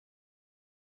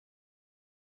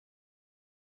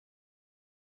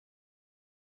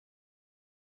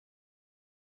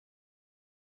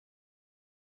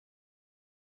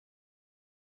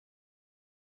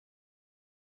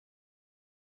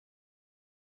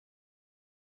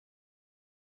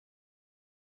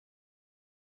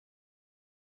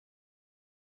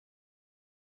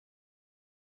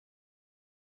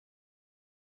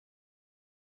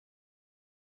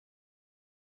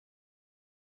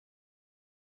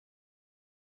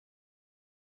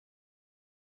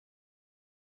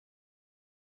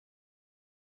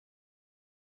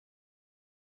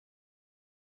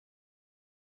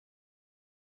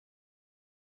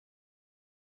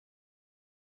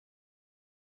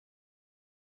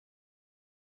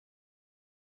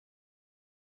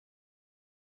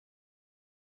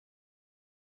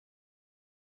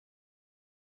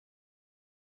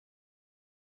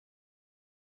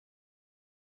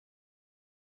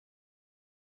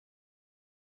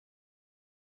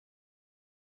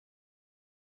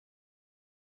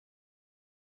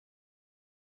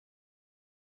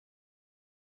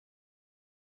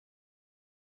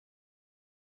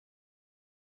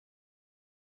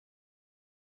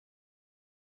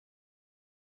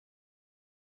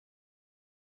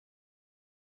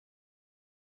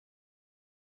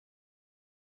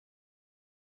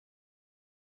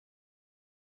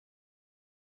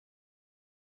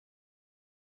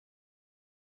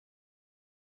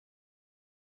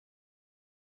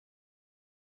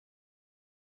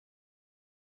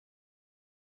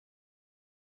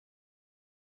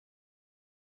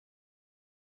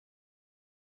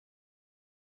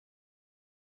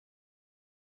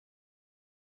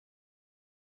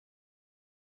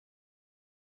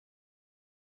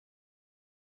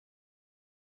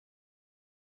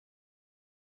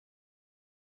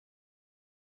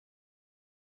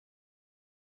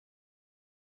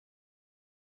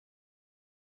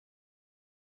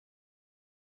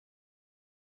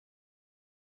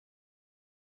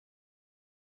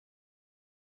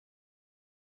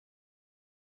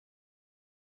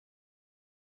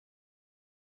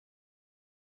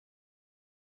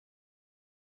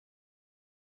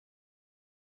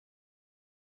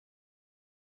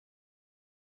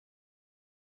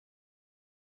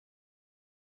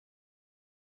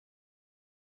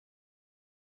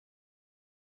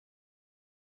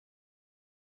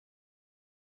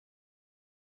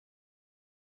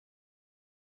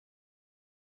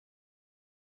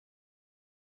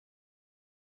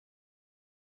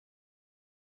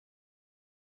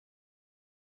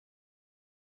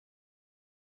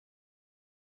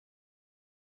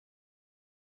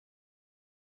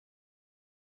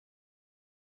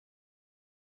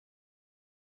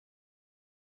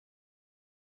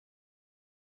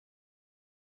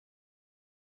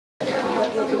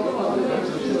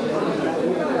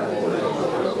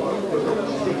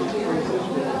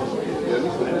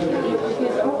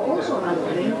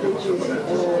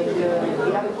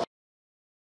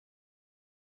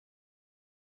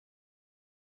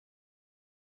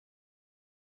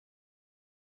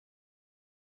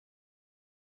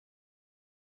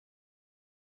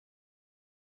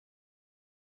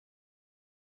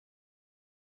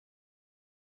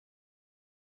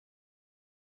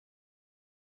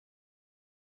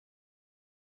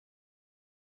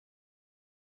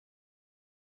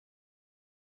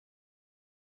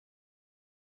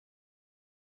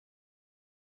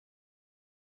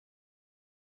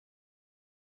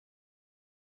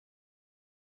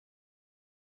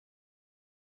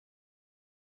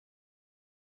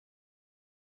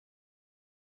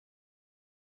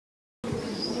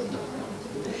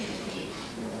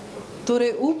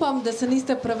Torej, upam, da se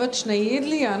niste preveč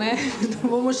najedli, a ne? Da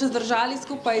bomo še zdržali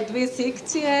skupaj 2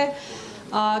 sekcije.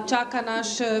 Čaka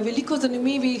naš veliko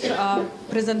zanimivih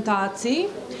prezentacij.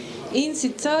 In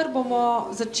sicer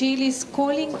bomo začeli s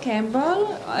Colleen Campbell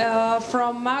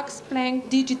from Max Planck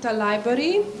Digital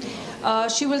Library.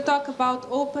 She will talk about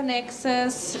Open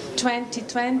Access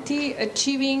 2020,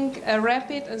 achieving a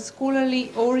rapid and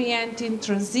scholarly oriented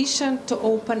transition to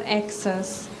open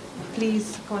access.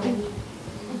 Please, Colleen.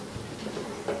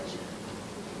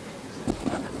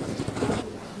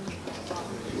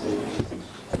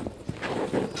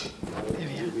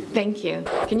 Thank you.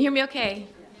 Can you hear me okay?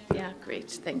 Yeah, great,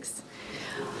 thanks.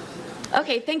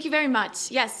 Okay, thank you very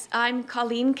much. Yes, I'm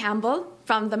Colleen Campbell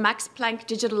from the Max Planck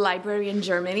Digital Library in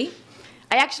Germany.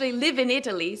 I actually live in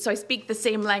Italy, so I speak the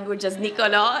same language as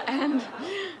Nicola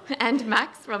and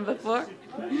Max from before.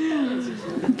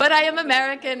 But I am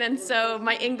American, and so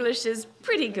my English is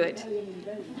pretty good.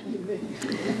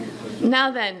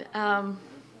 Now then,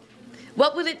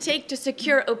 what will it take to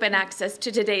secure open access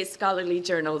to today's scholarly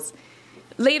journals?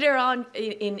 Later on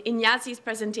in Ignacy's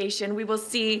presentation, we will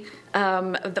see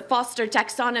the Foster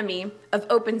taxonomy of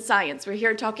open science. We're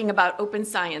here talking about open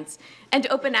science, and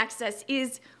open access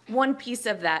is one piece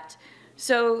of that.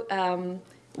 So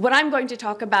what I'm going to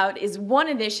talk about is one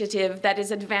initiative that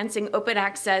is advancing open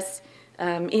access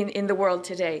in the world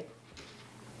today.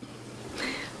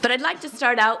 But I'd like to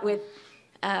start out with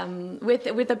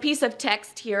a piece of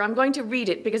text here. I'm going to read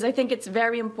it because I think it's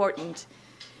very important.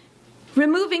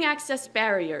 Removing access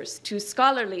barriers to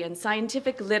scholarly and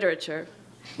scientific literature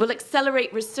will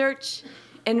accelerate research,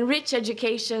 enrich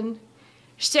education,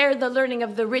 share the learning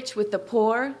of the rich with the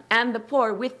poor and the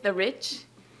poor with the rich,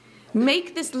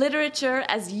 make this literature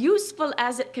as useful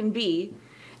as it can be,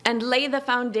 and lay the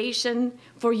foundation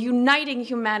for uniting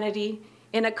humanity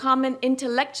in a common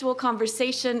intellectual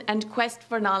conversation and quest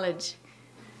for knowledge.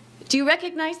 Do you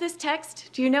recognize this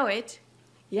text? Do you know it?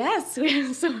 Yes.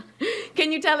 So,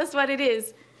 can you tell us what it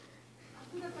is?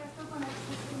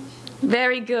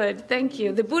 Very good. Thank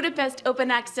you. The Budapest Open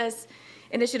Access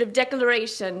Initiative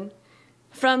Declaration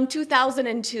from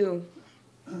 2002.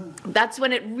 That's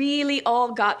when it really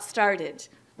all got started,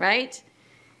 right?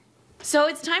 So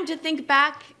it's time to think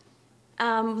back,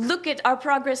 look at our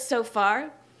progress so far.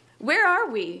 Where are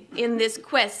we in this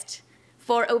quest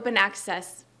for open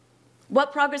access?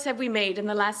 What progress have we made in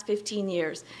the last 15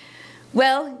 years?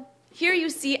 Well, here you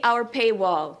see our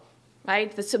paywall,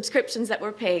 right? The subscriptions that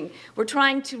we're paying. We're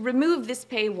trying to remove this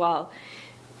paywall.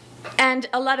 And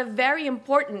a lot of very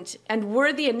important and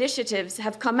worthy initiatives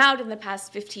have come out in the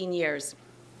past 15 years.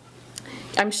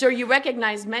 I'm sure you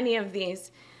recognize many of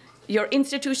these. Your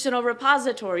institutional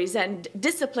repositories and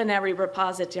disciplinary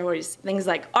repositories, things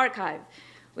like archive.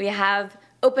 We have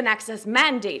open access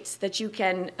mandates that you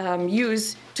can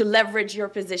use to leverage your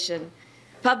position.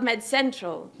 PubMed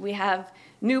Central, we have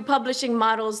new publishing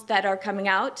models that are coming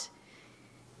out.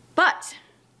 But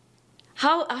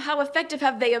how effective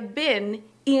have they been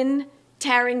in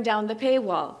tearing down the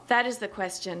paywall? That is the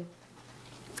question.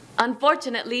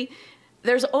 Unfortunately,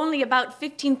 there's only about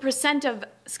 15% of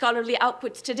scholarly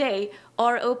outputs today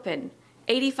are open.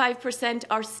 85%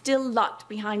 are still locked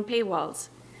behind paywalls.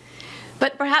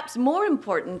 But perhaps more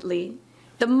importantly,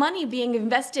 the money being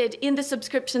invested in the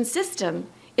subscription system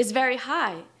is very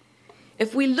high.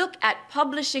 If we look at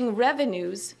publishing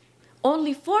revenues,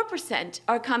 only 4%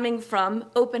 are coming from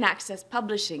open access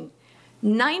publishing.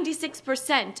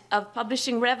 96% of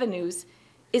publishing revenues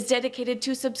is dedicated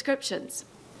to subscriptions.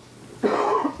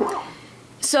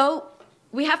 So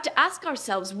we have to ask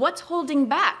ourselves, what's holding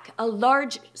back a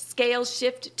large-scale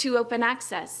shift to open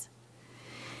access?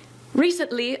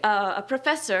 Recently, a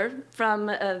professor from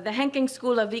the Henking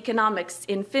School of Economics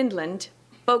in Finland,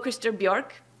 Bo Christer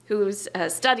Björk, who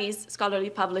studies scholarly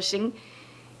publishing,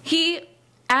 he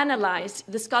analyzed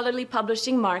the scholarly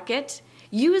publishing market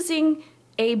using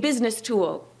a business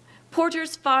tool,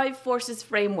 Porter's 5 Forces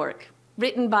Framework,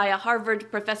 written by a Harvard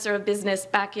professor of business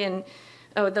back in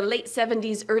the late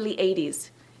 70s, early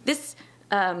 80s.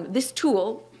 This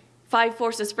tool, 5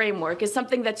 Forces Framework, is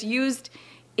something that's used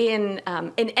in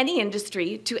any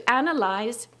industry to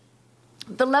analyze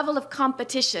the level of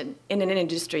competition in an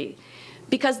industry.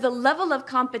 Because the level of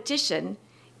competition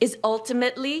is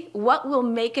ultimately what will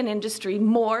make an industry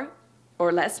more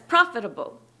or less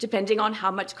profitable, depending on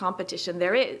how much competition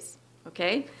there is,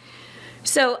 okay?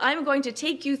 So I'm going to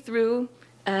take you through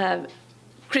Bo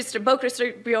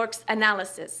Christer Björk's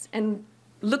analysis and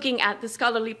looking at the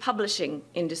scholarly publishing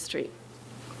industry.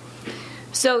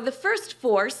 So the first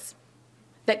force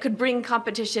that could bring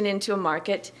competition into a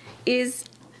market is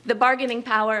the bargaining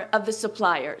power of the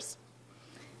suppliers.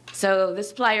 So the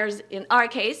suppliers in our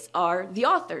case are the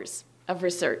authors of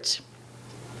research.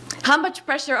 How much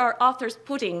pressure are authors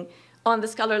putting on the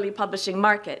scholarly publishing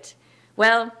market?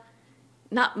 Well,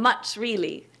 not much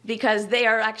really, because they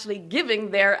are actually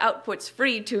giving their outputs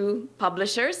free to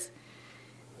publishers.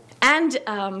 And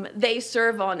they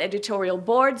serve on editorial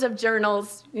boards of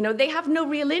journals. You know, they have no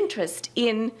real interest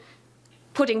in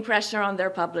putting pressure on their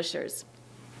publishers.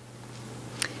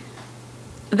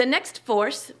 The next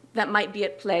force that might be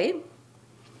at play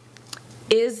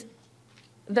is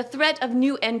the threat of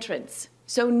new entrants,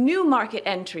 so new market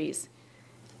entries.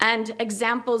 And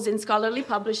examples in scholarly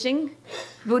publishing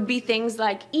would be things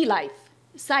like eLife,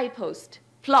 SciPost,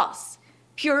 PLOS,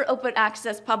 pure open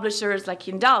access publishers like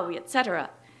Hindawi, etc.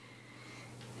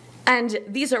 And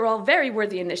these are all very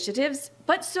worthy initiatives,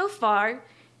 but so far,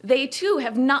 they too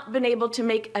have not been able to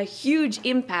make a huge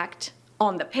impact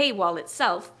on the paywall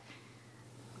itself,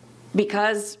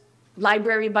 because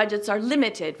library budgets are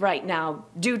limited right now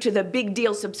due to the big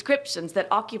deal subscriptions that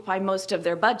occupy most of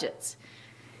their budgets,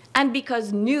 and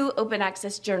because new open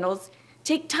access journals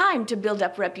take time to build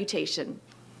up reputation.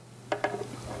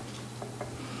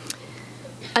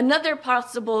 Another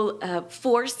possible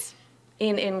force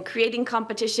in creating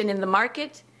competition in the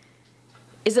market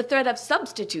is a threat of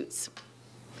substitutes.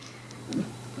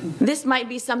 This might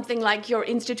be something like your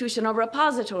institutional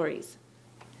repositories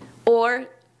or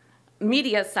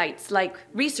media sites like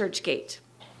ResearchGate.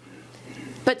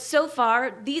 But so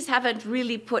far, these haven't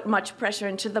really put much pressure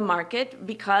into the market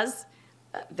because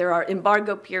there are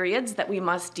embargo periods that we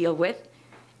must deal with.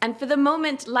 And for the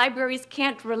moment, libraries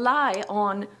can't rely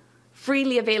on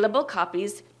freely available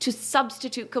copies to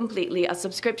substitute completely a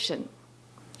subscription.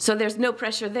 So there's no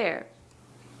pressure there.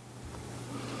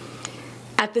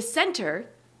 At the center,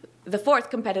 the fourth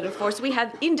competitive force, we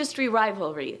have industry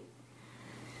rivalry.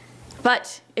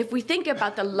 But if we think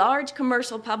about the large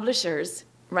commercial publishers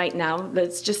right now,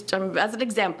 let's just, as an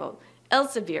example,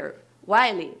 Elsevier,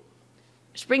 Wiley,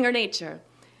 Springer Nature,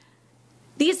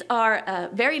 these are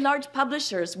very large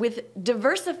publishers with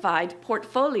diversified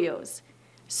portfolios.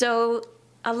 So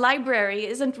a library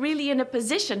isn't really in a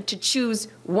position to choose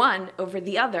one over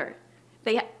the other.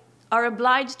 They are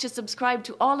obliged to subscribe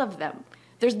to all of them.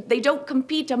 They don't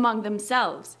compete among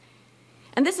themselves.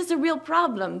 And this is a real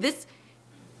problem. This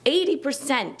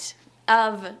 80%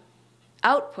 of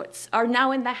outputs are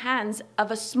now in the hands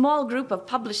of a small group of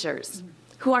publishers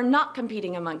who are not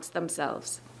competing amongst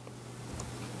themselves.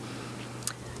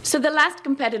 So the last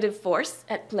competitive force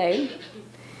at play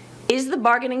is the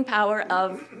bargaining power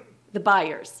of the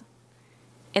buyers.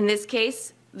 In this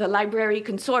case, the library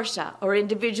consortia or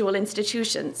individual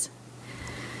institutions.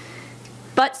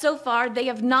 But so far, they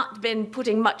have not been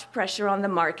putting much pressure on the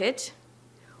market.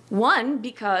 One,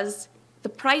 because the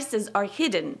prices are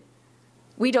hidden.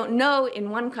 We don't know in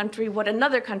one country what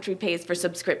another country pays for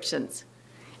subscriptions.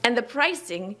 And the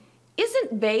pricing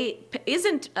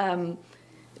isn't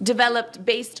developed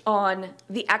based on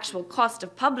the actual cost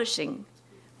of publishing,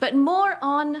 but more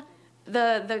on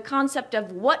the concept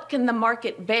of what can the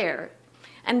market bear,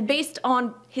 and based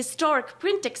on historic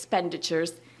print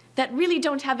expenditures that really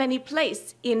don't have any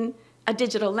place in a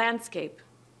digital landscape.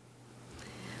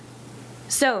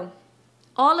 So,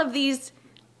 all of these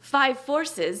 5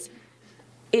 forces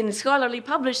in scholarly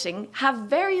publishing have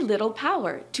very little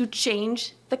power to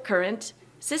change the current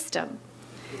system.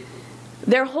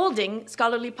 They're holding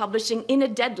scholarly publishing in a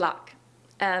deadlock,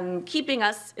 keeping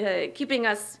us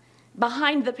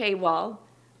behind the paywall,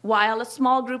 while a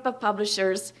small group of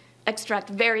publishers extract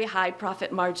very high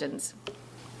profit margins.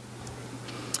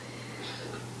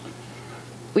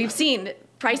 We've seen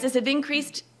prices have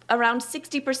increased around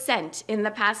 60% in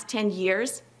the past 10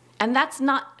 years, and that's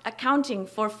not accounting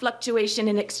for fluctuation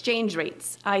in exchange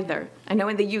rates either. I know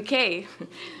in the UK,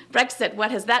 Brexit,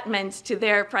 what has that meant to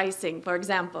their pricing, for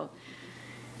example?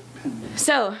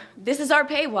 So this is our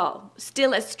paywall,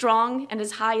 still as strong and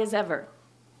as high as ever.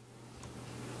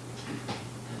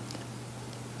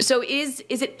 So is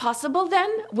it possible then?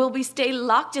 Will we stay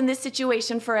locked in this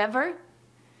situation forever?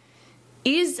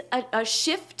 Is a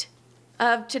shift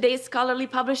of today's scholarly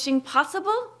publishing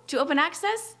possible to open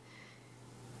access?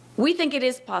 We think it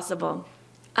is possible.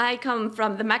 I come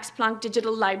from the Max Planck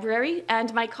Digital Library,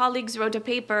 and my colleagues wrote a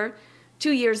paper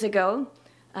 2 years ago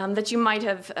that you might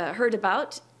have heard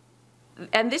about.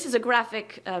 And this is a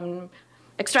graphic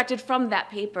extracted from that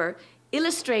paper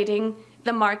illustrating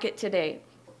the market today.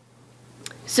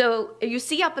 So you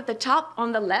see up at the top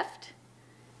on the left,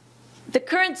 the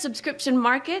current subscription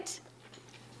market,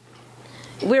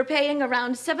 we're paying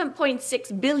around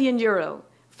 7.6 billion euro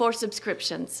for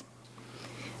subscriptions.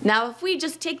 Now, if we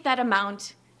just take that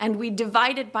amount and we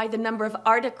divide it by the number of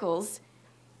articles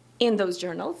in those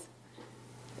journals,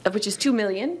 which is 2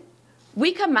 million,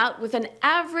 we come out with an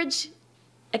average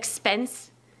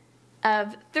expense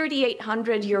of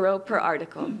 3,800 euro per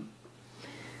article.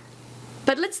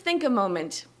 But let's think a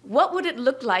moment. What would it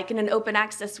look like in an open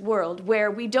access world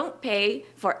where we don't pay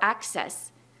for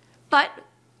access, but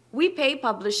we pay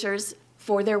publishers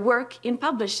for their work in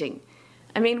publishing?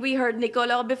 I mean, we heard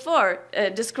Nicola before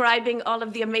describing all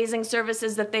of the amazing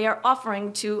services that they are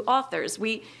offering to authors.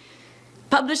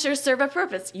 Publishers serve a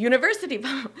purpose. University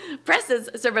presses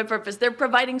serve a purpose. They're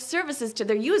providing services to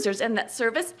their users, and that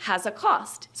service has a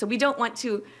cost. So we don't want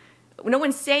to, no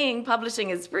one's saying publishing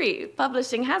is free.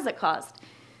 Publishing has a cost.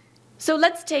 So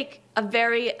let's take a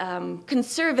very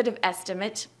conservative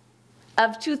estimate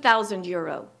of 2,000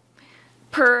 euro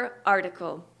per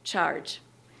article charge.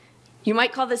 You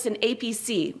might call this an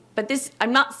APC, but this,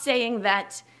 I'm not saying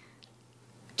that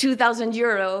 2,000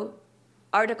 euro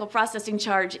article processing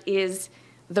charge is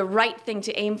the right thing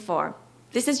to aim for.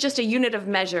 This is just a unit of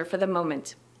measure for the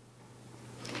moment.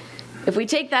 If we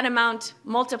take that amount,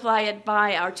 multiply it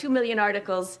by our 2 million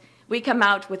articles, we come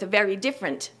out with a very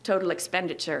different total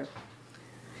expenditure,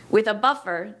 with a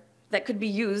buffer that could be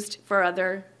used for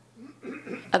other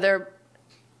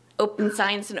open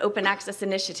science and open access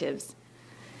initiatives.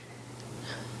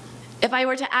 If I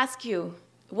were to ask you,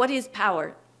 what is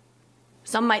power?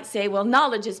 Some might say, well,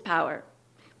 knowledge is power.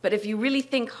 But if you really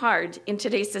think hard in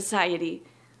today's society,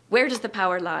 where does the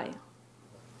power lie?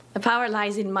 The power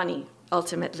lies in money,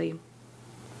 ultimately.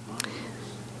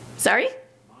 Sorry?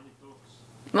 Money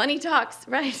talks. Money talks,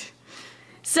 right.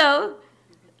 So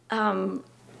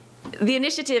the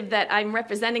initiative that I'm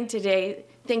representing today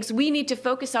thinks we need to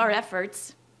focus our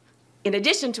efforts, in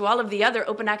addition to all of the other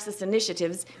open access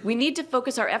initiatives, we need to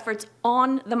focus our efforts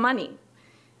on the money.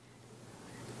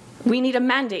 We need a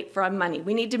mandate for our money.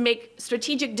 We need to make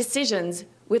strategic decisions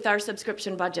with our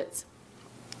subscription budgets.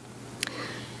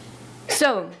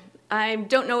 So, I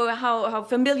don't know how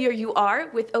familiar you are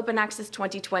with Open Access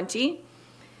 2020.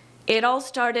 It all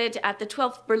started at the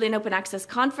 12th Berlin Open Access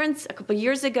Conference a couple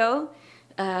years ago.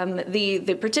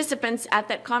 The participants at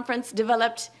that conference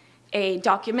developed a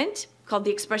document called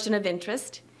the Expression of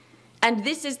Interest. And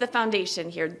this is the foundation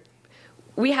here.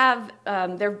 We have,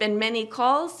 there have been many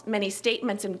calls, many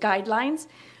statements and guidelines,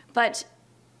 but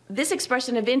this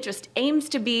expression of interest aims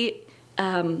to be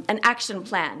an action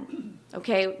plan,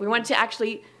 okay? We want to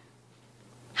actually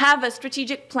have a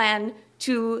strategic plan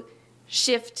to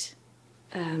shift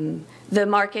the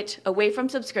market away from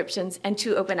subscriptions and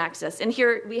to open access. And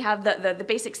here we have the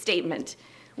basic statement.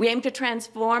 We aim to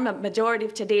transform a majority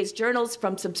of today's journals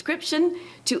from subscription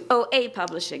to OA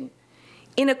publishing,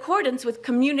 in accordance with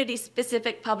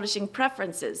community-specific publishing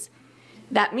preferences.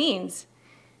 That means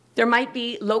there might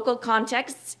be local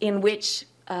contexts in which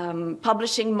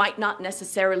publishing might not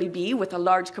necessarily be with a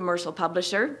large commercial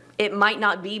publisher. It might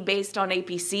not be based on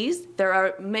APCs. There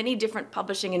are many different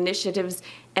publishing initiatives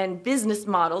and business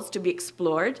models to be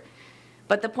explored.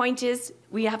 But the point is,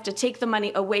 we have to take the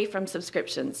money away from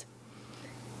subscriptions.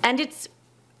 And it's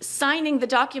signing the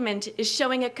document is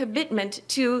showing a commitment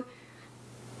to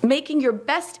making your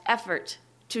best effort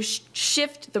to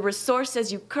shift the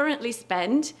resources you currently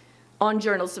spend on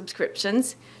journal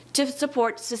subscriptions to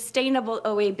support sustainable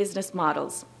OA business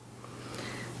models.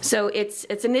 So it's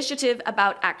an initiative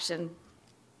about action.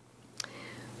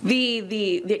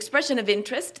 The expression of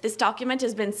interest, this document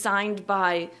has been signed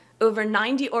by over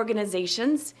 90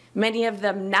 organizations, many of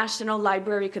them national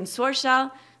library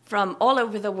consortia from all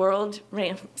over the world,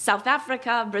 South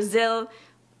Africa, Brazil,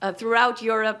 throughout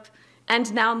Europe,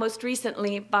 and now most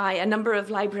recently by a number of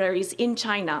libraries in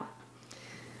China.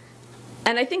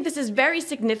 And I think this is very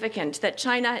significant that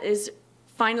China is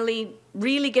finally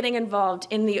really getting involved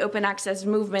in the open access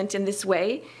movement in this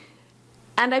way.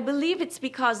 And I believe it's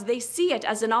because they see it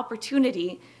as an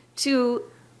opportunity to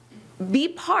be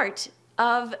part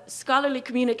of scholarly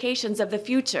communications of the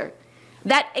future.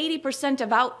 That 80% of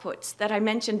outputs that I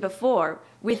mentioned before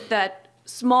with that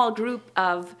small group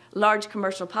of large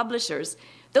commercial publishers,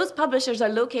 those publishers are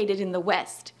located in the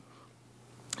West.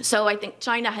 So I think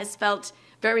China has felt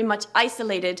very much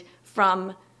isolated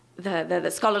from the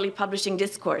scholarly publishing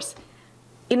discourse.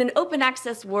 In an open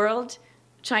access world,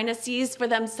 China sees for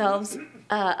themselves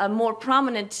a more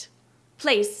prominent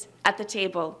place at the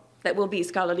table that will be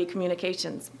scholarly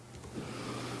communications.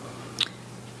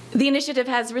 The initiative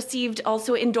has received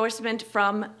also endorsement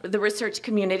from the research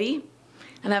community.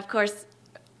 And of course,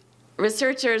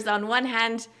 researchers on one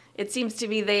hand, it seems to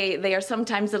be they are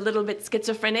sometimes a little bit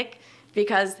schizophrenic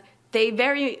because they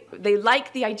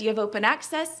like the idea of open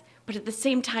access, but at the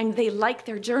same time, they like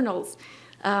their journals.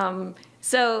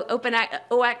 So Open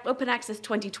Access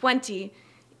 2020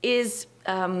 is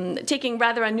taking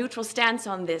rather a neutral stance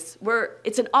on this, where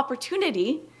it's an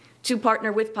opportunity to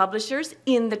partner with publishers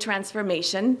in the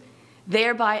transformation,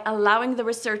 thereby allowing the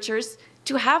researchers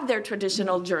to have their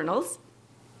traditional journals,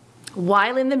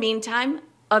 while in the meantime,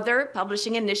 other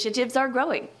publishing initiatives are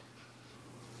growing.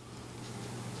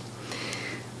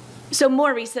 So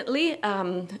more recently,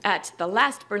 at the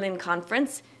last Berlin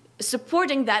conference,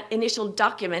 supporting that initial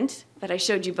document that I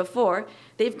showed you before,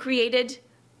 they've created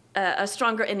a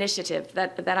stronger initiative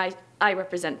that I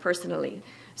represent personally.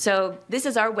 So this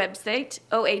is our website,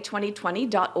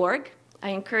 oa2020.org. I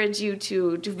encourage you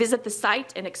to visit the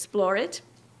site and explore it.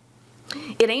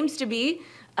 It aims to be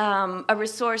a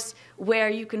resource where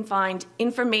you can find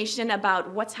information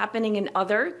about what's happening in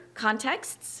other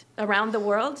contexts around the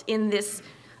world in this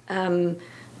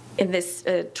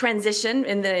transition,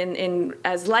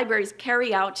 as libraries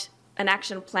carry out an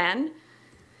action plan.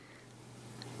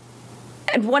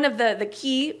 And one of the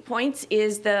key points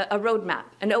is a roadmap,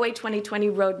 an OA 2020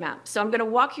 roadmap. So I'm going to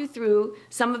walk you through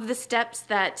some of the steps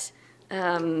that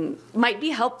might be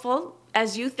helpful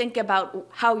as you think about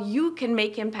how you can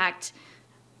make impact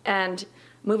and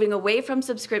moving away from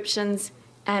subscriptions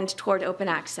and toward open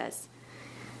access.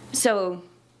 So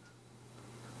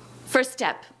first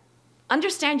step,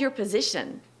 understand your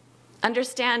position.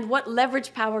 Understand what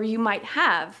leverage power you might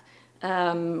have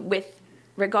with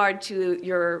regard to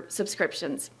your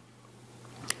subscriptions.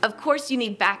 Of course, you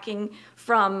need backing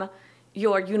from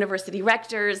your university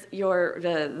rectors,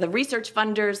 the research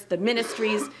funders, the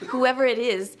ministries, whoever it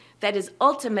is that is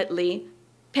ultimately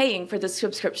paying for the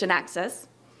subscription access.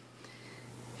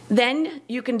 Then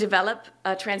you can develop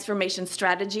a transformation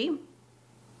strategy,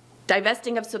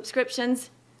 divesting of subscriptions,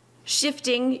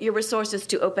 shifting your resources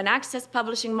to open access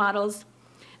publishing models,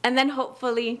 and then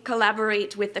hopefully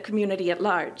collaborate with the community at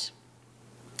large.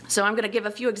 So I'm going to give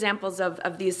a few examples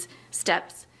of these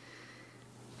steps.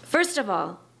 First of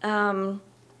all,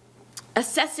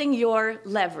 assessing your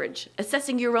leverage,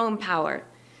 assessing your own power.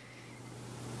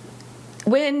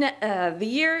 When the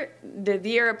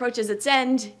year approaches its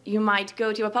end, you might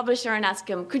go to a publisher and ask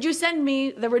him, could you send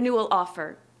me the renewal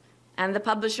offer? And the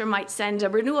publisher might send a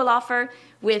renewal offer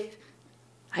with,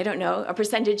 I don't know, a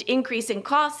percentage increase in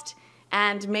cost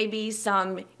and maybe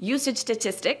some usage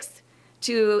statistics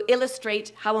to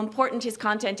illustrate how important his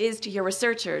content is to your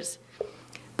researchers.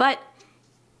 But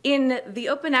in the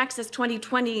Open Access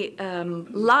 2020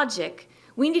 logic,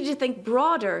 we need to think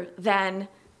broader than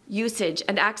usage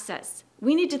and access.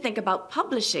 We need to think about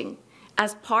publishing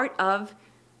as part of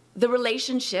the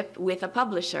relationship with a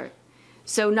publisher.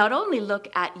 So not only look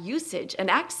at usage and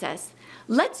access,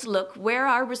 let's look where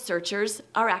our researchers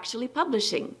are actually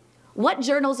publishing. What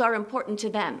journals are important to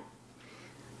them?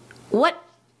 What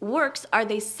works are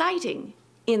they citing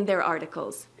in their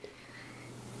articles?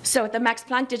 So at the Max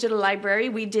Planck Digital Library,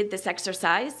 we did this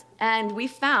exercise, and we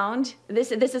found,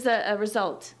 this is a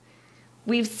result.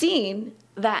 We've seen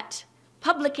that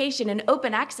publication in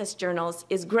open access journals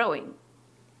is growing.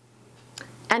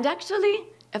 And actually,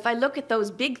 if I look at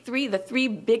those big three, the three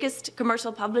biggest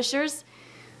commercial publishers,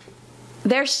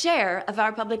 their share of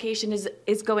our publication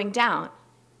is going down.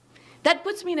 That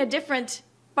puts me in a different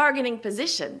bargaining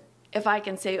position. If I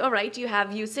can say, all right, you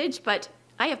have usage, but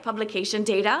I have publication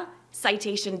data,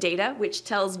 citation data, which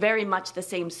tells very much the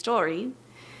same story.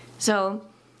 So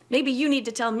maybe you need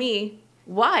to tell me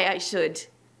why I should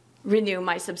renew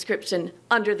my subscription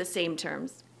under the same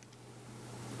terms.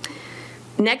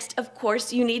 Next, of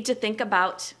course, you need to think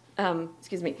about,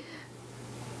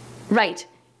 right.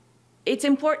 It's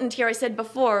important here, I said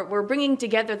before, we're bringing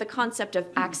together the concept of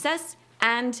access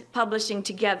and publishing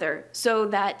together so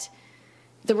that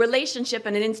the relationship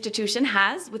an institution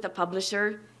has with a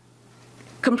publisher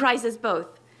comprises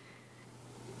both.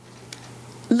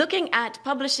 Looking at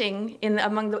publishing in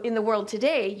the world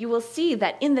today, you will see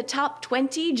that in the top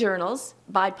 20 journals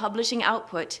by publishing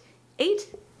output,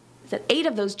 eight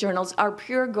of those journals are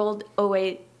pure gold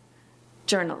OA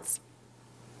journals.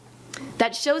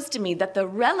 That shows to me that the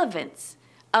relevance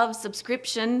of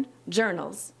subscription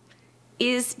journals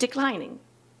is declining.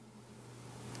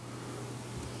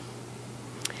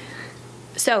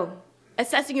 So,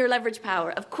 assessing your leverage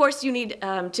power. Of course, you need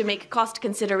to make cost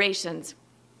considerations.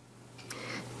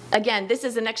 Again, this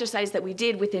is an exercise that we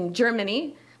did within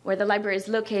Germany, where the library is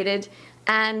located.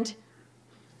 And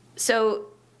so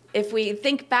if we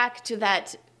think back to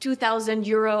that 2,000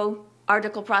 euro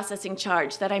article processing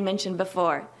charge that I mentioned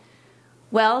before,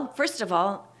 well, first of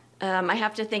all, I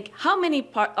have to think how many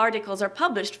articles are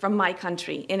published from my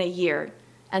country in a year.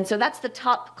 And so that's the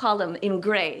top column in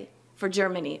gray. for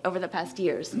Germany over the past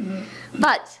years.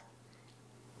 But,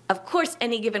 of course,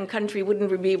 any given country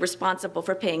wouldn't be responsible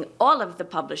for paying all of the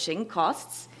publishing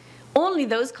costs, only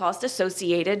those costs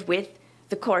associated with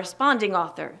the corresponding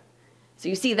author. So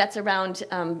you see that's around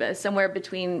somewhere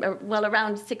between, well,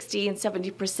 around 60 and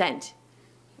 70%,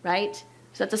 right?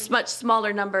 So that's a much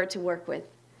smaller number to work with.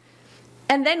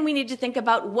 And then we need to think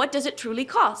about, what does it truly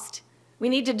cost? We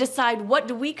need to decide, what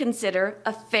do we consider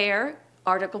a fair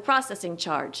article processing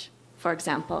charge, for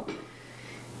example.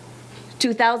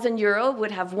 2,000 euro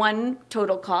would have one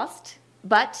total cost,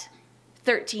 but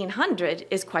 1,300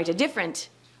 is quite a different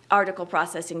article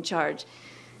processing charge.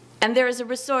 And there is a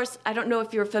resource, I don't know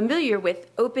if you're familiar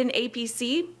with,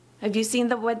 OpenAPC. Have you seen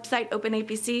the website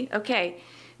OpenAPC? Okay.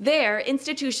 There,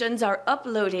 institutions are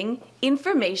uploading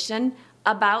information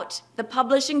about the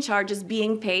publishing charges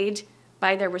being paid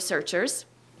by their researchers.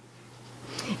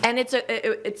 And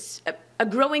it's a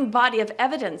growing body of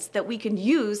evidence that we can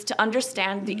use to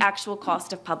understand the actual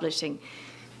cost of publishing.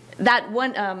 That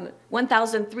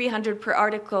 1,300 per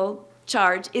article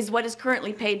charge is what is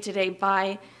currently paid today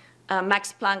by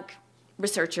Max Planck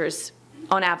researchers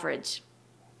on average.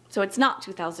 So it's not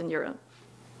 2,000 euro.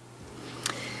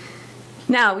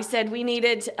 Now, we said we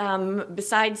needed,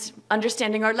 besides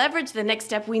understanding our leverage, the next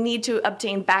step, we need to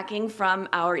obtain backing from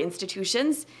our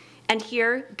institutions. And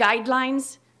here,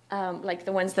 guidelines, like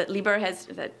the ones that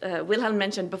Wilhelm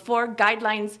mentioned before,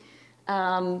 guidelines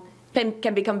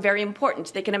can become very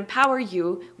important. They can empower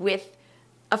you with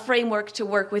a framework to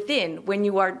work within when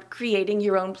you are creating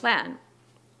your own plan.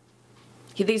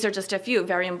 These are just a few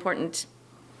very important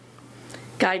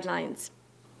guidelines.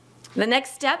 The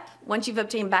next step, once you've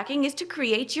obtained backing, is to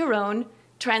create your own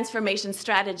transformation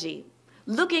strategy,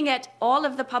 looking at all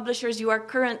of the publishers you are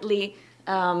currently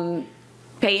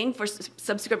paying for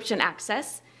subscription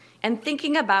access and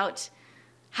thinking about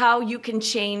how you can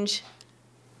change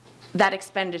that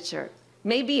expenditure.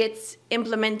 Maybe it's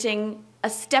implementing a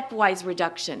stepwise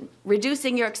reduction,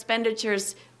 reducing your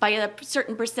expenditures by a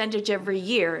certain percentage every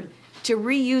year to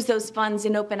reuse those funds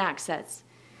in open access.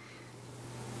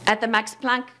 At the Max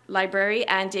Planck Library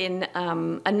and in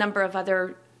a number of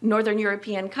other Northern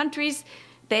European countries,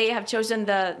 they have chosen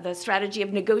the strategy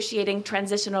of negotiating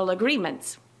transitional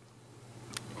agreements,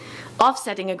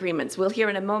 offsetting agreements. We'll hear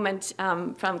in a moment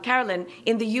from Carolyn.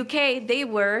 In the UK, they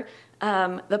were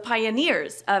the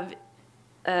pioneers of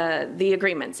the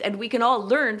agreements, and we can all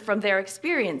learn from their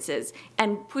experiences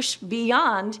and push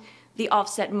beyond the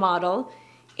offset model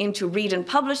into read and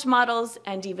publish models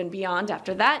and even beyond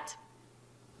after that.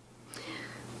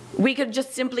 We could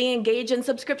just simply engage in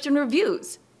subscription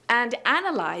reviews and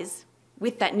analyze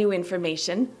with that new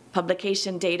information,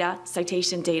 publication data,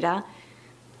 citation data,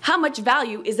 how much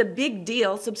value is a big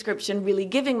deal subscription really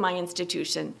giving my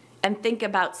institution, and think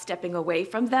about stepping away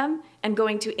from them and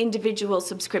going to individual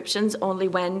subscriptions only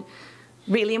when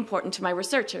really important to my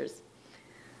researchers.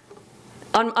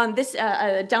 On this,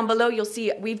 down below, you'll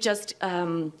see we've just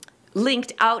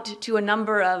linked out to a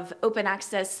number of open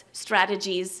access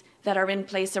strategies that are in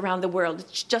place around the world.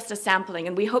 It's just a sampling,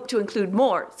 and we hope to include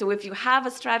more. So if you have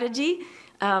a strategy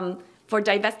for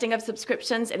divesting of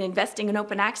subscriptions and investing in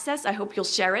open access, I hope you'll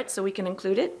share it so we can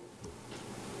include it.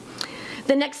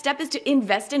 The next step is to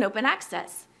invest in open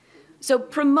access. So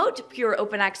promote pure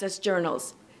open access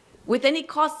journals. With any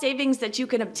cost savings that you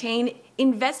can obtain,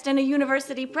 invest in a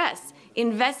university press.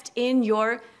 Invest in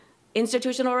your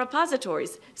institutional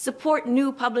repositories. Support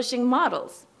new publishing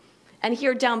models. And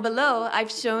here down below,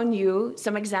 I've shown you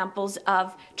some examples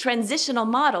of transitional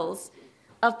models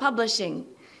of publishing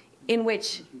in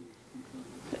which,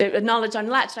 knowledge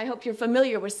unlatched, I hope you're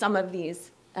familiar with some of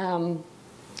these.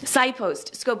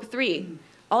 SciPost, Scope 3,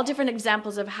 all different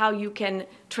examples of how you can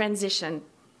transition.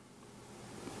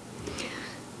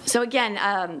 So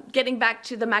again, getting back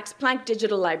to the Max Planck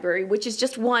Digital Library, which is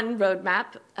just one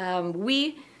roadmap,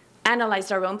 we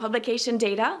analyzed our own publication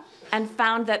data and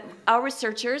found that our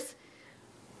researchers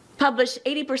publish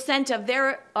 80% of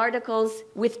their articles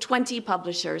with 20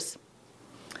 publishers.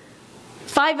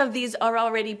 5 of these are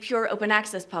already pure open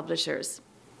access publishers.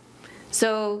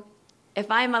 So if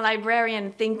I'm a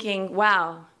librarian thinking,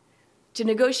 wow, to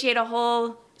negotiate a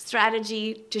whole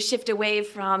strategy to shift away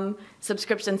from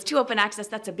subscriptions to open access,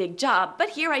 that's a big job. But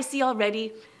here I see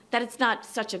already that it's not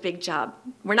such a big job.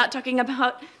 We're not talking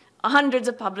about hundreds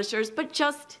of publishers, but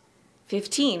just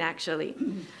 15 actually.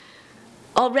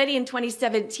 Already in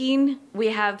 2017, we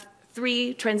have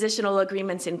 3 transitional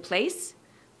agreements in place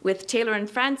with Taylor and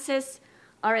Francis,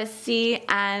 RSC,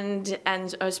 and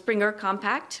Springer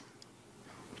Compact.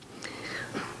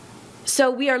 So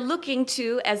we are looking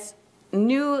to, as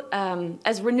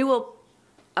renewal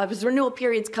as renewal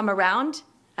periods come around,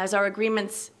 as our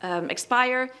agreements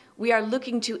expire, we are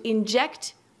looking to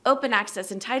inject open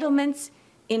access entitlements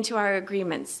into our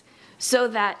agreements so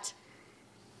that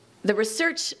the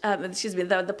research,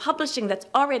 the publishing that's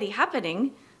already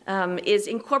happening is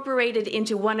incorporated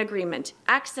into one agreement,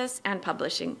 access and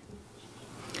publishing.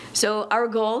 So our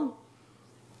goal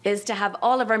is to have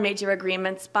all of our major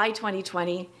agreements by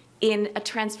 2020 in a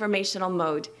transformational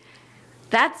mode.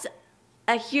 That's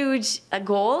a huge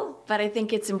goal, but I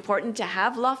think it's important to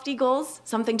have lofty goals,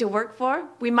 something to work for.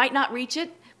 We might not reach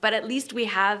it, but at least we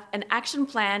have an action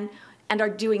plan and are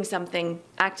doing something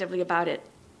actively about it.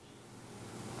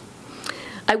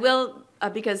 I will,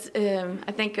 because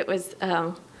I think it was,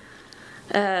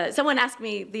 someone asked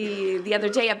me the other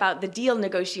day about the deal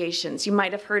negotiations. You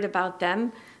might have heard about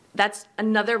them. That's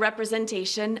another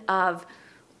representation of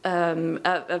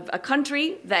a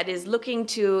country that is looking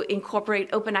to incorporate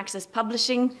open access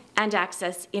publishing and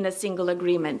access in a single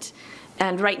agreement.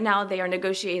 And right now they are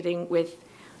negotiating with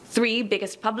 3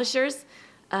 biggest publishers.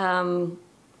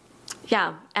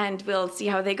 Yeah, and we'll see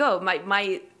how they go.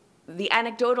 The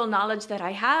anecdotal knowledge that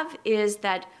I have is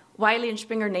that Wiley and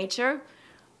Springer Nature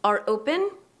are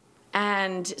open,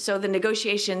 and so the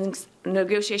negotiations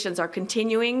are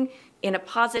continuing in a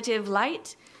positive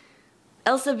light.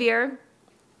 Elsevier,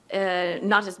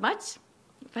 not as much,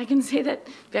 if I can say that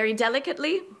very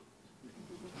delicately.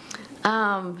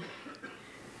 I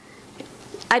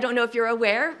don't know if you're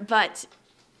aware, but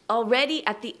already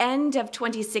at the end of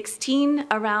 2016,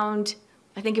 around,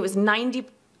 I think it was 90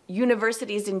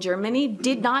 universities in Germany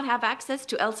did not have access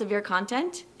to Elsevier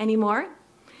content anymore.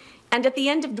 And at the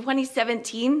end of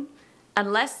 2017,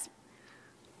 unless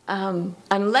an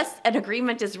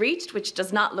agreement is reached, which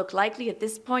does not look likely at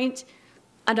this point,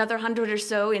 another 100 or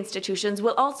so institutions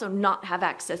will also not have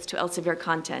access to Elsevier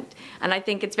content. And I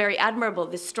think it's very admirable,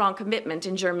 this strong commitment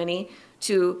in Germany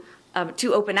to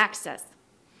open access.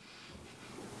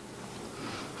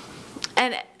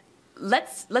 And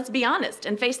let's be honest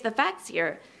and face the facts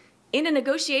here. In a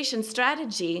negotiation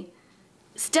strategy,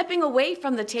 stepping away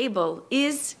from the table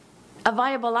is a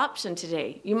viable option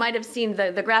today. You might have seen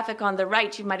the graphic on the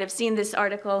right. You might have seen this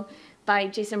article by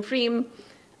Jason Freem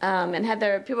and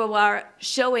Heather Pivovar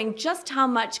showing just how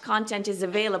much content is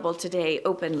available today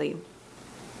openly.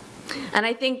 And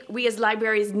I think we as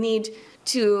libraries need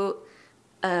to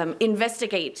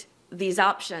investigate these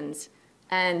options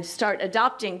and start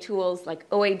adopting tools like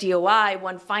OADOI,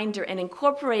 OneFinder, and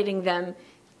incorporating them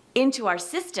into our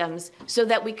systems so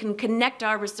that we can connect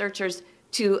our researchers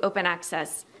to open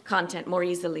access content more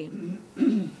easily.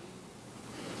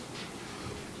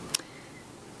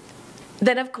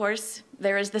 Then, of course,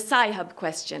 there is the Sci-Hub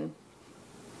question.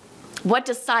 What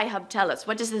does Sci-Hub tell us?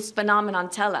 What does this phenomenon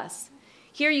tell us?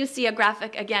 Here you see a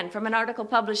graphic, again, from an article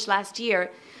published last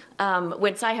year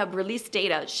when Sci-Hub released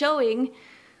data showing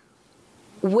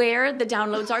where the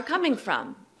downloads are coming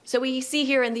from. So we see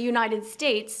here in the United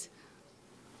States,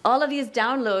 all of these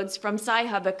downloads from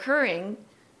Sci-Hub occurring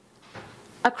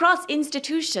across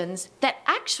institutions that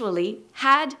actually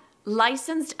had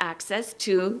licensed access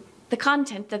to the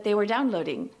content that they were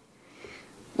downloading.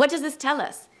 What does this tell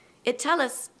us? It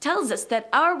tells us that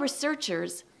our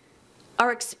researchers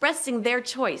are expressing their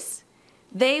choice.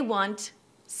 They want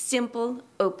simple,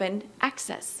 open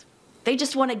access. They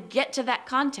just want to get to that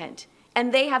content,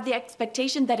 and they have the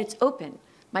expectation that it's open.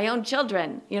 My own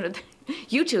children,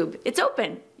 YouTube, it's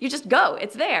open. You just go,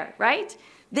 it's there, right?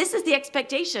 This is the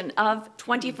expectation of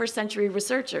 21st century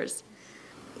researchers.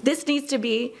 This needs to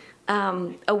be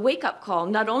a wake-up call,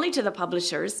 not only to the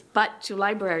publishers, but to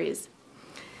libraries.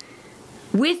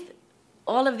 With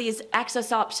all of these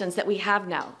access options that we have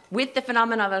now, with the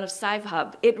phenomenon of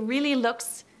Sci-Hub, it really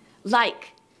looks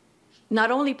like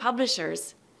not only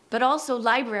publishers, but also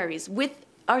libraries, with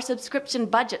our subscription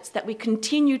budgets that we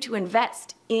continue to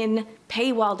invest in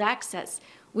paywalled access.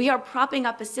 We are propping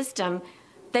up a system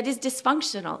that is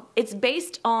dysfunctional. It's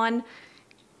based on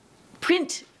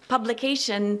print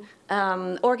publication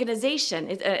organization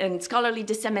and scholarly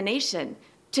dissemination.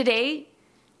 Today,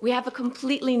 we have a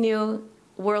completely new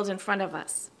world in front of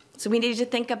us. So we need to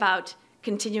think about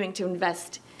continuing to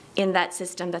invest in that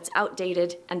system that's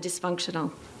outdated and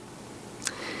dysfunctional.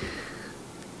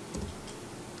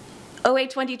 OA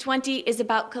 2020 is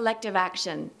about collective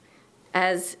action.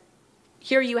 As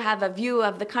here you have a view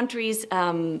of the countries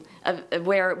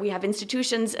where we have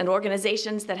institutions and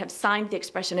organizations that have signed the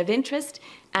expression of interest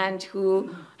and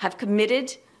who have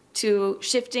committed to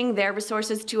shifting their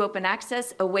resources to open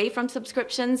access away from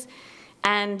subscriptions.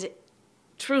 And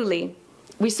truly,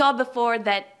 we saw before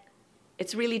that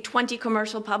it's really 20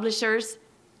 commercial publishers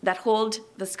that hold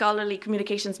the scholarly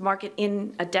communications market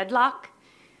in a deadlock.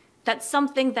 That's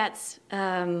something that's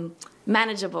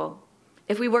manageable.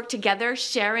 If we work together,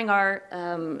 sharing our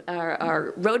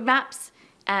roadmaps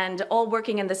and all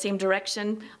working in the same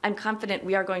direction, I'm confident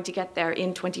we are going to get there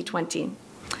in 2020.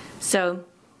 So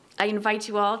I invite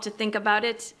you all to think about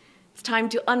it. It's time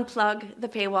to unplug the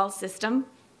paywall system.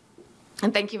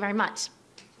 And thank you very much.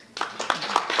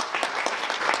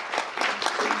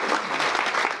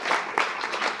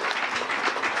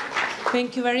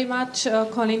 Thank you very much,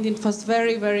 Colleen. It was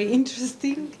very, very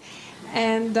interesting.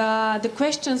 And the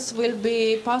questions will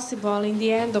be possible in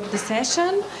the end of the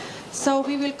session. So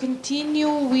we will continue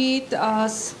with our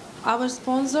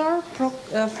sponsor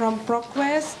from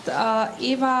ProQuest,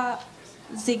 Eva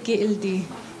Zegildi.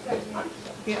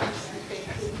 Yeah.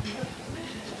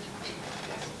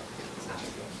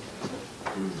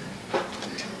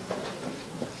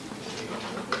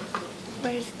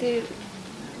 Where's the...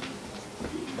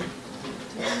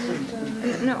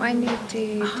 No, I need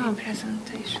the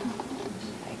presentation.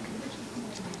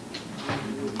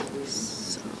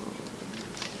 So,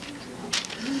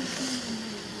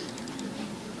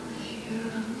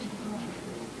 here.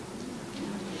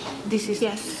 This is...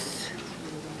 Yes.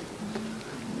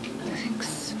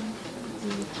 Thanks.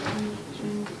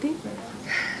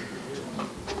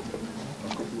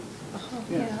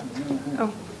 Yeah.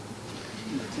 Oh.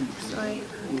 Sorry.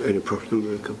 Any problem,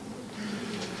 welcome.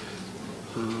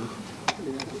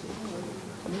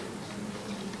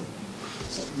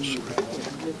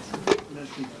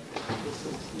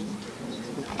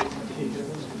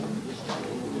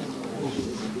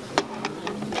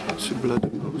 It's a bloody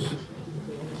mouse.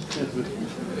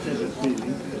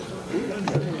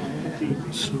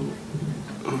 So,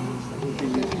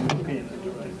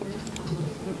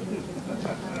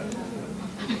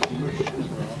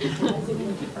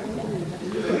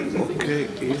 okay,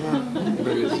 Eva,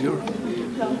 where is your?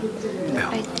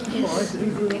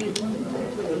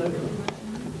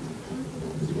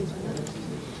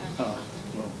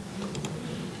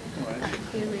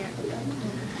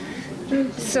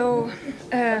 So,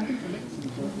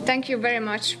 thank you very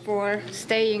much for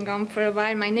staying on for a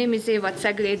while. My name is Eva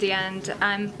Ceglidi and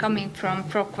I'm coming from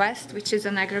ProQuest, which is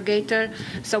an aggregator.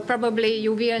 So probably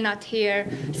you will not hear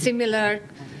similar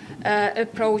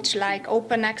approach like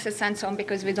open access and so on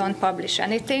because we don't publish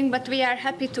anything, but we are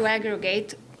happy to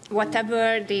aggregate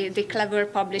whatever the clever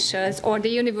publishers or the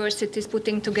universities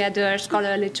putting together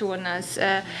scholarly journals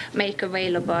make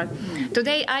available.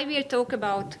 Today I will talk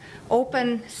about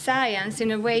open science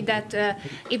in a way that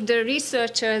if the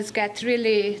researchers get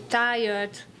really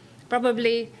tired,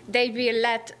 probably they will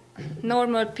let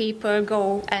normal people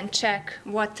go and check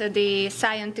what the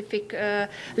scientific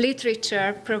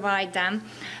literature provide them.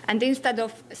 And instead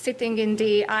of sitting in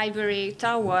the ivory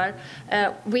tower,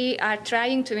 we are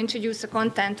trying to introduce a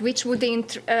content which would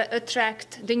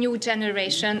attract the new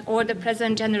generation or the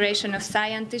present generation of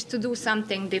scientists to do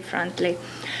something differently.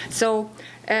 So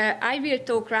I will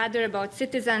talk rather about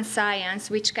citizen science,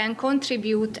 which can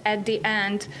contribute at the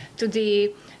end to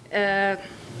the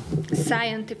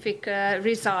scientific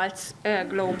results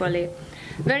globally.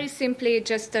 Very simply,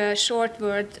 just a short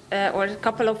word or a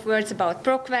couple of words about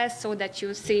ProQuest so that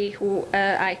you see who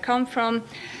I come from,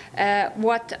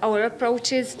 what our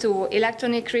approach is to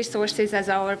electronic resources as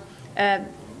our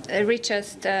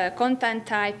richest content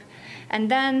type, and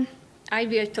then I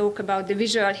will talk about the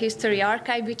Visual History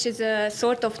Archive, which is a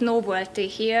sort of novelty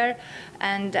here,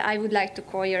 and I would like to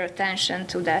call your attention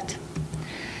to that.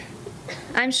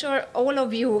 I'm sure all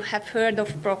of you have heard of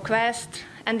ProQuest,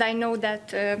 and I know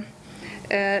that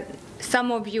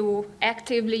some of you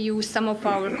actively use some of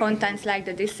our contents like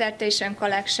the dissertation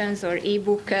collections or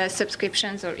ebook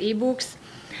subscriptions or ebooks.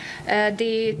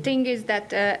 The thing is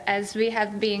that as we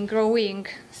have been growing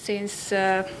since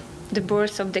the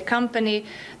birth of the company,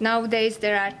 nowadays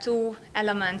there are two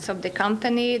elements of the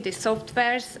company, the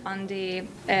softwares on the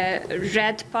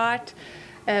red part,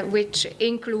 which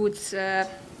includes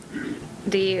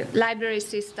the library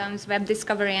systems, web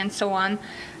discovery, and so on,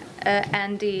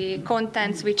 and the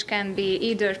contents which can be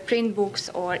either print books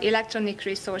or electronic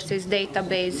resources,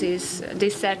 databases,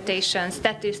 dissertations,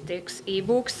 statistics,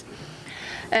 ebooks.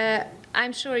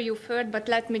 I'm sure you've heard, but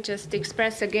let me just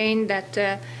express again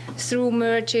that through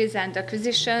merges and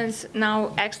acquisitions,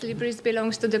 now Ex Libris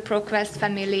belongs to the ProQuest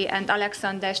family and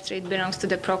Alexander Street belongs to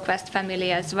the ProQuest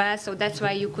family as well. So that's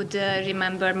why you could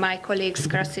remember my colleague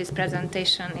Skrassy's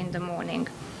presentation in the morning.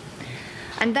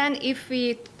 And then if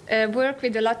we work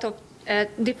with a lot of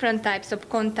different types of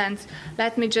contents,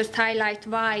 let me just highlight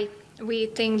why we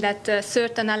think that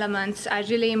certain elements are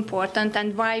really important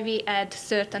and why we add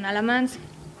certain elements.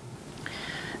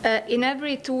 In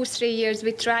every 2-3 years,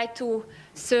 we try to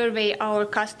survey our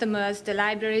customers, the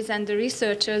libraries and the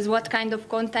researchers, what kind of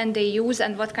content they use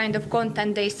and what kind of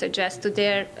content they suggest to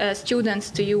their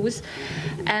students to use.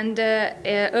 And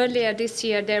earlier this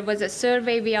year, there was a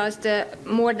survey. We asked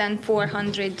more than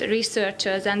 400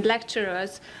 researchers and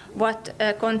lecturers what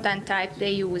content type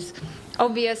they use.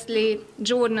 Obviously,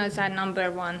 journals are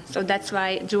 #1, so that's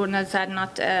why journals are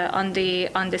not on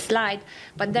the slide.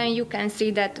 But then you can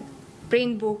see that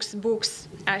print books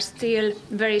are still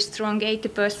very strong.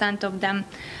 80% of them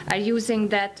are using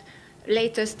that.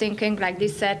 Latest thinking, like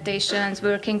dissertations,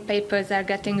 working papers, are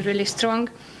getting really strong.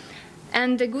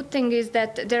 And the good thing is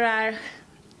that there are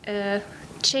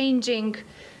changing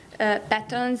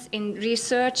patterns in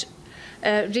research,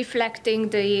 reflecting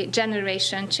the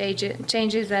generation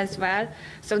changes as well.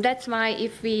 So that's why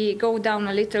if we go down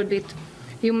a little bit,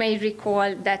 you may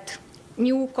recall that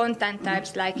new content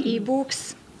types like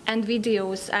e-books and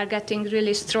videos are getting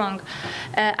really strong.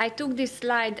 I took this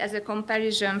slide as a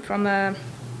comparison from a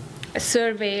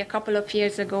survey a couple of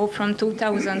years ago from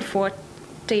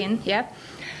 2014, yeah,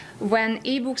 when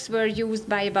e-books were used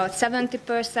by about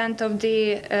 70% of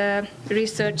the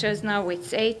researchers. Now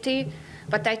it's 80%.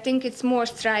 But I think it's more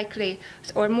striking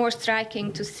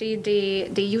to see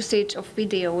the usage of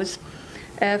videos.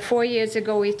 4 years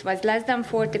ago, it was less than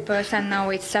 40%.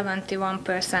 Now it's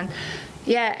 71%.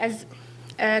 Yeah, as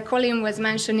Colleen was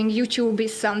mentioning, YouTube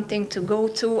is something to go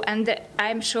to, and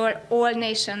I'm sure all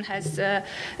nation has a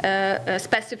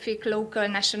specific local,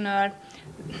 national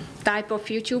type of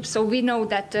YouTube. So we know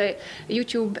that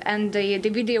YouTube and the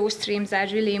video streams are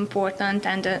really important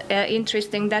and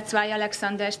interesting. That's why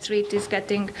Alexander Street is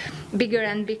getting bigger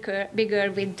and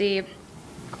bigger with the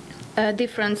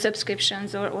different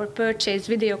subscriptions or purchase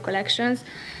video collections.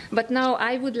 But now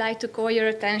I would like to call your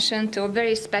attention to a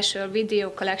very special video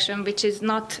collection which is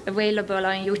not available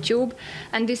on YouTube,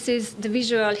 and this is the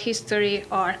Visual History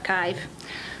Archive.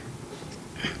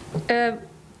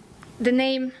 The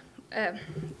name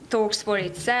talks for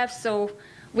itself, so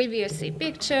we will see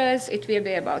pictures, it will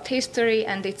be about history,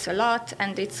 and it's a lot,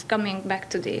 and it's coming back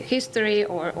to the history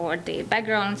or the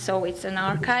background, so it's an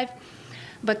archive.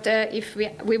 But if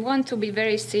we want to be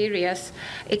very serious,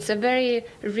 it's a very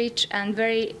rich and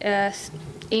very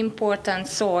important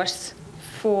source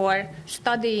for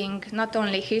studying not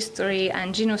only history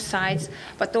and genocides,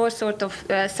 but all sorts of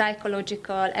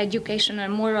psychological, educational,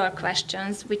 moral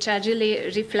questions, which are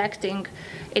really reflecting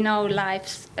in our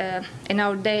lives, in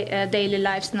our daily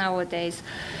lives nowadays.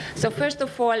 So first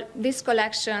of all, this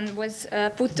collection was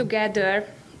put together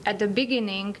at the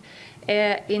beginning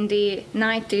in the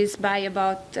 90s by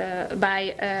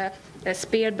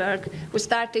Spielberg, who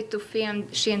started to film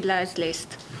Schindler's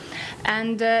List.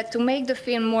 And to make the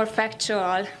film more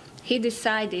factual, he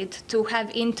decided to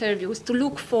have interviews, to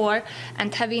look for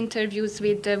and have interviews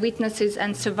with the witnesses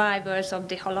and survivors of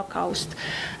the Holocaust.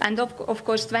 And of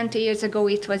course, 20 years ago,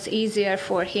 it was easier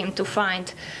for him to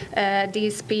find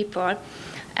these people.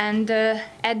 And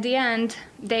at the end,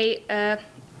 they,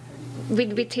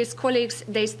 with his colleagues,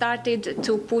 they started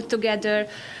to put together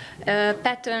a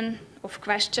pattern of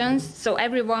questions. So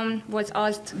everyone was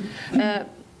asked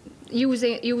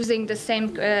using the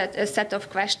same set of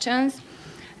questions.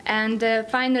 And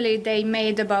finally, they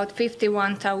made about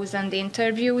 51,000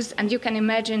 interviews. And you can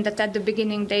imagine that at the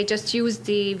beginning, they just used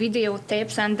the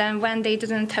videotapes. And then when they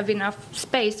didn't have enough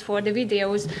space for the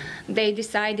videos, they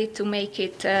decided to make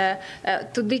it,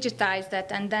 to digitize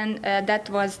that. And then that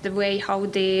was the way how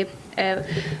the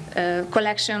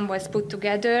collection was put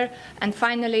together. And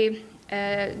finally,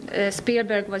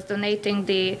 Spielberg was donating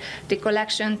the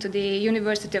collection to the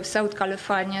University of South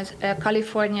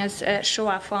California's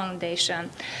Shoah Foundation.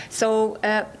 So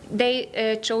they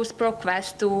chose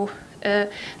ProQuest to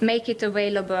make it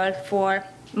available for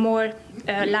more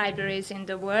libraries in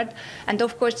the world. And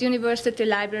of course, university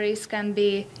libraries can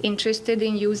be interested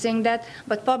in using that,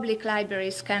 but public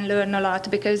libraries can learn a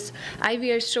lot, because I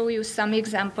will show you some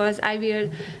examples. I will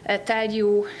tell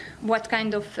you what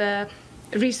kind of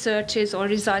researches or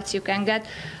results you can get.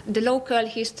 The local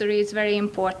history is very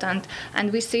important, and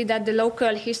we see that the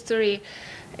local history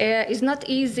is not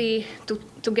easy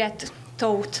to get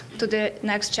taught to the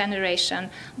next generation.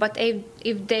 But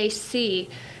if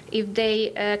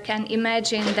they can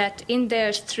imagine that in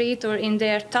their street or in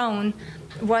their town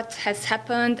what has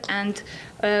happened and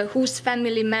whose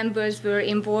family members were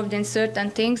involved in certain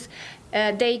things,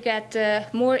 they get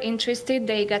more interested,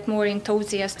 they get more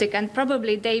enthusiastic, and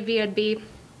probably they will be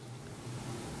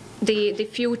the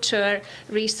future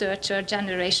researcher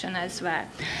generation as well.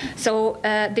 So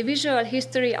the Visual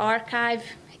History Archive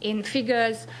in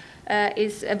figures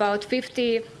is about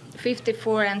 50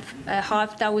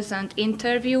 54,500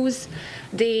 interviews.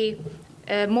 The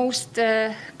most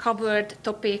covered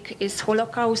topic is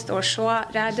Holocaust, or Shoah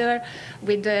rather,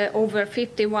 with over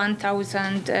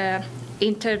 51,000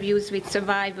 interviews with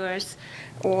survivors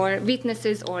or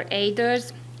witnesses or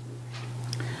aiders.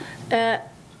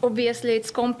 Obviously,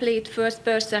 it's complete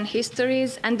first-person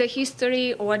histories, and the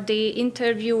history or the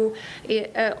interview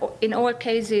in all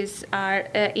cases are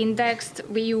indexed.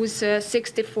 We use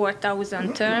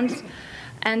 64,000 terms,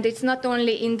 and it's not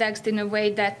only indexed in a way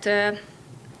that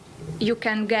you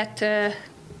can get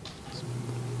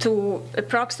to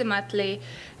approximately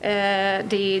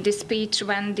the speech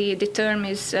when the term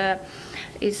is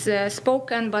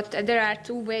spoken, but there are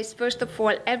two ways. First of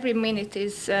all, every minute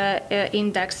is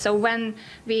indexed. So when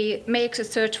we make a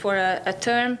search for a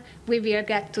term, we will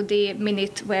get to the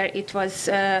minute where it was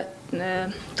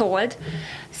told.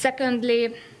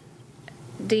 Secondly,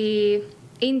 the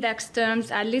index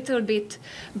terms are a little bit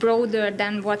broader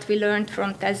than what we learned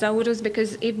from Thesaurus,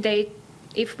 because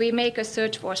if we make a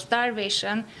search for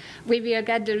starvation, we will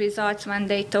get the results when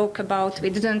they talk about we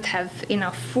didn't have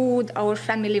enough food, our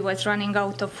family was running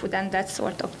out of food, and that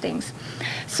sort of things.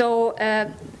 So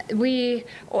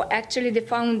actually the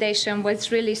foundation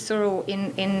was really thorough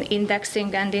in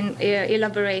indexing and in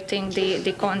elaborating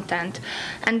the content.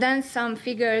 And then some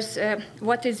figures,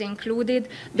 what is included.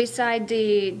 Beside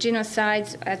the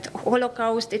genocides at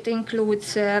Holocaust, it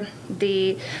includes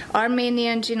the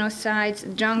Armenian genocides,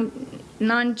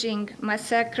 Nanjing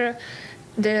massacre,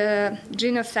 the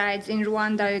genocides in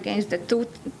Rwanda against the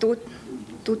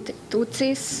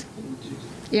Tutsis,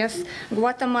 yes,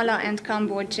 Guatemala and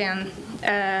Cambodian,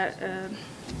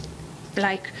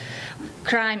 like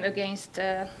crime against,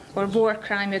 or war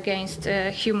crime against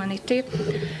humanity.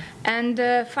 And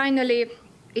finally,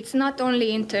 it's not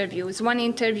only interviews. One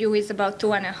interview is about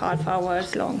 2.5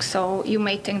 hours long, so you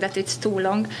may think that it's too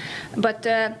long, but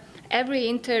every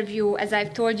interview, as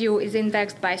I've told you, is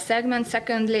indexed by segment.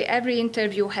 Secondly, every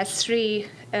interview has 3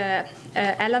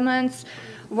 elements.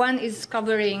 One is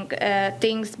covering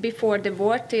things before the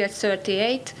war, till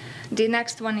 38. The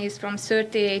next one is from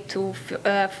 38 to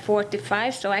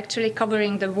 45, so actually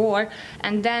covering the war,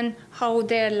 and then how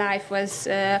their life was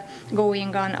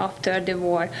going on after the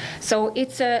war. So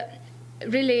it's a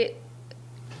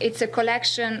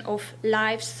collection of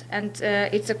lives, and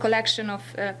it's a collection of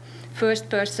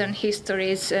first-person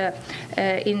histories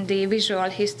in the Visual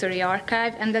History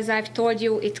Archive. And as I've told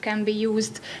you, it can be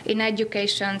used in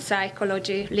education,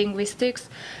 psychology, linguistics.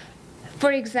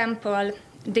 For example,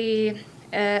 the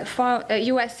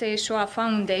USA Shoah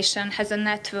Foundation has a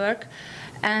network,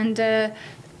 and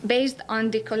based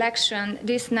on the collection,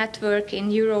 this network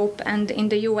in Europe and in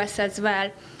the US as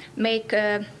well make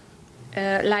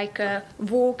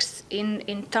walks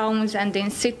in towns and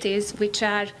in cities, which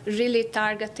are really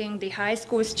targeting the high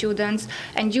school students.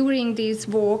 And during these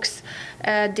walks,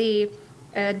 the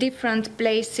different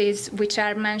places which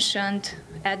are mentioned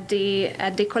at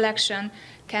the collection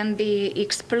can be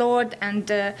explored,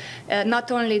 and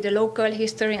not only the local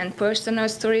history and personal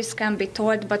stories can be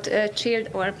told, but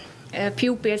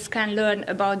pupils can learn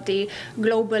about the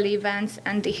global events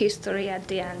and the history at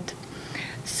the end.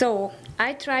 So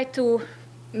I try to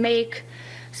make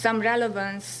some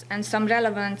relevance and some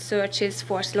relevant searches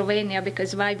for Slovenia,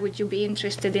 because why would you be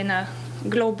interested in a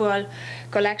global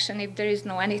collection if there is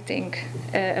no anything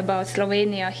about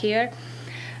Slovenia here?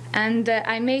 And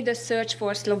I made a search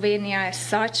for Slovenia as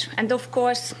such, and of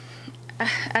course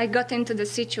I got into the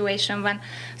situation when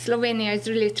Slovenia is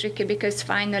really tricky, because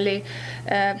finally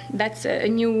that's a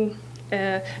new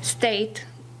state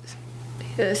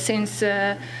since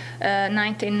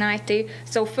 1990.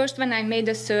 So first, when I made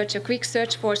a quick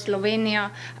search for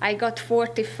Slovenia, I got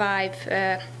 45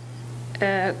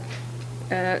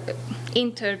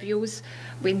 interviews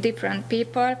with different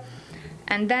people.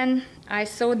 And then I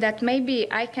saw that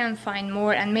maybe I can find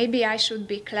more, and maybe I should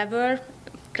be cleverer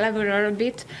a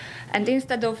bit. And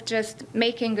instead of just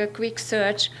making a quick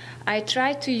search, I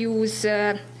try to use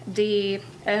the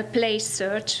place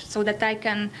search, so that I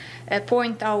can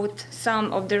point out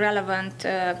some of the relevant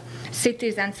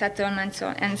cities and settlements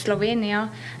in Slovenia.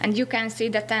 And you can see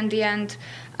that in the end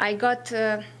I got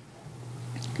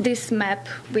this map,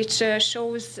 which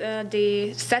shows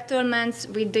the settlements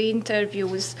with the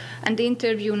interviews and the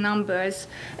interview numbers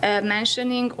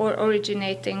mentioning or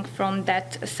originating from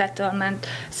that settlement.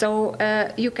 So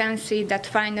you can see that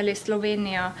finally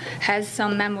Slovenia has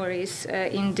some memories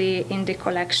in the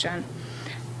collection.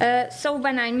 So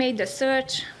when I made the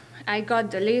search, I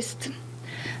got the list,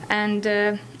 and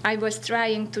I was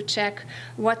trying to check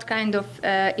what kind of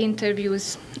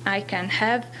interviews I can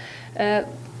have.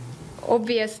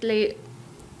 obviously,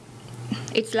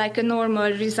 it's like a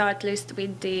normal result list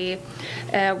with the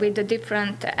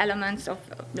different elements of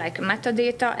like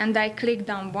metadata, and I clicked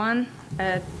on one,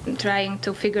 trying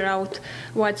to figure out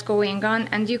what's going on,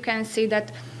 and you can see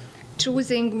that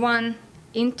choosing one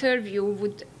interview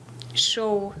would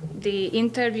show the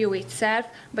interview itself,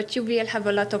 but you will have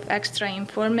a lot of extra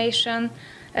information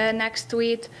next to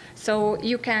it. So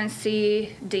you can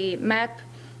see the map,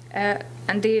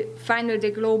 and finally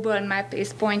the global map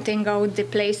is pointing out the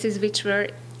places which were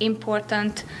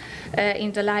important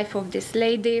in the life of this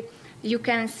lady. You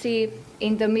can see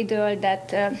in the middle that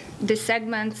the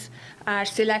segments are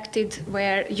selected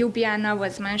where Ljubljana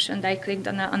was mentioned. I clicked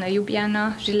on a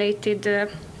Ljubljana-related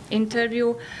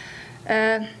interview.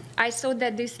 I saw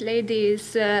that this lady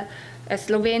is a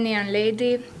Slovenian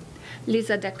lady,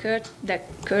 Lisa de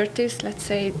Curtis, let's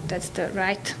say that's the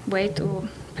right way to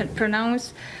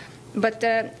pronounce. But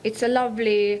it's a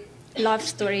lovely love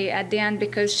story at the end,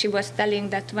 because she was telling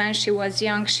that when she was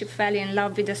young, she fell in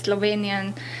love with a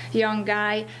Slovenian young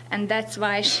guy, and that's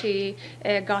why she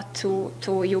got to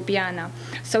Ljubljana.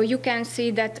 So you can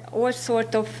see that all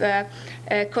sorts of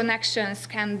connections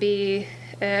can be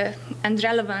and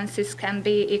relevances can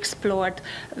be explored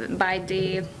by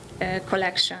the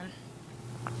collection.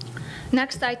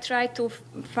 Next, I try to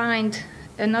find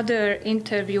another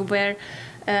interview where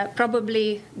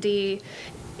probably the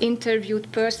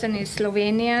interviewed person is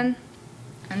Slovenian,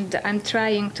 and I'm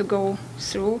trying to go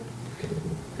through.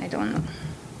 I don't know.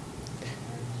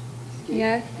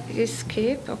 Yeah,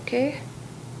 escape, okay.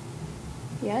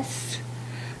 Yes.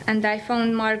 And I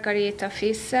found Margareta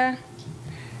Fisse.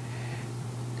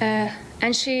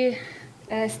 And she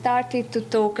started to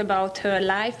talk about her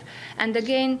life. And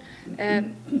again,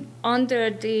 under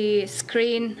the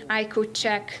screen, I could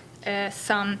check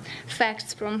some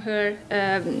facts from her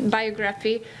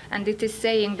biography, and it is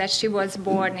saying that she was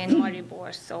born in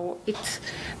Maribor. So it's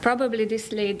probably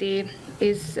this lady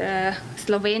is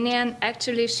Slovenian.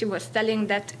 Actually, she was telling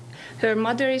that her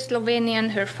mother is Slovenian,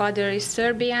 her father is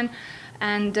Serbian,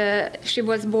 and she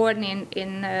was born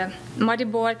in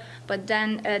Maribor, but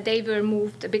then they were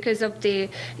moved, because of the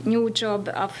new job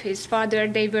of his father,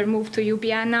 they were moved to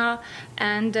Ljubljana,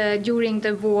 and during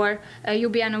the war,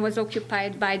 Ljubljana was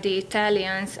occupied by the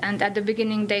Italians, and at the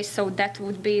beginning they thought that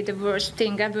would be the worst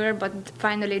thing ever, but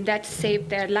finally that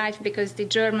saved their life, because the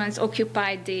Germans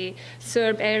occupied the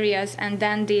Serb areas, and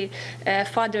then the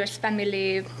father's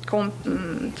family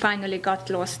finally got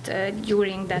lost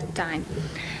during that time.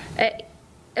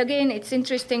 Again, it's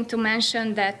interesting to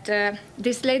mention that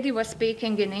this lady was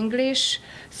speaking in English,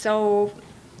 so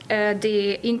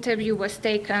the interview was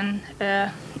taken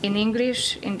in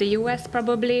English in the US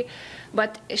probably,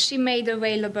 but she made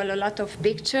available a lot of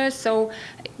pictures, so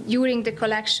during the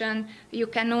collection you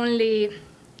can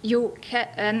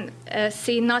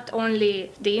see not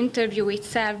only the interview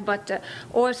itself, but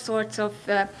all sorts of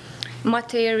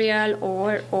material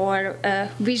or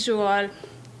visual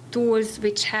tools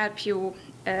which help you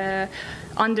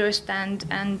understand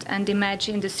and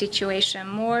imagine the situation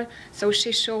more. So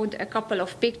she showed a couple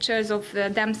of pictures of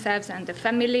themselves and the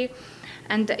family,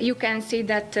 and you can see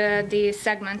that the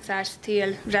segments are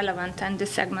still relevant, and the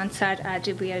segments are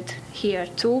revealed here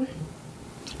too.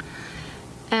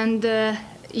 And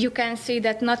you can see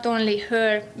that not only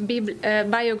her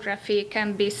biography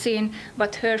can be seen,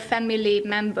 but her family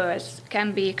members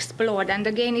can be explored. And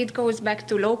again, it goes back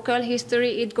to local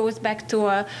history. It goes back to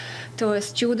a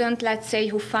student, let's say,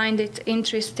 who find it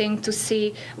interesting to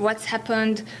see what's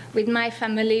happened with my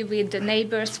family, with the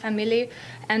neighbor's family.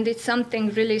 And it's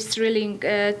something really thrilling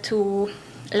to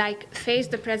face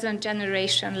the present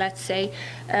generation, let's say,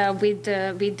 with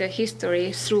the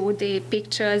history through the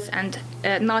pictures, and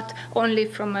not only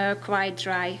from a quite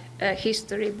dry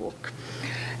history book.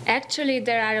 Actually,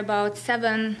 there are about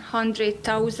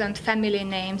 700,000 family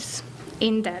names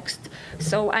indexed.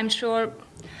 So I'm sure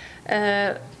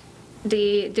the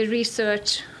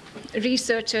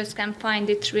researchers can find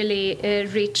it really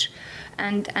rich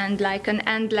and like an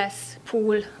endless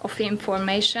pool of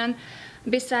information.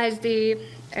 Besides the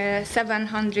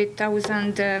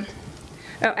 700,000,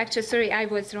 actually, sorry, I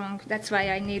was wrong. That's why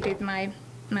I needed my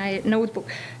notebook.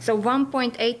 So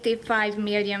 1.85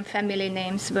 million family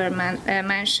names were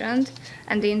mentioned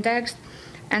and indexed,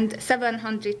 and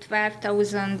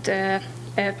 712,000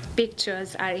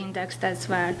 pictures are indexed as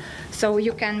well. So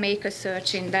you can make a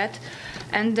search in that.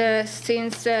 And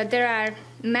since there are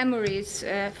memories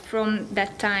from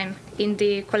that time in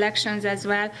the collections as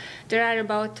well, there are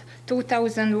about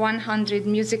 2,100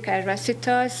 musical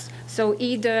recitals, so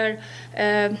either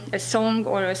a song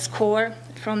or a score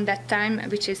from that time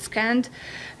which is scanned.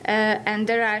 And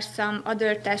there are some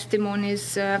other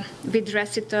testimonies with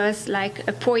recitals, like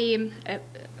a poem,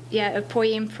 a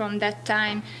poem from that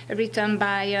time written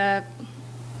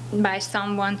by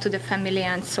someone to the family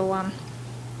and so on.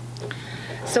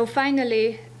 So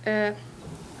finally,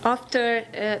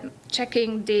 after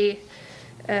checking the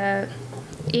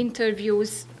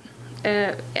interviews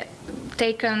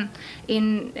taken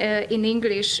in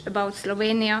English about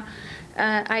Slovenia,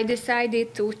 I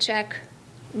decided to check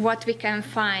what we can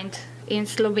find in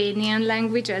Slovenian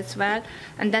language as well,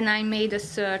 and then I made a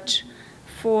search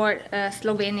for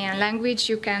Slovenian language.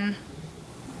 You can,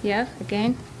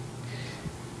 again.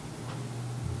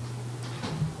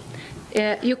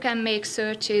 You can make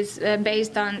searches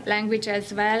based on language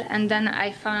as well, and then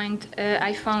I found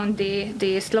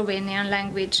the Slovenian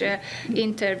language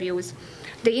interviews.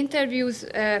 The interviews,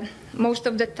 most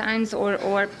of the times,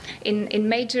 or in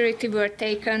majority, were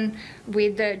taken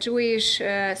with Jewish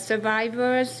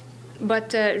survivors,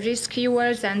 but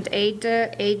rescuers and aid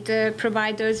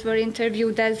providers were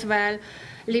interviewed as well,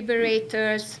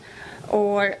 liberators,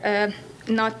 or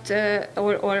not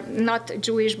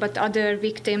Jewish, but other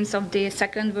victims of the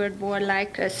Second World War,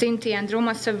 like Sinti and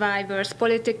Roma survivers,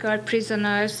 political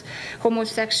prisoners,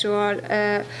 homosexual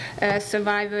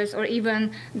survivors, or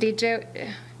even the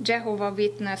Jehovah's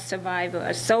Witness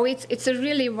survivors. So it's a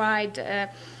really wide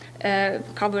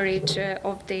coverage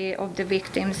of the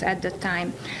victims at the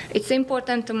time. It's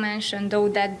important to mention, though,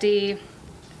 that the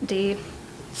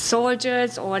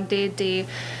soldiers or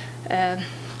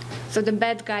so the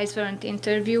bad guys weren't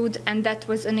interviewed, and that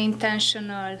was an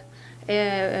intentional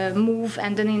move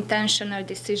and an intentional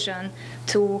decision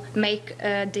to make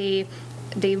the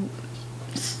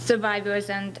survivors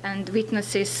and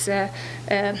witnesses'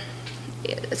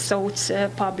 thoughts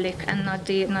public, and not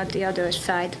the other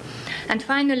side. And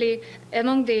finally,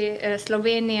 among the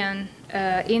Slovenian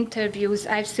interviews,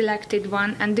 I've selected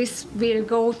one, and this will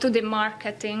go to the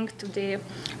marketing, to the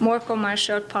more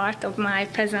commercial part of my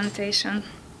presentation.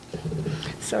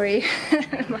 Sorry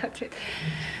about it.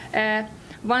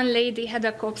 One lady,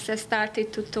 Hedda Kopse,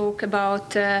 started to talk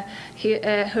about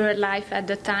her life at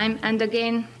the time, and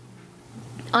again,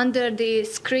 under the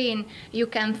screen, you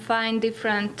can find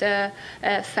different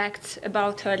facts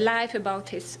about her life,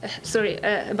 about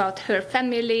about her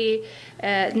family,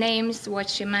 names, what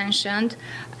she mentioned,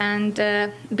 and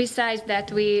besides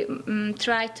that, we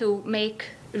try to make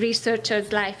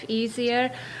researchers' life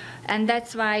easier. And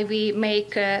that's why we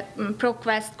make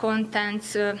ProQuest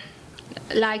contents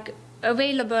like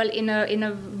available in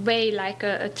a way like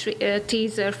a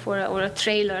teaser or a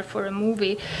trailer for a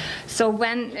movie. So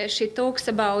when she talks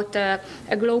about a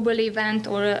global event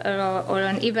or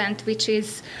an event which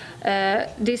is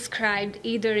described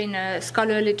either in a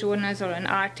scholarly journals or an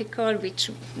article,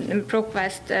 which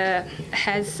ProQuest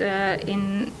has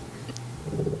in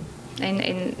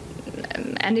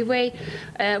anyway,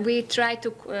 we try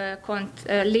to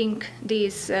link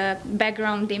these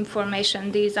background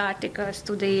information, these articles,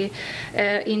 to the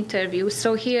interview.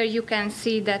 So here you can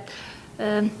see that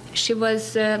she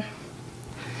was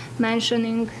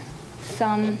mentioning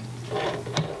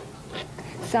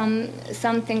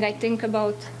something, I think,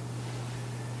 about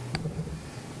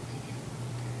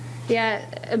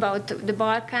about the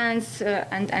Balkans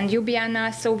and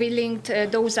Ljubljana. So we linked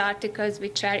those articles,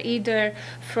 which are either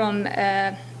from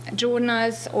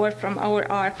journals or from our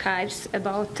archives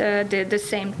about the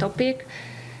same topic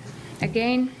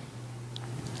again.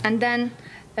 And then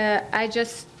I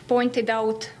just pointed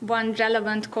out one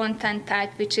relevant content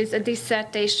type, which is a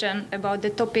dissertation about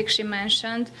the topic she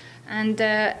mentioned. And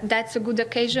that's a good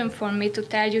occasion for me to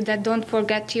tell you that don't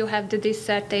forget you have the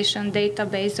dissertation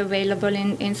database available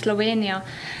in Slovenia.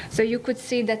 So you could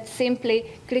see that simply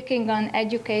clicking on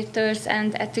educators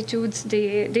and attitudes,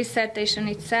 the dissertation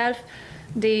itself,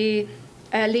 the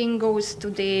link goes to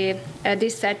the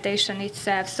dissertation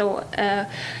itself. So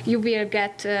you will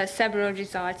get several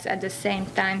results at the same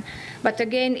time. But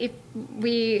again, if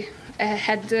we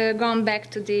had gone back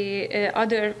to the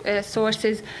other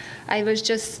sources, I was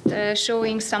just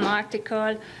showing some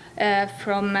article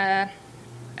from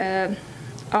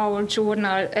our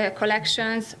journal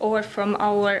collections, or from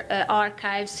our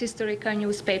archives, historical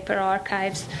newspaper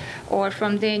archives, or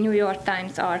from the New York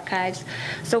Times archives.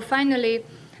 So finally,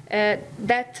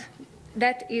 that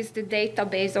is the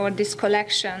database, or this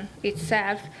collection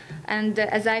itself. And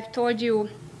as I've told you,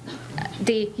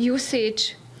 the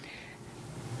usage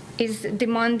is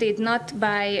demanded not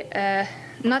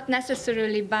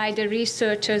necessarily by the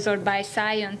researchers or by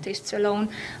scientists alone,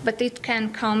 but it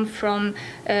can come from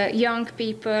young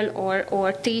people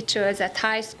or teachers at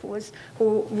high schools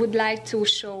who would like to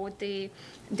show the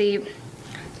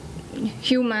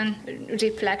human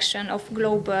reflection of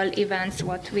global events,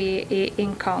 what we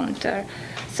encounter.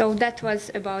 So that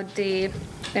was about the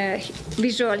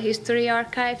Visual History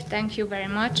Archive. Thank you very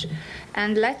much.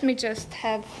 And let me just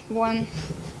have one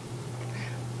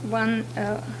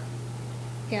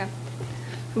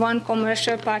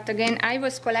commercial part again. I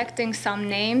was collecting some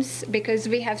names because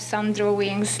we have some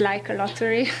drawings like a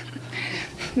lottery.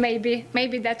 maybe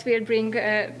that will bring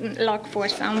luck for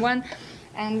someone.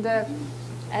 And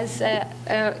as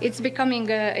it's becoming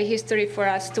a history for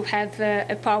us to have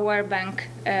a power bank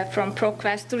from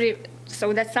ProQuest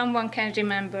so that someone can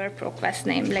remember ProQuest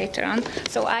name later on.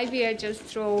 So I will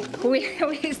just draw who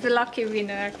is the lucky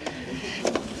winner.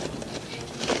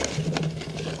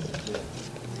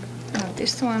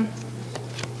 This one.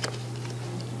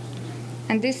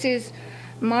 And this is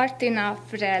Martina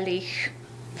Frelich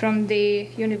from the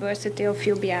University of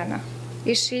Ljubljana.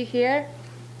 Is she here?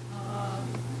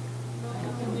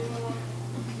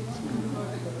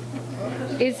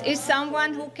 Is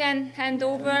someone who can hand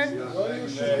over?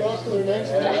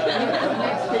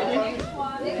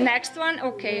 Next one?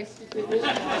 Okay.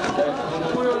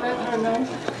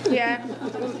 Yeah.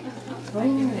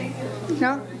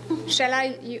 No? Shall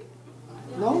I?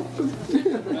 No?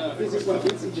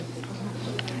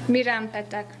 Miran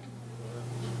Petek.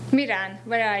 Miran,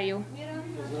 where are you?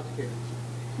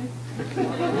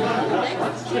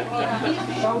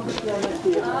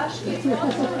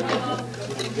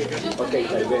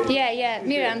 Yeah,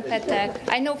 Miran Petek.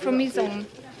 I know from his own.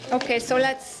 Okay, so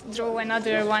let's draw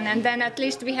another one, and then at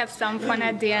least we have some fun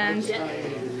at the end.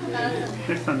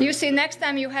 You see, next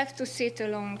time you have to sit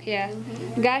along, yeah.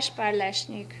 Gáspár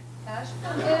Lesnyik.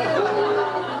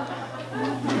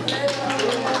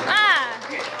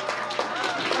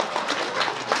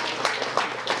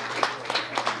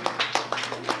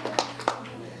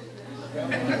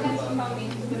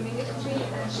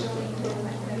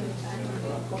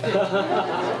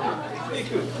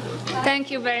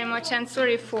 Thank you very much, and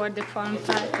sorry for the fun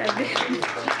part at the end.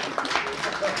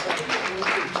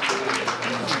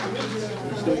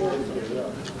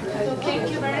 So thank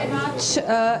you very much,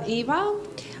 Eva.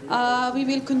 We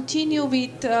will continue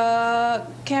with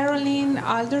Carolyn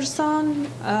Alderson,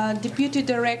 Deputy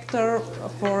Director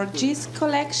for Jisc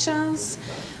Collections,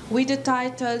 with the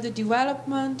title The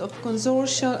Development of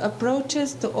Consortial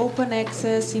Approaches to Open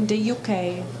Access in the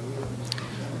UK.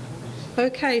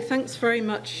 Okay, thanks very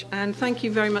much, and thank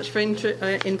you very much for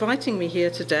inviting me here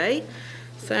today.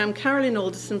 So I'm Carolyn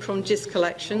Alderson from Jisc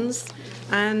Collections,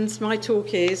 and my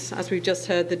talk is, as we've just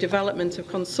heard, the development of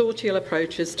consortial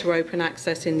approaches to open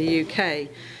access in the UK.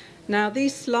 Now,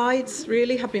 these slides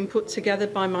really have been put together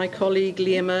by my colleague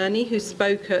Liam Ernie, who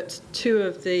spoke at two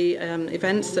of the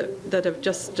events that have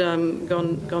just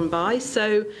gone by.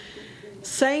 So,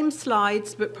 same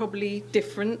slides, but probably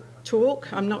different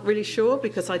talk. I'm not really sure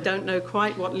because I don't know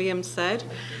quite what Liam said.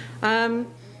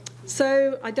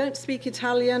 So I don't speak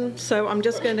Italian, so I'm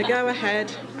just going to go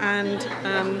ahead and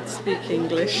speak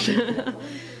English.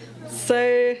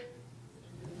 So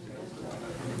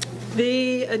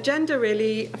the agenda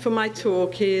really for my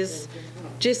talk is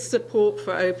Jisc support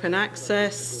for open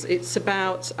access. It's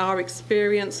about our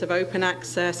experience of open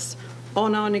access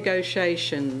on our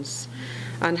negotiations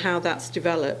and how that's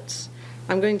developed.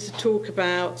 I'm going to talk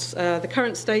about the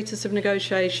current status of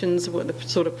negotiations, what the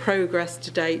sort of progress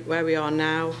to date, where we are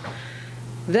now.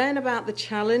 Then about the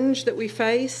challenge that we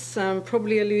face,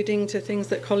 probably alluding to things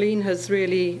that Colleen has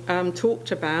really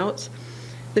talked about,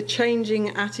 the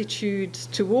changing attitudes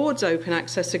towards open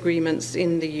access agreements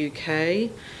in the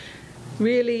UK.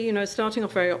 Really, starting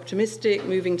off very optimistic,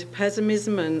 moving to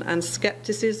pessimism and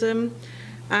scepticism,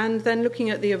 and then looking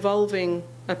at the evolving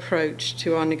approach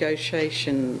to our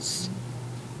negotiations.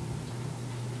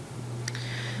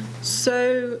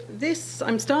 So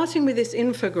I'm starting with this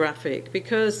infographic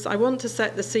because I want to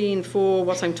set the scene for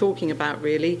what I'm talking about,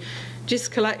 really.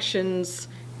 Jisc Collections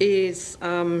is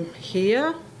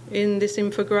here in this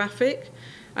infographic,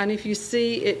 and if you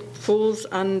see, it falls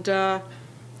under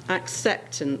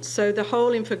acceptance. So the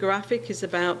whole infographic is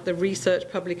about the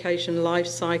research publication life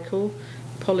cycle.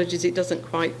 Apologies, it doesn't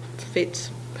quite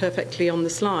fit perfectly on the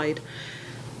slide.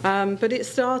 But it's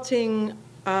starting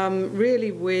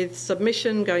really with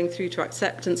submission, going through to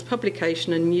acceptance,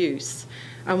 publication and use.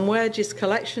 And where Jisc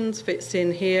Collections fits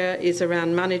in here is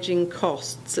around managing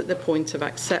costs at the point of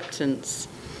acceptance.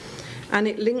 And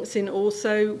it links in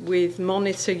also with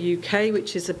Monitor UK,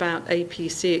 which is about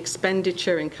APC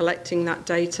expenditure and collecting that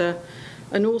data,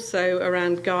 and also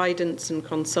around guidance and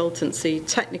consultancy,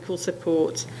 technical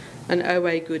support and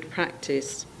OA good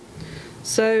practice.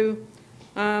 So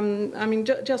I mean,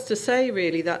 just to say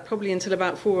really that probably until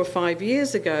about 4 or 5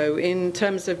 years ago, in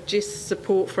terms of Jisc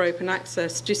support for open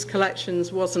access, Jisc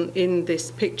collections wasn't in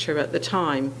this picture at the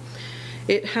time.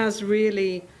 It has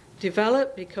really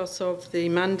developed because of the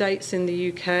mandates in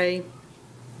the UK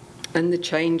and the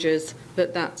changes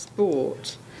that that's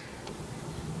brought.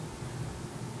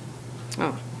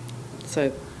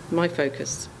 So my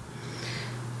focus.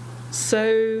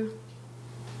 So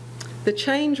the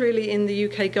change really in the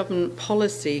UK government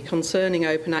policy concerning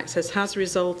open access has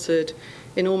resulted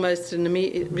in almost an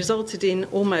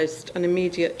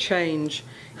immediate change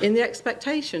in the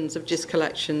expectations of Jisc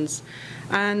collections,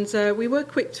 and we were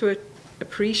quick to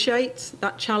appreciate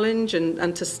that challenge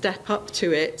and to step up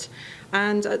to it.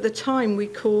 And at the time we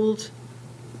called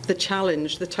the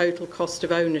challenge the total cost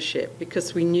of ownership,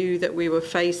 because we knew that we were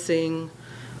facing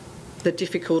the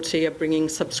difficulty of bringing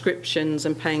subscriptions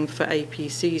and paying for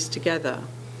APCs together.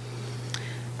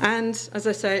 And as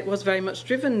I say, it was very much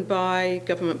driven by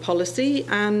government policy,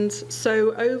 and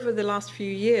so over the last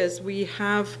few years we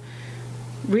have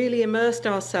really immersed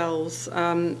ourselves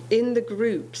in the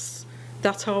groups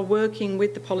that are working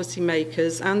with the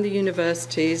policymakers and the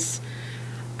universities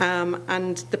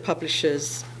and the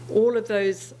publishers, all of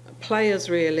those players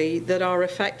really that are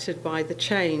affected by the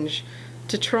change,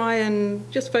 to try and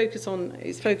just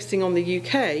focusing on the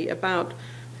UK about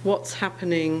what's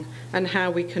happening and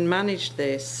how we can manage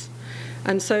this.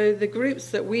 And so the groups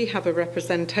that we have a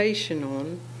representation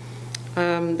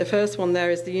on, the first one there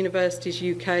is the Universities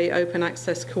UK Open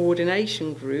Access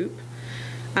Coordination Group,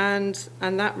 and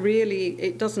that really,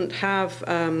 it doesn't have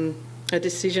a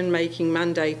decision-making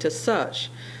mandate as such,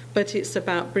 but it's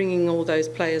about bringing all those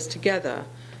players together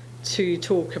to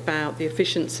talk about the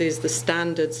efficiencies, the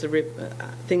standards, the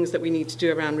things that we need to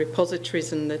do around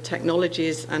repositories and the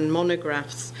technologies and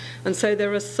monographs. And so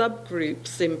there are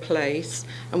subgroups in place,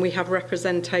 and we have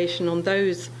representation on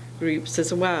those groups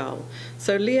as well.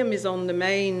 So Liam is on the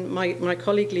main, my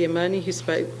colleague Liam Murney, who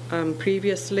spoke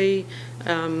previously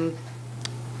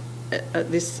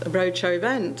at this roadshow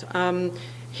event,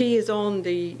 he is on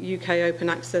the UK Open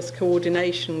Access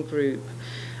Coordination Group.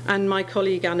 And my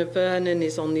colleague Anna Vernon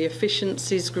is on the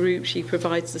Efficiencies Group. She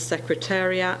provides the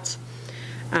secretariat.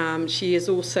 She is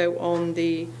also on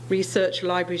the Research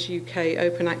Libraries UK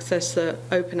Open Access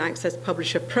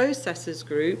Publisher Processors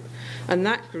Group. And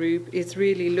that group is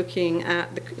really looking at,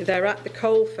 they're at the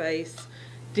coalface,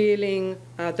 dealing,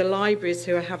 the libraries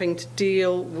who are having to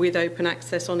deal with open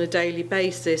access on a daily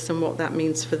basis and what that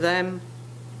means for them.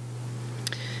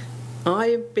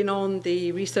 I've been on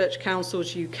the Research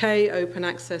Council's UK Open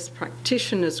Access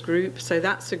Practitioners Group, so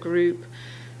that's a group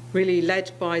really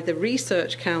led by the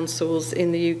research councils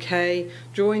in the UK,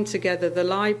 drawing together the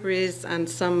libraries and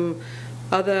some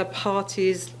other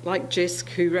parties like Jisc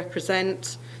who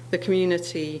represent the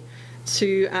community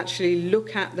to actually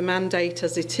look at the mandate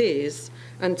as it is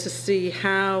and to see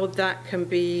how that can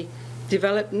be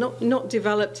developed, not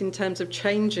developed in terms of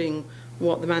changing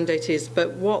what the mandate is,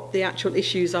 but what the actual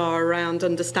issues are around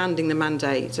understanding the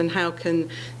mandate and how can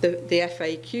the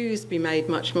FAQs be made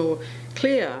much more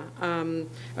clear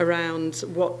around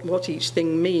what each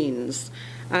thing means.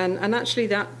 And actually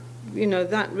that, you know,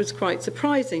 that was quite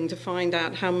surprising to find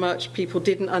out how much people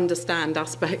didn't understand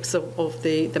aspects of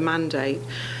the mandate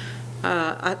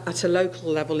at a local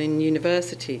level in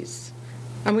universities.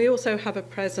 And we also have a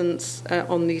presence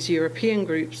on these European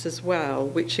groups as well,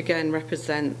 which again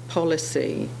represent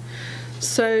policy.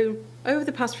 So over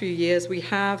the past few years, we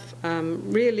have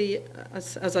really,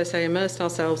 as I say, immersed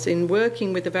ourselves in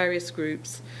working with the various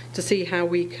groups to see how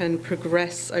we can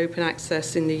progress open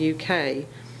access in the UK.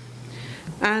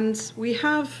 And we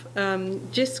have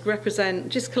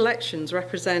Jisc collections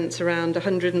represents around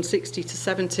 160 to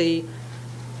 70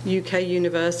 UK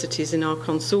universities in our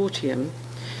consortium.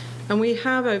 And we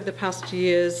have, over the past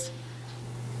years,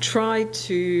 tried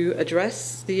to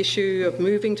address the issue of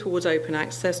moving towards open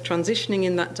access, transitioning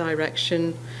in that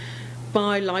direction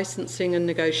by licensing and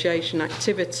negotiation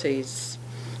activities.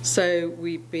 So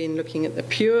we've been looking at the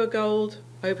pure gold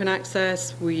open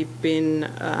access. We've been,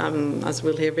 as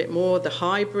we'll hear a bit more, the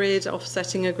hybrid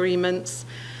offsetting agreements.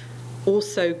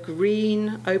 Also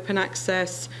green open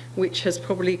access, which has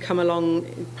probably come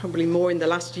along probably more in the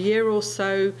last year or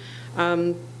so,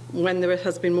 when there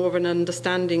has been more of an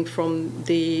understanding from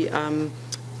the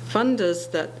funders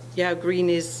that, yeah, green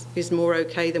is more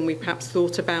okay than we perhaps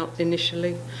thought about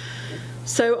initially.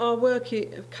 So our work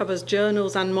covers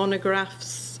journals and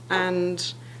monographs,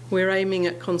 and we're aiming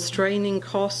at constraining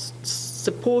costs,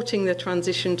 supporting the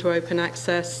transition to open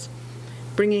access,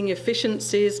 bringing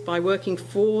efficiencies by working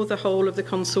for the whole of the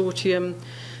consortium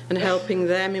and helping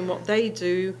them in what they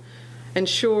do,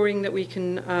 ensuring that we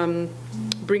can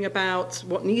bring about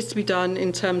what needs to be done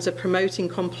in terms of promoting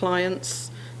compliance.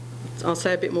 I'll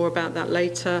say a bit more about that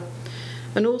later.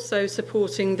 And also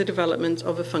supporting the development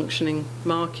of a functioning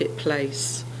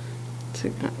marketplace,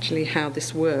 to actually how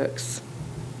this works.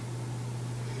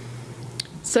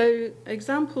 So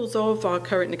examples of our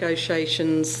current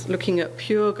negotiations, looking at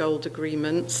pure gold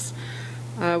agreements,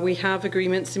 we have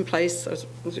agreements in place, as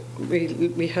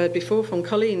we heard before from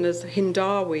Colleen, as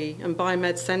Hindawi and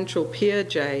Biomed Central,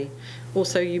 PeerJ,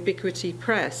 also Ubiquity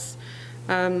Press.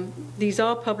 These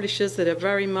are publishers that are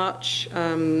very much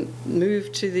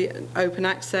moved to the open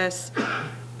access,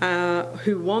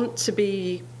 who want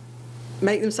to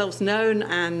make themselves known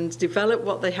and develop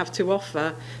what they have to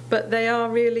offer, but they are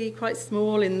really quite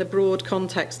small in the broad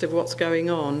context of what's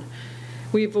going on.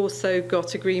 We've also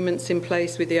got agreements in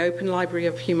place with the Open Library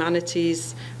of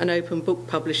Humanities and open book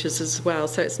publishers as well,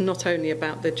 so it's not only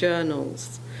about the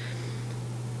journals.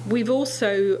 We've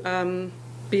also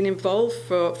been involved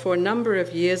for a number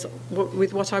of years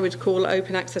with what I would call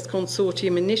open access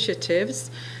consortium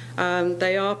initiatives.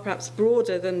 They are perhaps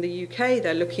broader than the UK.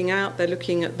 They're looking at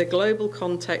the global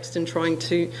context and trying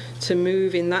to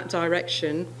move in that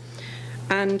direction.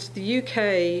 And the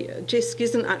UK, Jisc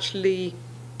isn't actually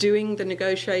doing the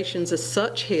negotiations as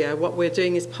such here. What we're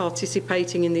doing is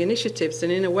participating in the initiatives,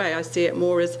 and in a way I see it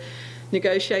more as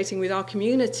negotiating with our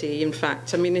community, in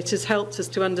fact. I mean, it has helped us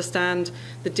to understand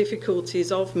the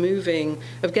difficulties of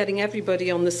getting everybody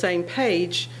on the same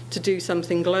page to do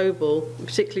something global,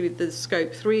 particularly with the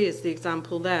Scope 3 is the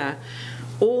example there.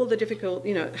 All the difficult,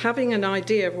 having an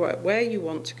idea of where you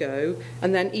want to go,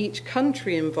 and then each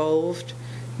country involved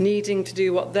needing to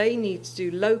do what they need to do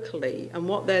locally, and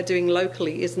what they're doing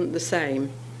locally isn't the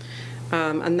same.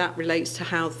 And that relates to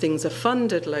how things are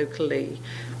funded locally,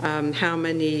 how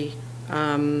many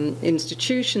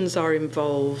institutions are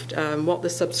involved, what the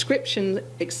subscription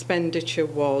expenditure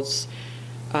was,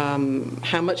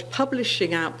 how much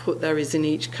publishing output there is in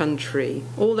each country.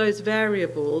 All those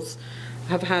variables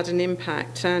have had an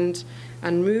impact,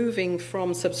 and moving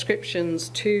from subscriptions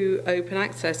to open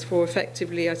access for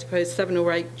effectively, I suppose, 7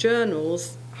 or 8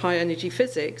 journals, high energy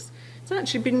physics, it's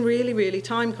actually been really, really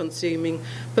time consuming,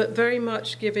 but very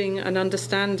much giving an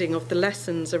understanding of the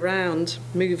lessons around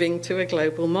moving to a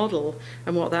global model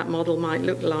and what that model might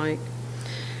look like.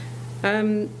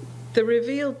 The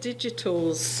revealed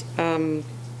digitals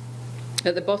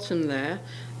at the bottom there,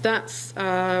 that's,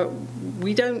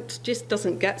 Jisc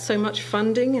doesn't get so much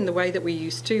funding in the way that we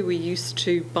used to. We used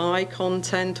to buy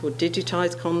content or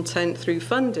digitize content through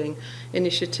funding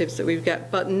initiatives that we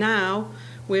get, but now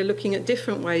we're looking at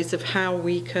different ways of how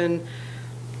we can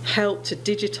help to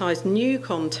digitize new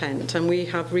content. And we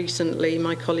have recently,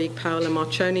 my colleague Paola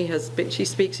Marcioni she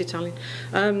speaks Italian,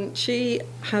 she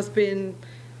has been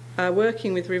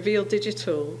working with Reveal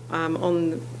Digital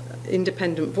on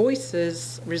Independent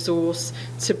Voices resource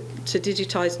to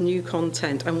digitize new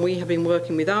content, and we have been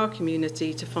working with our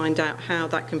community to find out how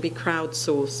that can be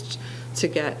crowdsourced to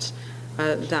get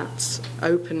that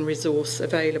open resource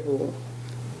available.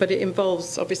 But it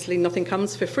involves, obviously, nothing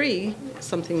comes for free,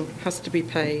 something has to be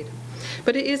paid.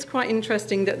 But it is quite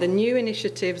interesting that the new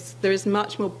initiatives, there is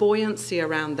much more buoyancy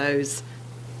around those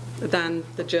than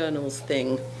the journals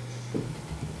thing.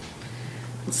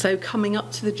 So coming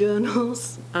up to the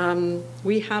journals,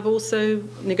 we have also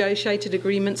negotiated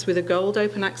agreements with a gold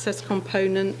open access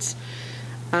component.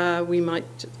 We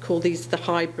might call these the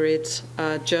hybrid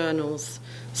journals.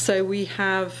 So we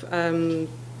have,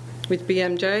 with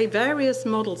BMJ, various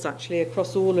models actually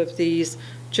across all of these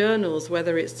journals,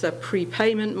 whether it's a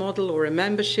prepayment model or a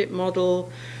membership model,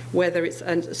 whether it's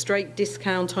a straight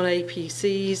discount on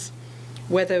APCs,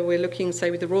 whether we're looking, say,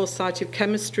 with the Royal Society of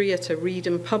Chemistry at a read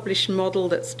and publish model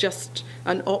that's just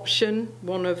an option,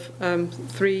 one of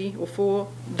 3 or 4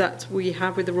 that we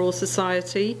have with the Royal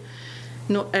Society.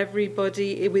 Not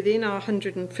everybody within our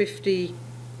 150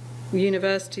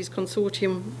 universities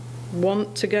consortium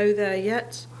want to go there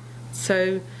yet.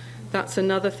 So that's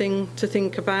another thing to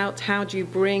think about. How do you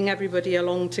bring everybody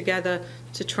along together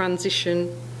to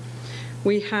transition?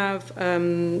 We have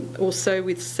also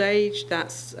with Sage,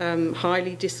 that's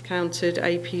highly discounted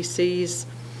APCs.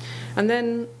 And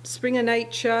then Springer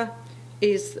Nature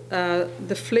is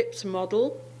the flipped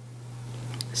model.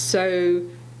 So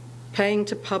paying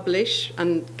to publish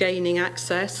and gaining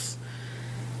access.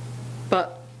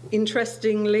 But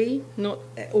interestingly, not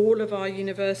all of our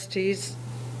universities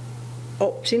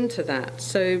opt into that.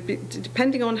 So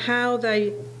depending on how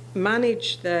they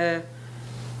manage their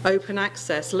open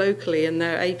access locally and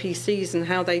their APCs and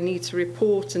how they need to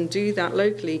report and do that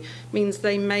locally means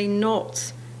they may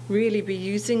not really be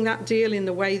using that deal in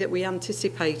the way that we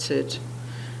anticipated.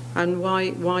 And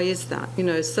why is that? You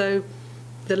know, so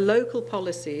the local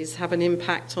policies have an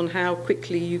impact on how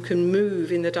quickly you can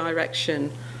move in the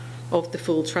direction of the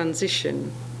full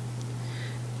transition.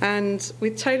 And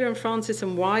with Taylor and Francis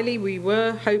and Wiley, we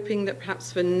were hoping that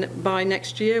perhaps by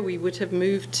next year we would have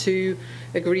moved to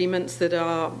agreements that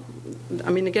are,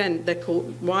 I mean, again,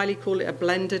 Wiley call it a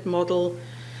blended model.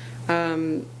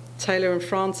 Taylor and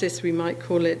Francis, we might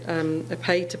call it a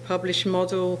pay-to-publish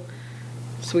model.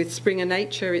 So with Springer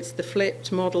Nature, it's the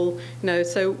flipped model. You know,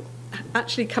 so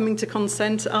actually coming to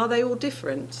consent, are they all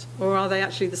different? Or are they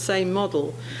actually the same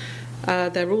model?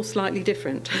 They're all slightly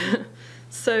different.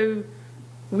 So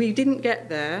we didn't get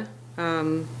there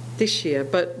this year,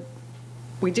 but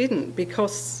we didn't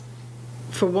because,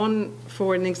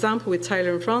 for an example with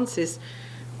Taylor and Francis,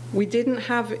 we didn't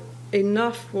have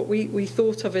enough what we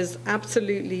thought of as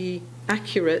absolutely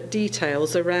accurate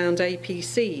details around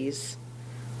APCs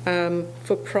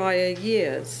for prior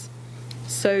years.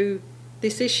 So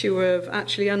this issue of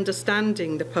actually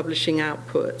understanding the publishing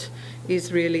output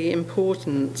is really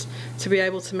important to be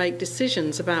able to make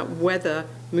decisions about whether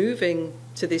moving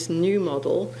to this new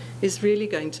model is really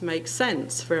going to make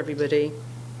sense for everybody.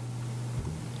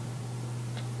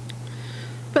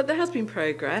 But there has been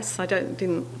progress. I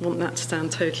didn't want that to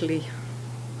sound totally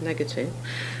negative.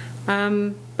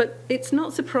 But it's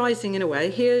not surprising in a way.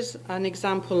 Here's an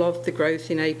example of the growth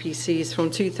in APCs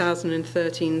from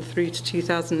 2013 through to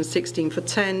 2016 for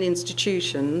 10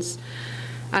 institutions,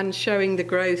 and showing the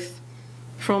growth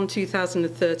from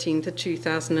 2013 to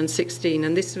 2016.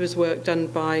 And this was work done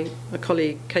by a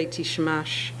colleague, Katie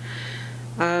Shamash,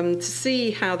 to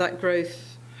see how that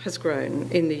growth has grown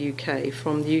in the UK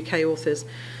from the UK authors.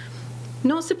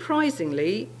 Not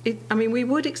surprisingly, I mean, we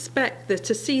would expect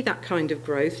to see that kind of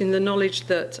growth in the knowledge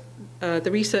that the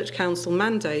Research Council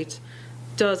mandate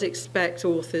does expect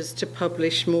authors to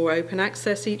publish more open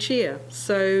access each year.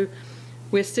 So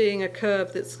we're seeing a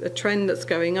trend that's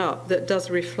going up that does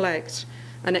reflect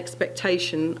an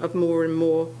expectation of more and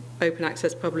more open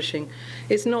access publishing.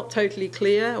 It's not totally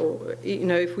clear, or you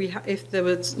know, if there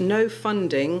was no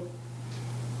funding,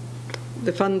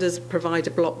 the funders provide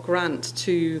a block grant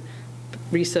to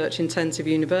research-intensive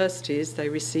universities, they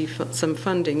receive some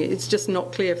funding. It's just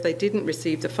not clear if they didn't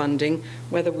receive the funding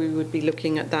whether we would be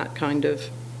looking at that kind of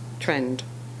trend.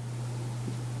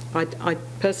 I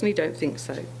personally don't think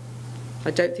so.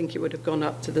 I don't think it would have gone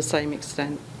up to the same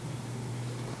extent.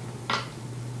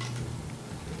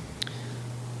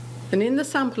 And in the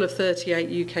sample of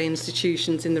 38 UK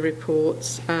institutions in the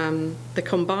reports, the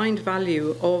combined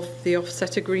value of the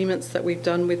offset agreements that we've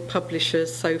done with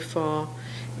publishers so far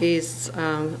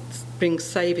brings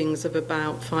savings of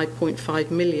about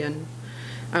 5.5 million.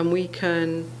 And we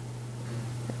can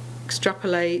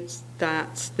extrapolate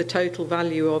that the total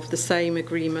value of the same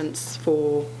agreements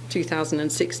for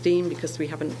 2016, because we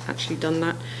haven't actually done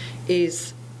that,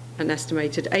 is an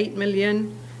estimated 8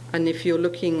 million. And if you're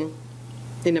looking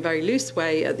in a very loose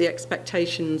way at the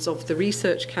expectations of the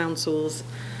Research Council's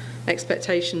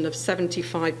expectation of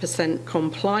 75%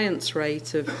 compliance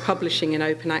rate of publishing in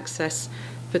open access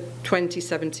for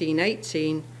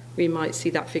 2017-18, we might see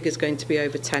that figure's going to be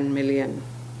over 10 million.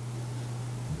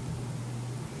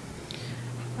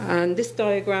 And this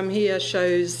diagram here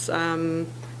shows the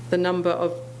number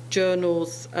of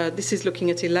journals. This is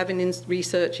looking at 11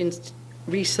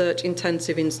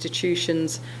 research-intensive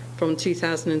institutions from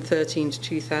 2013 to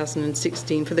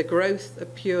 2016 for the growth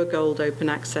of pure gold open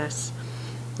access.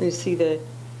 You see the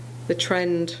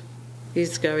trend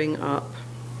is going up.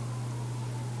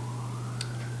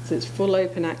 So it's full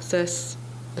open access,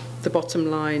 the bottom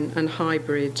line, and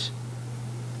hybrid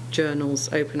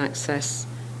journals open access,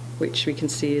 which we can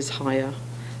see is higher.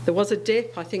 There was a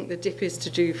dip. I think the dip is to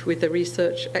do with the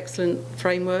Research Excellence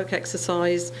Framework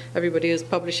exercise. Everybody was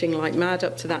publishing like mad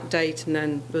up to that date, and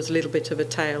then there was a little bit of a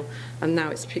tail, and now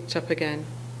it's picked up again.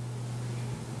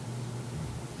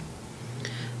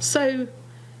 So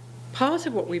part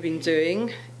of what we've been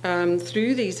doing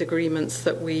through these agreements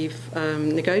that we've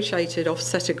negotiated,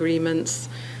 offset agreements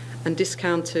and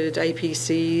discounted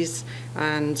APCs,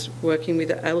 and working with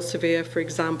Elsevier, for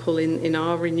example, in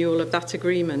our renewal of that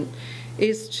agreement,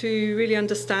 is to really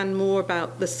understand more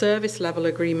about the service level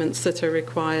agreements that are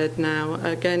required now.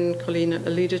 Again, Colleen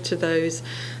alluded to those,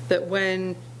 that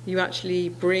when you actually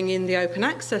bring in the open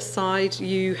access side,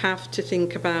 you have to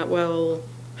think about, well,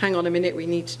 hang on a minute, we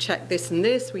need to check this and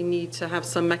this, we need to have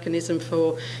some mechanism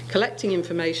for collecting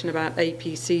information about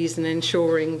APCs and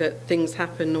ensuring that things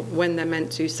happen when they're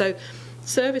meant to. So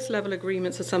Service level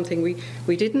agreements are something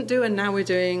we didn't do, and now we're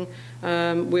doing.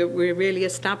 We're really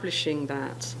establishing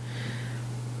that.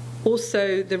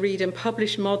 Also, the read and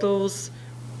publish models,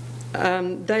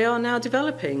 they are now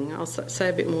developing. I'll say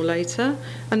a bit more later.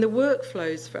 And the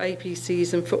workflows for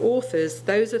APCs and for authors,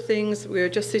 those are things we were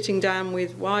just sitting down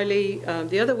with Wiley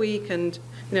the other week, and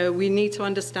we need to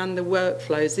understand the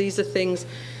workflows. These are things.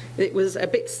 It was a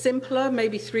bit simpler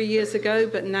maybe 3 years ago,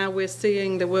 but now we're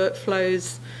seeing the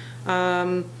workflows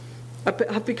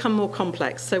have become more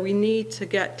complex. So we need to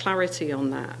get clarity on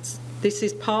that. This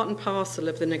is part and parcel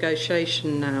of the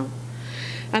negotiation now.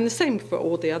 And the same for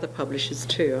all the other publishers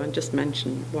too. I just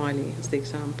mentioned Wiley as the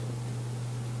example.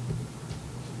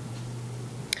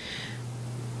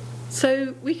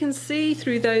 So we can see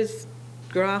through those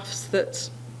graphs that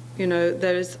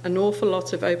there is an awful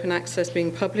lot of open access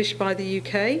being published by the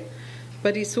UK,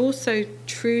 but it's also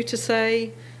true to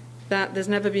say that there's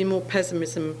never been more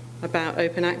pessimism about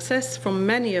open access from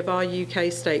many of our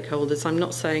UK stakeholders. I'm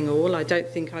not saying all. I don't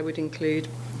think I would include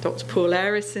Dr. Paul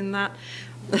Aris in that.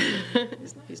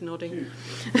 He's nodding.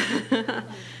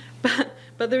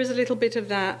 but there is a little bit of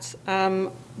that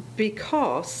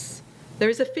because there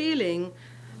is a feeling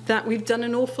that we've done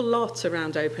an awful lot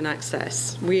around open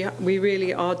access. We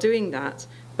really are doing that.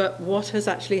 But what has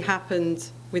actually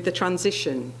happened with the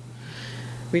transition?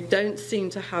 We don't seem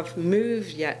to have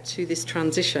moved yet to this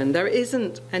transition. There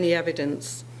isn't any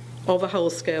evidence of a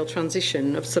whole-scale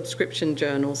transition of subscription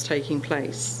journals taking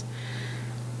place.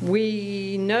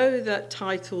 We know that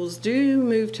titles do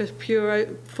move to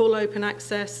full open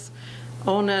access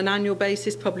on an annual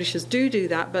basis. Publishers do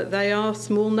that, but they are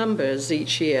small numbers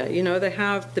each year. They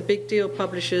have the big deal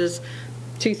publishers,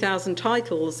 2,000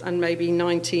 titles, and maybe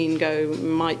 19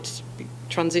 might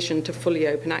transition to fully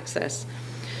open access.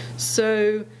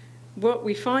 So what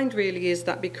we find really is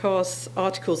that because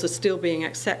articles are still being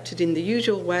accepted in the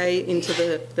usual way into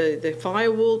the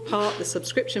firewall part, the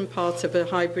subscription part of a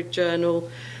hybrid journal,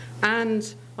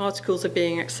 and articles are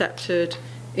being accepted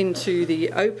into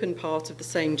the open part of the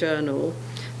same journal,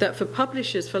 that for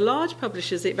publishers, for large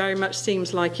publishers, it very much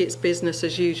seems like it's business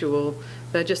as usual.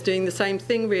 They're just doing the same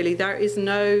thing, really. There is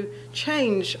no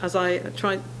change, as I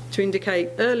tried to indicate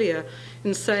earlier,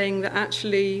 in saying that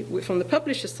actually, from the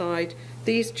publisher side,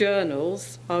 these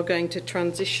journals are going to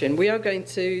transition. We are going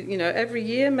to, every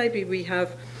year, maybe we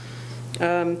have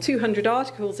 200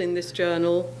 articles in this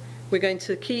journal. We're going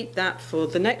to keep that for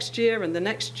the next year and the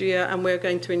next year, and we're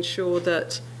going to ensure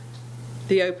that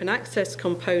the open access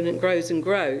component grows and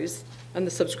grows, and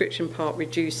the subscription part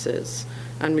reduces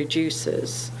and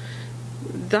reduces.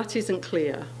 That isn't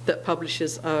clear that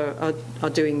publishers are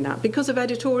doing that because of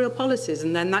editorial policies,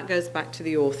 and then that goes back to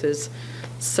the authors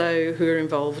who are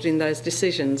involved in those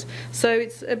decisions. So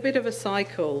it's a bit of a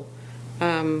cycle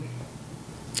there.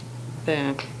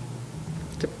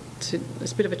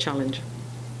 It's a bit of a challenge.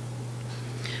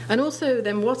 And also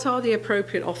then, what are the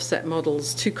appropriate offset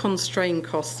models to constrain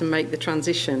costs and make the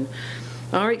transition?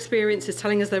 Our experience is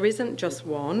telling us there isn't just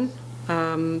one.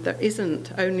 There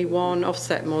isn't only one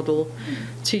offset model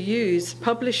to use.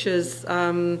 Publishers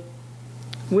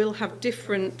will have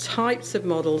different types of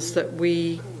models that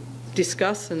we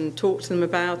discuss and talk to them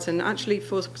about, and actually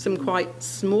for some quite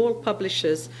small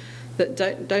publishers that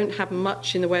don't have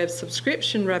much in the way of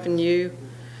subscription revenue,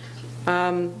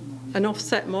 an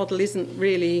offset model isn't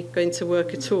really going to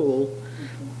work at all.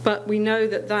 But we know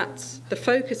that the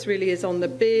focus really is on the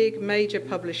big major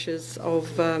publishers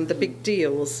of the big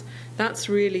deals. That's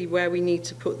really where we need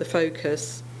to put the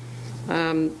focus.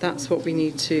 That's what we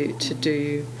need to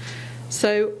do.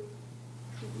 So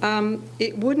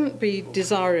it wouldn't be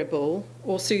desirable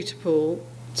or suitable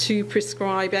to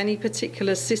prescribe any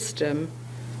particular system,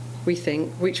 we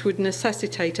think, which would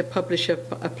necessitate a publisher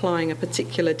applying a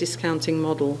particular discounting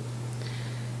model,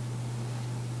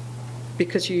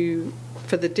 because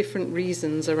for the different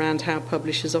reasons around how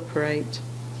publishers operate.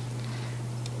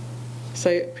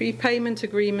 So prepayment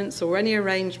agreements or any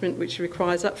arrangement which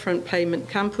requires upfront payment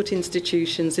can put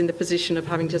institutions in the position of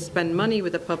having to spend money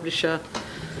with a publisher,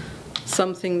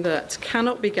 something that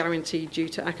cannot be guaranteed due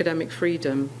to academic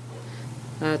freedom,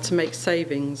 to make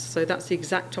savings. So that's the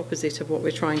exact opposite of what we're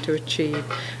trying to achieve.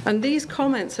 And these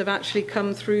comments have actually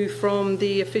come through from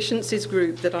the efficiencies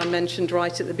group that I mentioned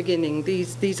right at the beginning.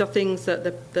 These are things that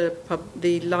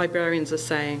the librarians are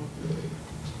saying.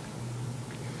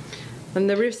 And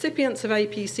the recipients of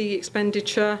APC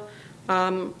expenditure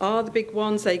are the big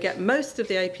ones. They get most of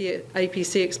the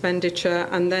APC expenditure,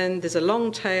 and then there's a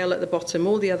long tail at the bottom,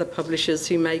 all the other publishers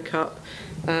who make up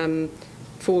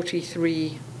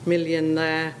 43 million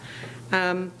there.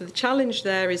 The challenge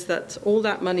there is that all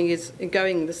that money is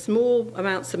going, the small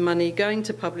amounts of money going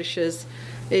to publishers,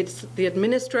 it's the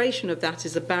administration of that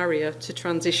is a barrier to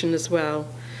transition as well.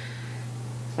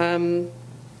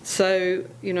 So,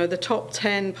 you know, the top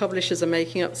 10 publishers are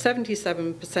making up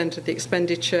 77% of the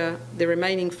expenditure. The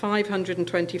remaining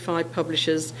 525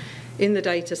 publishers in the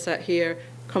data set here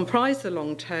comprise the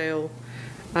long tail,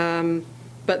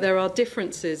 but there are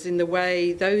differences in the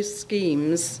way those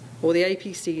schemes or the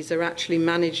APCs are actually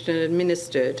managed and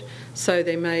administered. So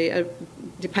they may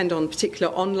depend on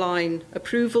particular online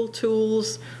approval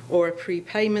tools or a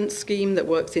prepayment scheme that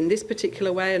works in this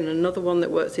particular way and another one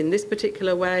that works in this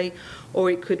particular way,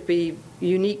 or it could be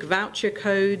unique voucher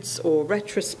codes or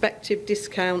retrospective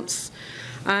discounts.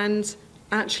 And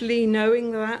actually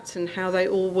knowing that and how they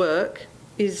all work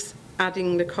is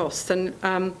adding the costs. And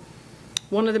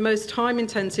one of the most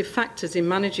time-intensive factors in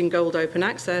managing Gold Open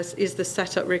Access is the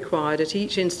setup required at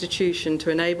each institution to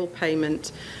enable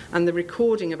payment and the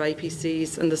recording of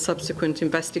APCs and the subsequent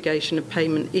investigation of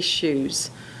payment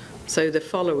issues. So the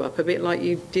follow-up, a bit like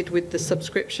you did with the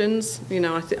subscriptions. You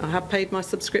know, I have paid my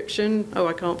subscription. Oh,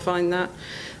 I can't find that.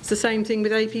 It's the same thing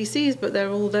with APCs, but they're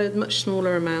all much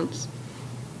smaller amounts.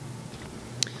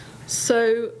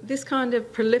 So this kind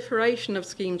of proliferation of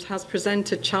schemes has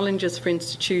presented challenges for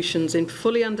institutions in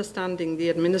fully understanding the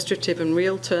administrative and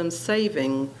real-term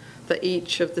saving that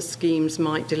each of the schemes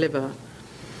might deliver.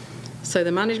 So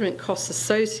the management costs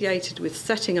associated with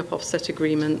setting up offset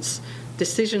agreements,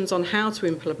 decisions on how to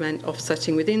implement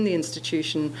offsetting within the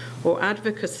institution, or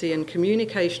advocacy and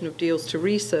communication of deals to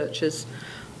researchers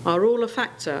are all a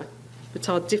factor, but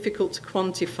are difficult to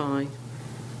quantify.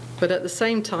 But at the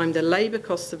same time, the labour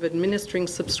costs of administering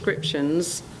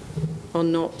subscriptions are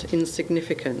not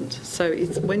insignificant. So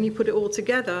it's, when you put it all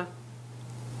together,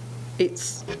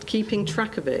 it's keeping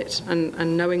track of it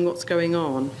and knowing what's going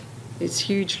on. It's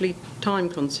hugely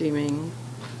time-consuming.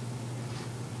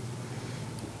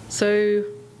 So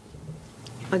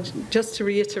just to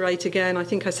reiterate again, I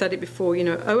think I said it before, you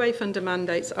know, OA funder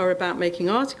mandates are about making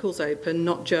articles open,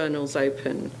 not journals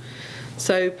open.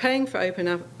 So paying for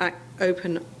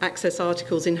open access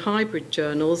articles in hybrid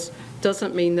journals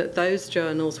doesn't mean that those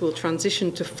journals will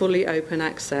transition to fully open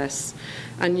access.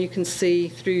 And you can see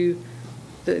through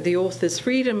the author's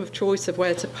freedom of choice of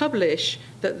where to publish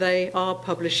that they are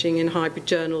publishing in hybrid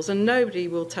journals, and nobody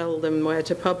will tell them where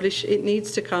to publish. It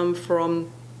needs to come from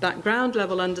that ground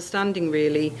level understanding,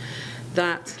 really,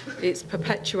 that it's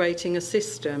perpetuating a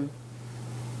system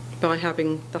by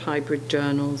having the hybrid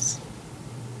journals.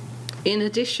 In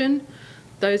addition,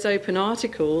 those open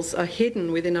articles are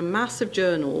hidden within a mass of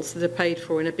journals that are paid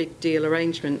for in a big deal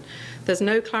arrangement. There's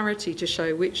no clarity to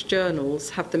show which journals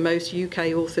have the most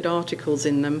UK authored articles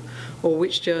in them or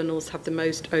which journals have the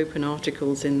most open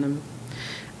articles in them.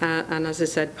 And as I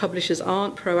said, publishers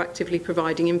aren't proactively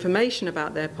providing information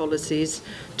about their policies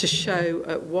to show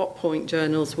at what point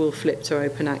journals will flip to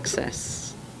open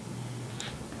access.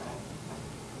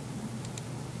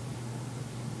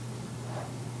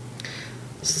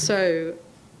 So,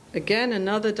 again,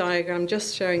 another diagram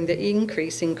just showing the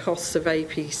increase in costs of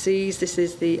APCs. This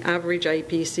is the average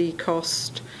APC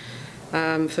cost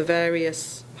for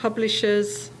various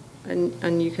publishers,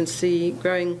 and you can see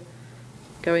going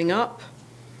up.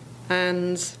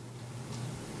 And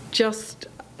just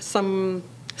some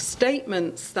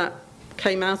statements that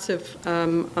came out of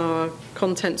our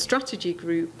content strategy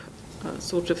group,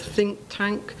 sort of think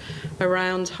tank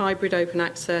around hybrid open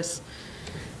access.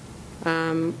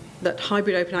 That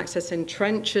hybrid open access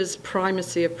entrenches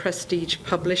primacy of prestige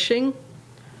publishing.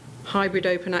 Hybrid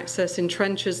open access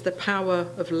entrenches the power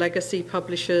of legacy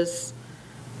publishers.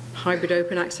 Hybrid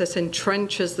open access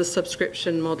entrenches the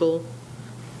subscription model.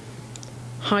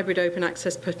 Hybrid open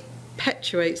access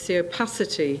perpetuates the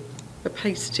opacity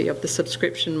of the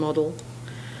subscription model.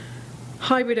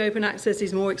 Hybrid open access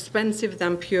is more expensive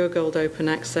than pure gold open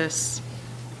access.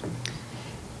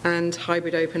 And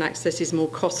hybrid open access is more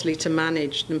costly to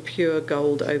manage than pure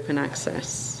gold open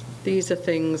access. These are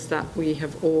things that we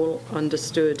have all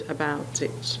understood about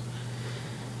it.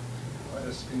 Why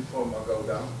does Informa go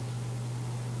down?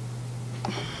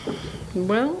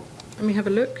 Well, let me have a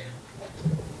look,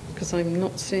 because I'm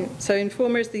not seeing. So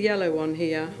Informa is the yellow one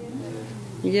here.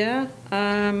 Yeah.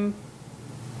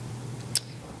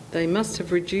 They must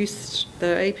have reduced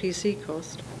their APC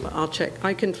cost. But I'll check.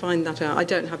 I can find that out. I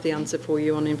don't have the answer for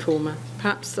you on Informa.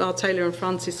 Perhaps our Taylor and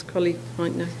Francis colleague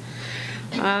might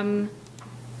know.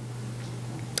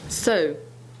 So,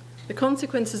 the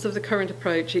consequences of the current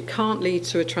approach, it can't lead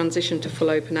to a transition to full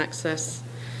open access.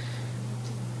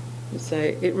 So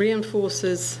it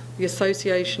reinforces the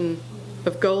association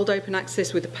of gold open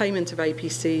access with the payment of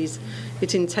APCs, it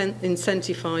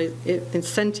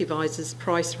incentivizes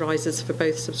price rises for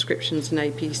both subscriptions and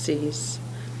APCs.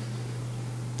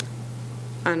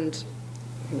 And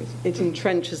it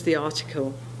entrenches the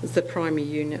article as the primary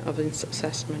unit of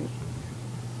assessment.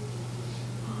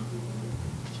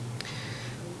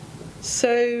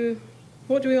 So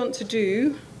what do we want to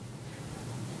do?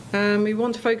 We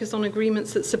want to focus on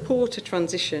agreements that support a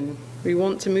transition. We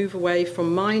want to move away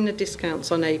from minor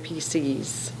discounts on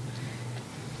APCs.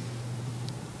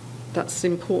 That's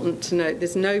important to note.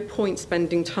 There's no point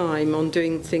spending time on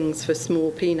doing things for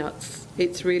small peanuts.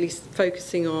 It's really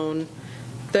focusing on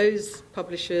those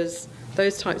publishers,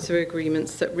 those types of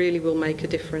agreements that really will make a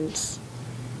difference.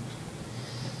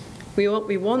 We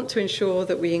want to ensure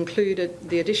that we include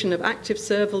the addition of active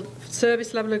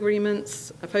service level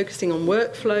agreements, focusing on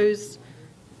workflows,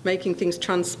 making things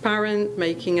transparent,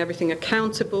 making everything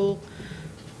accountable.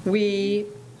 We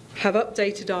have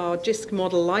updated our Jisc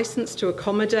model license to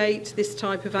accommodate this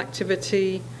type of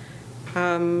activity.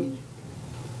 I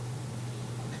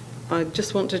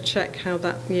just want to check how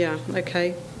that, yeah,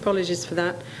 okay, apologies for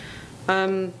that.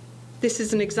 This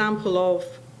is an example of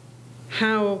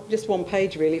how, just one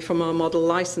page really from our model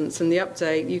license and the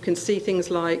update, you can see things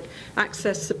like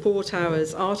access support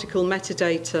hours, article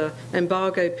metadata,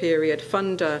 embargo period,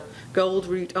 funder, gold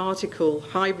root article,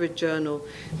 hybrid journal.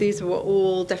 These were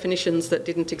all definitions that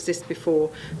didn't exist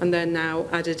before, and they're now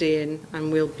added in,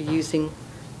 and we'll be using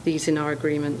these in our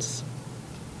agreements.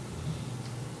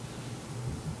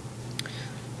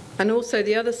 And also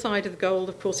the other side of the gold,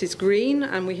 of course, is green,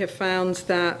 and we have found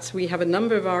that we have a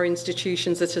number of our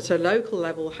institutions that at a local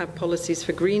level have policies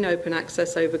for green open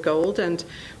access over gold, and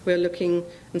we're looking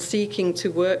and seeking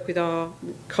to work with our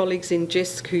colleagues in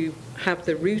Jisc who have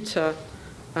the router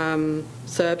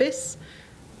service.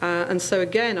 And so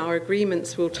again, our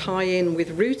agreements will tie in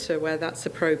with router where that's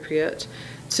appropriate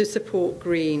to support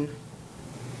green.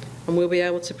 And we'll be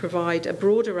able to provide a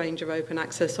broader range of open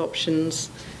access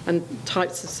options and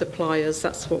types of suppliers.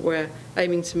 That's what we're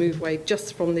aiming to move away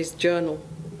just from this journal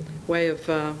way of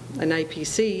an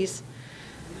APCs,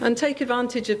 and take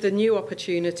advantage of the new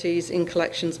opportunities in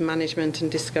collections management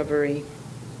and discovery.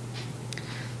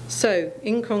 So,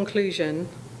 in conclusion,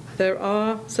 there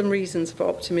are some reasons for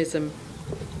optimism.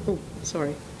 Oh,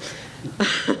 sorry.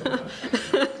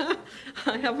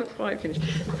 I haven't quite finished.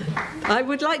 I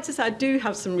would like to say I do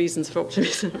have some reasons for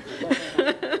optimism.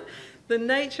 The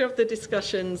nature of the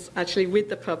discussions actually with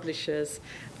the publishers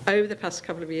over the past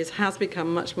couple of years has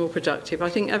become much more productive. I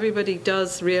think everybody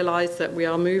does realise that we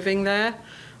are moving there,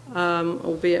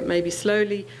 albeit maybe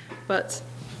slowly, but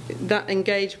that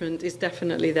engagement is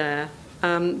definitely there.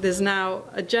 There's now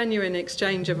a genuine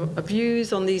exchange of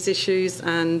views on these issues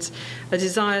and a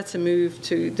desire to move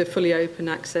to the fully open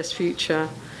access future.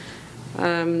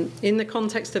 In the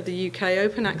context of the UK,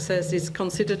 open access is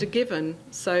considered a given,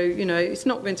 so you know it's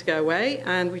not going to go away,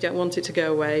 and we don't want it to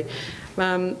go away.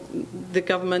 The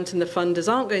government and the funders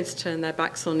aren't going to turn their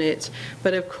backs on it,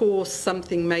 but of course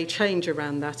something may change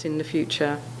around that in the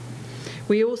future.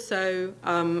 We also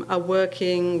are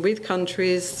working with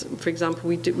countries. For example,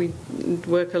 we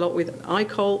work a lot with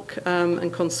ICOLC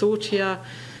and Consortia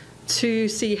to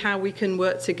see how we can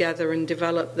work together and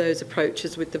develop those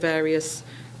approaches with the various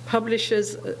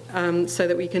publishers so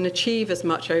that we can achieve as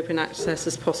much open access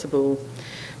as possible.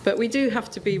 But we do have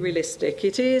to be realistic.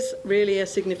 It is really a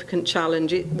significant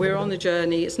challenge. We're on a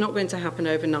journey. It's not going to happen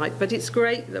overnight, but it's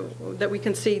great that we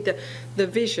can see the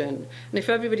vision. And if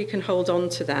everybody can hold on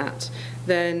to that,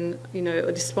 then, you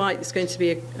know, despite it's going to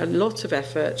be a lot of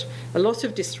effort, a lot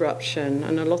of disruption,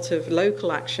 and a lot of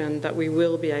local action, that we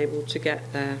will be able to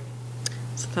get there.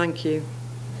 So thank you.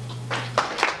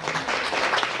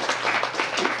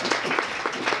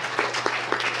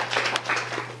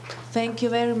 Thank you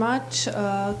very much,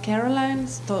 Caroline.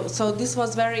 So this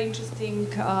was very interesting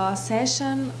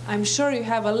session. I'm sure you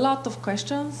have a lot of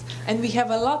questions, and we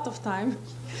have a lot of time.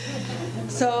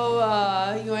 So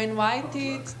you are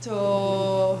invited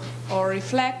to or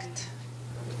reflect,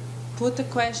 put a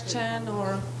question,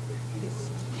 or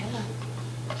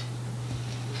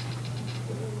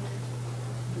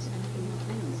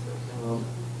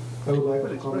I would like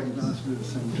to comment on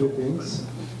two things.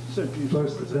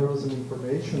 First, there was an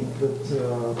information that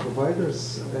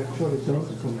providers actually don't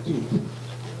compete.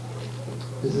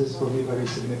 This is for me very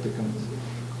significant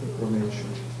information.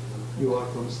 You are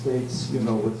from states, you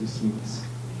know what this means.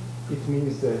 It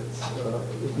means that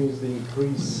it means the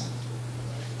increase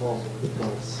of the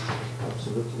price,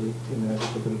 absolutely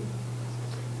inevitably.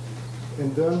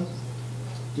 And then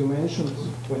you mentioned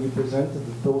when you presented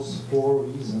those 4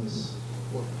 reasons,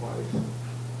 or 5,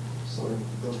 sorry,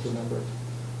 don't remember,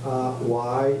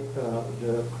 why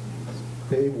the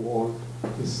paywall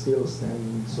is still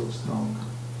standing so strong.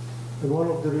 And one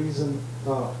of the reasons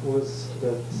was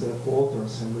that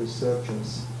authors and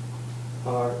researchers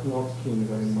are not keen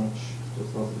very much to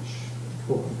publish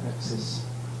open access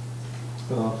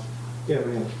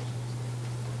area.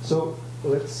 So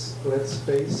let's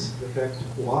face the fact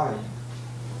why.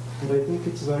 And I think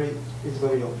it's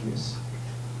very obvious,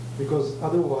 because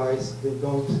otherwise they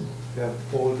don't have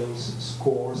all those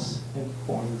scores and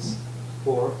points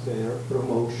for their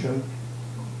promotion.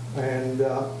 And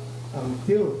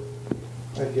until,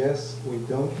 I guess, we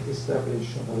don't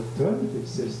establish an alternative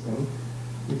system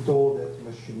with all that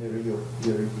machinery of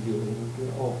peer reviewing,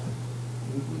 of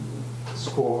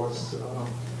scores,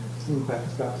 impact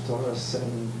factors,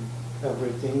 and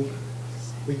everything,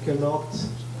 we cannot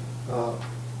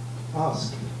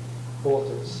ask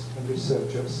authors and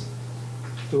researchers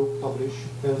to publish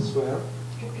elsewhere,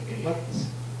 but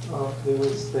they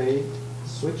will stay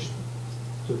switched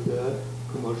to the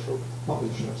commercial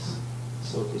publishers,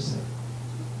 so to say.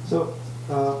 So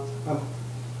I'm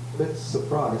a bit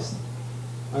surprised.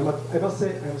 I must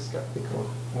say I'm skeptical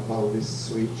about this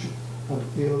switch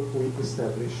until we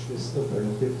establish this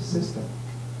alternative system.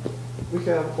 We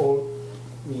have all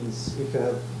means, we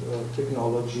have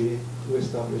technology to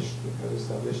establish, we have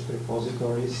established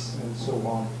repositories and so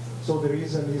on. So the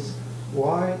reason is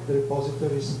why the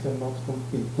repositories cannot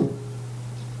compete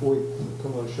with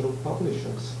commercial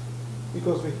publishers,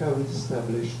 because we haven't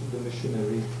established the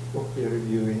machinery of peer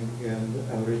reviewing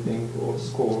and everything, all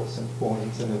scores and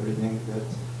points and everything that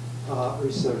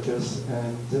researchers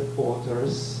and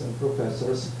authors and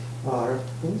professors are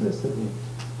interested in.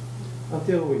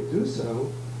 Until we do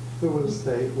so, we will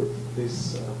stay with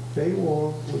this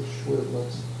paywall, which will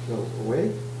not go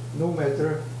away, no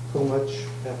matter how much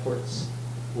efforts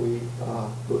we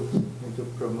put into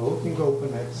promoting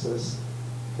open access,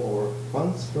 or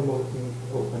funds promoting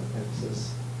open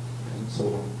access, and so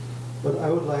on. But I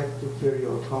would like to hear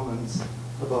your comments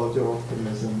about your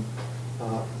optimism.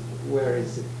 Where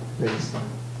is it based on?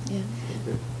 Yeah.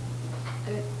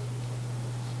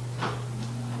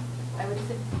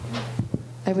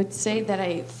 I would say that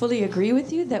I fully agree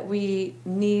with you that we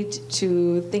need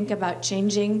to think about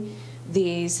changing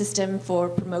the system for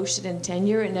promotion and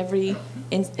tenure in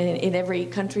every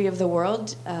country of the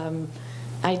world.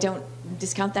 I don't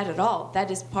discount that at all.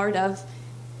 That is part of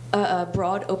a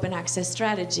broad open access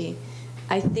strategy.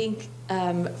 I think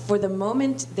for the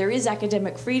moment there is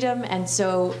academic freedom, and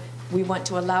so we want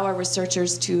to allow our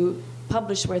researchers to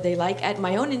publish where they like. At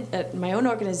my own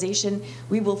organization,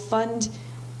 we will fund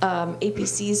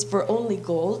APCs for only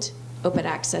gold open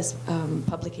access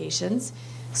publications.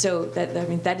 So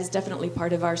that is definitely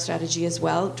part of our strategy as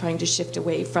well, trying to shift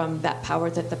away from that power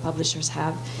that the publishers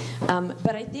have.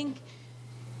 But I think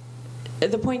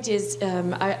the point is,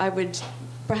 I would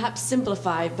perhaps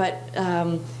simplify, but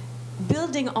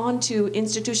building onto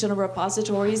institutional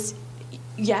repositories,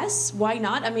 yes, why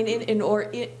not? I mean,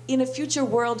 in a future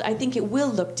world, I think it will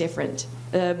look different.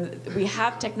 We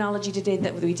have technology today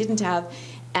that we didn't have,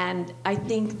 and I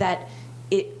think that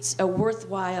it's a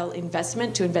worthwhile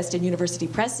investment to invest in university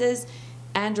presses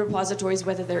and repositories,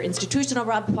 whether they're institutional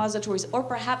repositories or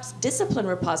perhaps discipline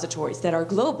repositories that are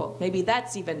global. Maybe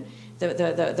that's even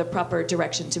the proper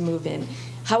direction to move in.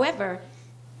 However,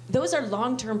 those are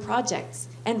long-term projects,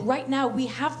 and right now we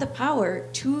have the power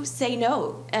to say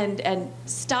no and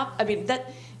stop. I mean,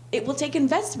 that it will take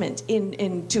investment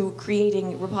into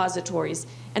creating repositories.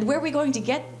 And where are we going to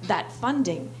get that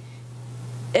funding?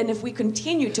 And if we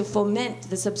continue to foment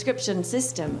the subscription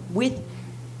system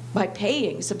by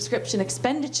paying subscription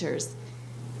expenditures,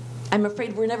 I'm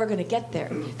afraid we're never going to get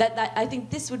there. I think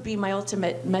this would be my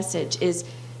ultimate message is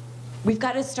we've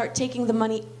got to start taking the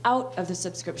money out of the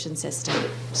subscription system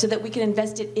so that we can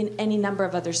invest it in any number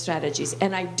of other strategies.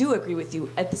 And I do agree with you.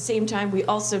 At the same time, we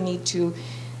also need to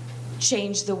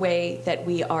change the way that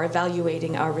we are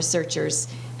evaluating our researchers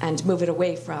and move it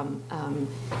away from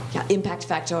impact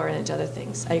factor and other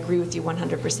things. I agree with you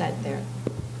 100% there.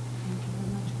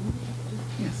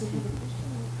 Yes.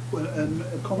 Well,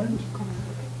 a comment?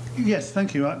 Yes,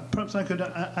 thank you. Perhaps I could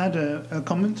add a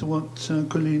comment to what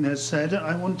Colleen has said.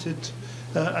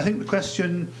 I think the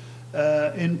question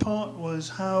in part was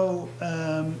how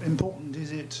important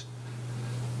is it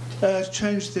to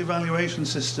change the evaluation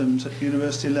systems at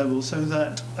university level so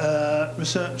that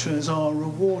researchers are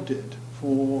rewarded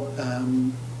for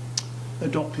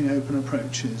adopting open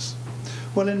approaches.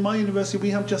 Well, in my university,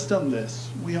 we have just done this.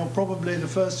 We are probably the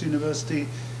first university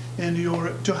in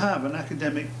Europe to have an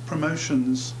academic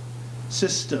promotions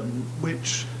system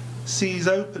which sees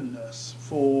openness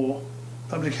for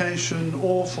publication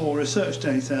or for research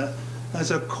data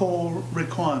as a core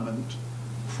requirement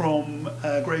from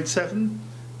grade 7,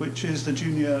 which is the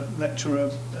junior lecturer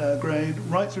grade,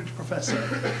 right through to professor,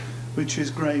 which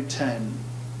is grade 10.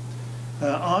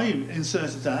 I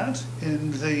inserted that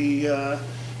in the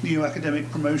new academic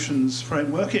promotions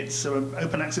framework. It's an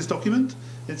open access document.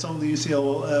 It's on the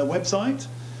UCL website.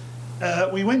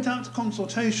 We went out to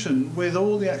consultation with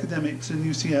all the academics in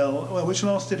UCL, which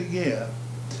lasted a year,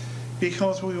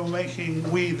 because we,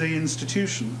 the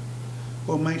institution,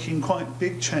 were making quite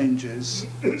big changes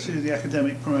to the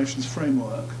academic promotions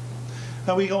framework.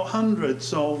 And we got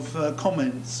hundreds of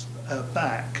comments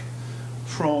back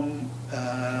from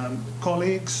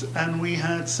colleagues, and we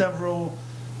had several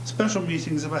special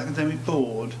meetings of academic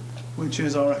board, which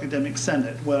is our academic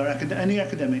senate, where any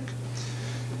academic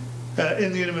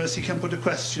in the university can put a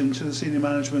question to the senior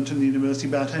management in the university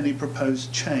about any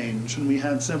proposed change. And we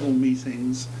had several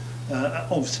meetings,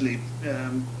 obviously,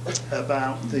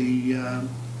 about the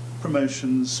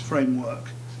promotions framework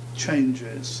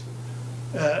changes.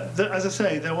 As I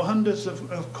say, there were hundreds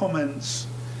of comments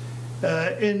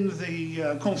in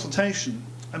the consultation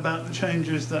about the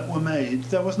changes that were made.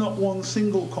 There was not one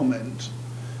single comment,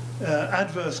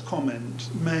 adverse comment,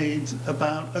 made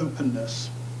about openness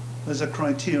as a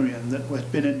criterion that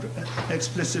had been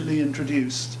explicitly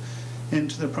introduced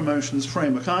into the promotions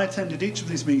framework. I attended each of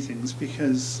these meetings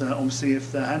because obviously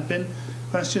if there had been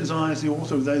questions, I, as the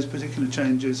author of those particular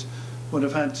changes, would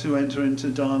have had to enter into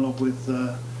dialogue with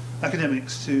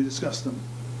academics to discuss them.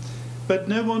 But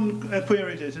no one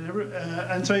queried it,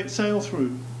 and so it sailed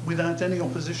through without any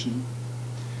opposition.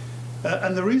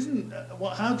 And the reason,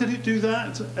 how did it do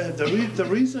that? The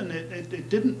reason it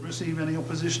didn't receive any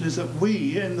opposition is that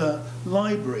we, in the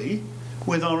library,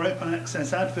 with our open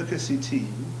access advocacy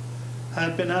team,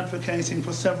 had been advocating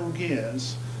for several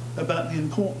years about the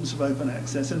importance of open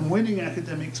access and winning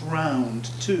academics round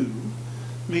to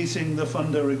meeting the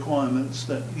funder requirements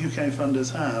that UK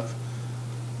funders have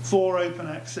for open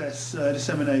access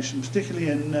dissemination, particularly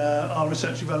in our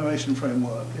research evaluation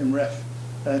framework in REF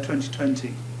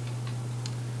 2020.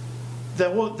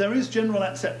 There is general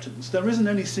acceptance. There isn't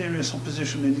any serious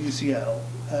opposition in UCL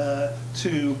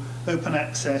to open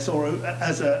access or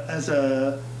as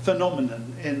a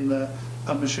phenomenon in the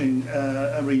publishing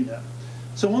arena.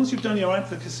 So once you've done your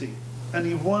advocacy and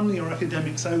you've won your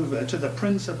academics over to the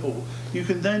principle, you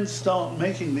can then start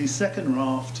making these second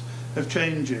raft of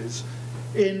changes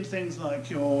in things like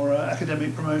your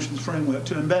academic promotions framework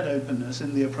to embed openness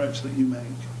in the approach that you make.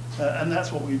 And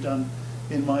that's what we've done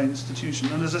in my institution.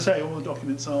 And as I say, all the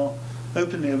documents are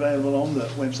openly available on the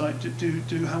website.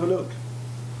 Do have a look.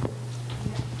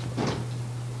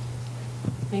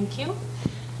 Thank you.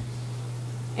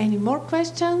 Any more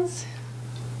questions?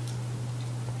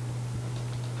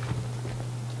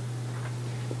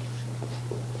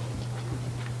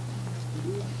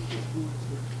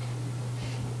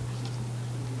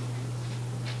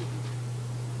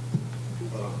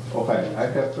 Okay, I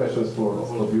have questions for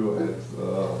all of you and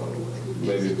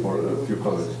maybe for a few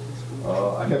comments.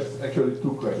 I have actually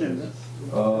two questions.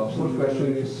 First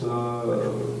question is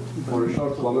for a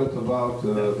short comment about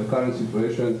the current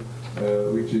situation,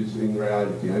 which is in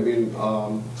reality. I mean,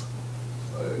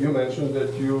 you mentioned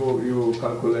that you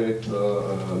calculate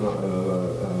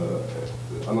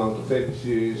amount of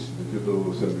APCs, that you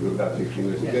do some bibliographic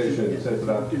investigation,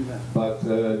 etc. But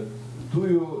do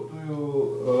you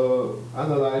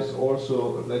analyze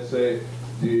also, let's say,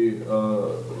 the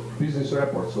business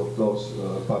reports of those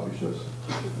publishers?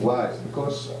 Why?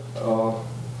 Because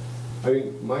I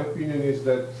mean, my opinion is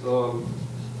that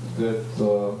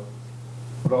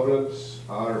problems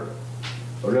are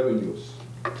revenues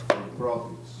and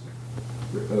profits.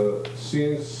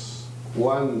 Since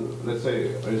one, let's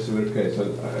say, Elsevier case,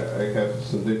 and I have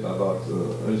some data about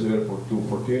Elsevier for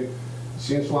 2014,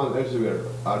 since one Elsevier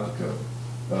article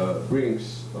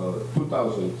brings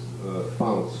 2,000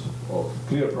 pounds of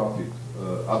clear profit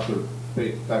after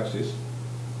paid taxes,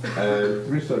 and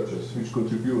researchers which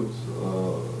contribute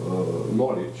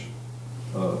knowledge,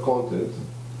 content,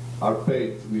 are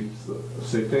paid with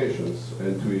citations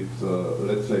and with,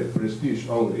 let's say, prestige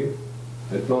only,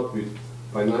 and not with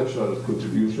financial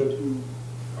contribution.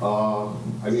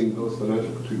 I mean, those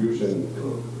financial contributions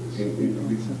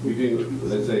within,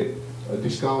 let's say,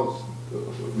 discounts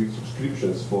with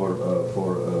subscriptions for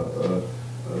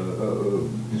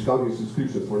discounting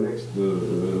subscriptions for next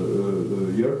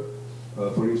year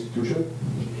for institution.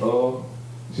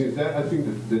 Since that, I think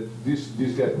that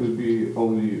this gap will be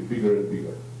only bigger and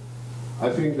bigger. I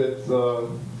think that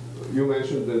you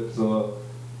mentioned that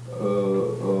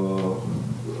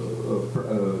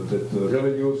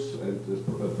revenues and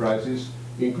prices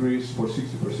increase for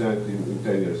 60% in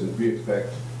 10 years, and we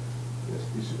expect,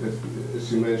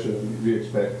 as you mentioned, we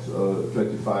expect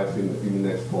 25 in the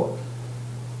next 4.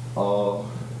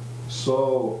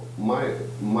 So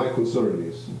my concern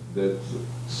is that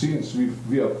since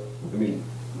we are, I mean,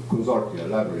 consortia,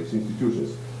 libraries,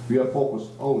 institutions, we are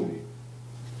focused only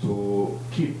to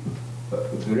keep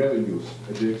the revenues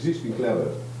at the existing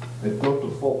level and not to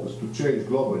focus to change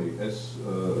globally, as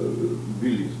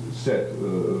Billy said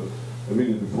a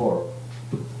minute before,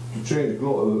 to change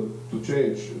globally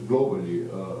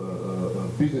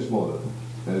business model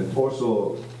and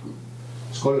also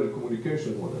scholarly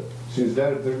communication model. Since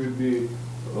there will be,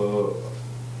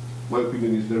 my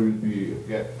opinion is there will be a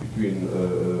gap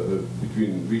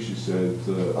between wishes and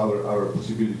our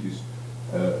possibilities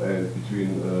and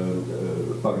between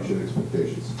publisher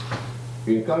expectations.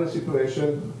 In current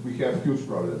situation, we have huge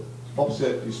problem.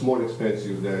 Offset is more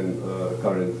expensive than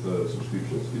current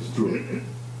subscriptions. It's true.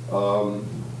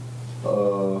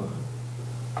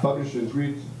 Publish and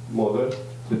read model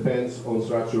depends on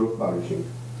structure of publishing.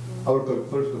 Our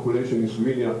first calculation in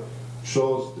Slovenia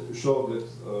showed that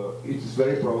it is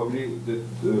very probably that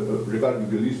regarding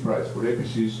the list price for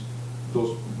APCs,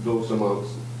 those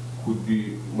amounts could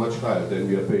be much higher than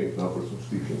we are paying now for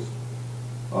subscriptions.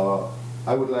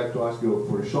 I would like to ask you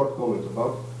for a short comment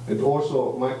about, and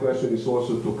also my question is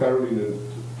also to Carolyn and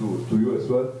to you as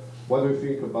well. What do you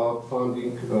think about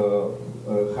funding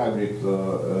hybrid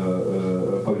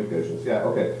publications? Yeah,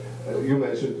 okay. You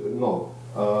mentioned no.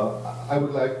 I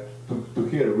would like to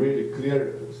hear a really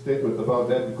clear statement about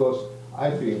that, because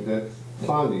I think that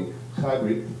funding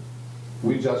hybrid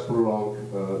will just prolong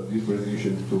this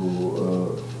transition to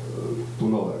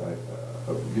nowhere.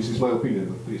 This is my opinion,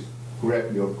 but please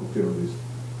correct me or confirm this.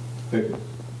 Thank you.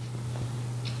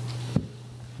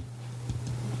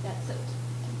 That's it.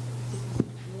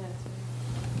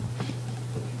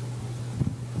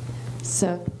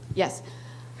 So, yes,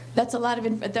 that's a lot of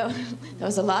info. That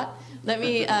was a lot. Let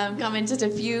me comment just a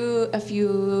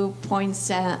few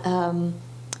points.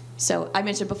 So I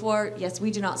mentioned before, yes, we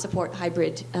do not support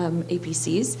hybrid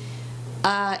APCs.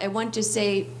 I want to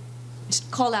say,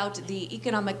 call out the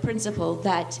economic principle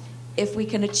that if we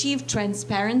can achieve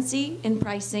transparency in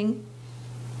pricing,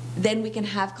 then we can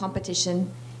have competition.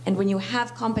 And when you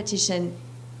have competition,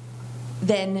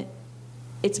 then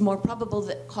it's more probable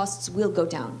that costs will go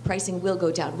down, pricing will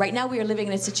go down. Right now we are living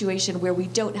in a situation where we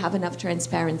don't have enough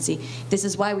transparency. This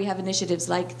is why we have initiatives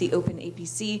like the Open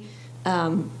APC,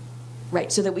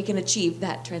 right, so that we can achieve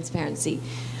that transparency.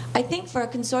 I think for a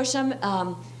consortium,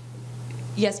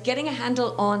 yes, getting a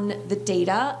handle on the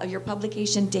data, your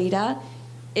publication data,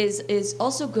 is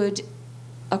also good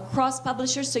across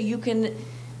publishers, so you can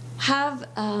have,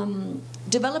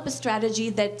 develop a strategy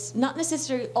that's not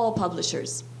necessarily all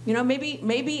publishers. You know,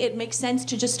 maybe it makes sense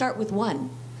to just start with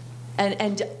one.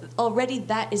 And already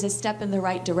that is a step in the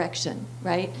right direction,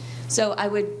 right? So I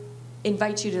would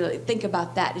invite you to think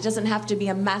about that. It doesn't have to be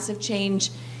a massive change.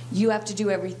 You have to do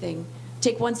everything.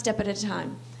 Take one step at a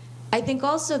time. I think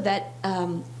also that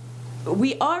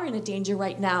we are in a danger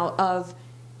right now of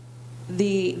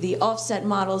the offset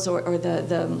models or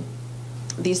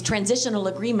these transitional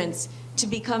agreements to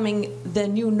becoming the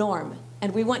new norm.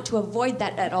 And we want to avoid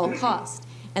that at all costs.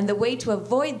 And the way to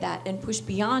avoid that and push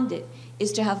beyond it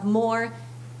is to have more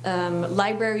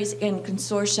libraries and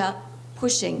consortia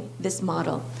pushing this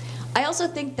model. I also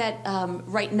think that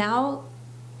right now,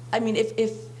 I mean,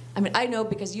 I know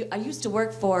because I used to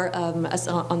work for,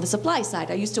 on the supply side,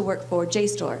 I used to work for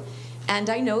JSTOR. And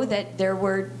I know that there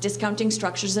were discounting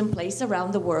structures in place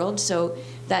around the world, so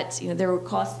that there were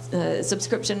costs,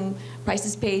 subscription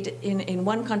prices paid in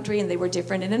one country and they were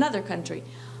different in another country.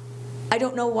 I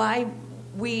don't know why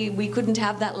we couldn't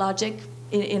have that logic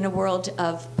in a world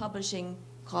of publishing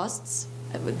costs.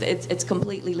 It's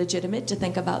completely legitimate to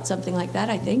think about something like that,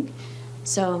 I think.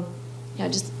 So,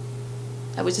 yeah,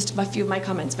 that was just a few of my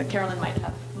comments, but Carolyn might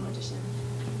have more additional.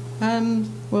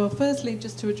 Well, firstly,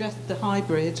 just to address the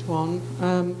hybrid one,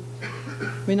 I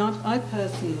mean, I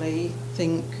personally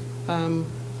think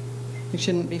we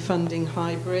shouldn't be funding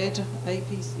hybrid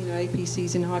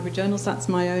APCs in hybrid journals. That's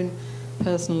my own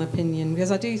personal opinion,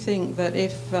 because I do think that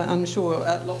if, I'm sure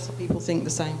lots of people think the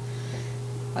same,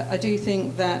 I do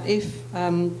think that if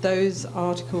those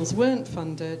articles weren't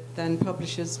funded, then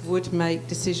publishers would make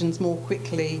decisions more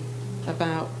quickly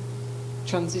about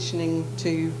transitioning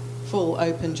to full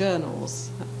open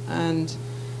journals, and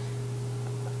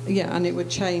yeah, and it would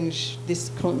change this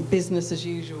business as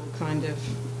usual kind of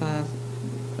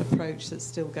approach that's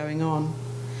still going on.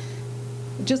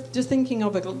 Just thinking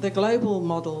of the global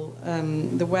model,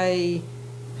 the way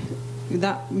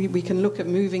that we can look at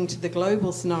moving to the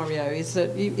global scenario is that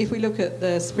if we look at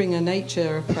the Springer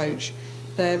Nature approach,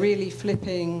 they're really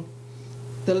flipping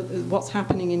what's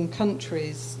happening in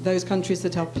countries, those countries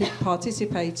that are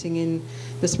participating in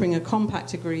the Springer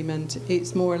Compact Agreement.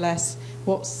 It's more or less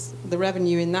what's the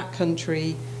revenue in that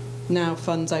country now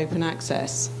funds open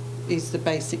access is the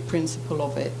basic principle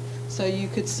of it. So you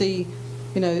could see,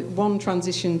 you know, one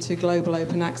transition to global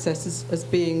open access as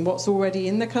being what's already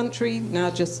in the country now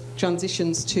just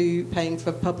transitions to paying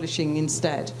for publishing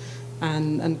instead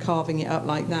and carving it up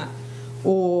like that.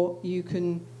 Or you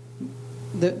can,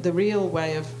 the real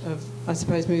way of, I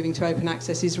suppose, moving to open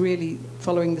access is really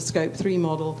following the Scope 3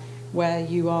 model, where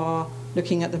you are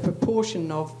looking at the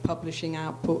proportion of publishing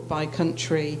output by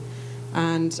country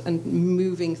and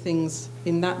moving things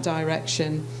in that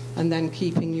direction, and then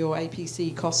keeping your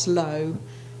APC costs low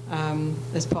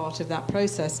as part of that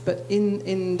process. But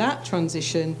in that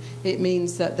transition, it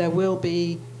means that there will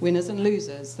be winners and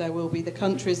losers. There will be the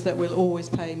countries that will always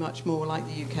pay much more, like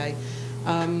the UK.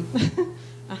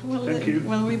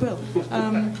 Well, we will.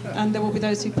 And there will be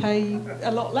those who pay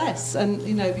a lot less, and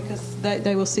you know, because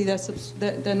they will see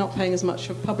they're not paying as much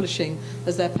for publishing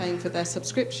as they're paying for their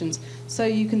subscriptions. So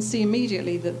you can see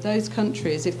immediately that those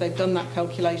countries, if they've done that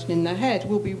calculation in their head,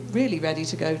 will be really ready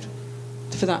to go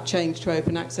for that change to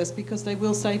open access, because they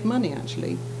will save money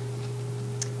actually.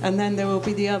 And then there will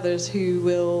be the others who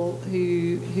know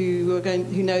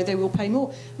they will pay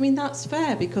more. I mean, that's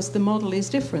fair, because the model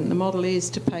is different. The model is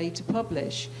to pay to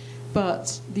publish,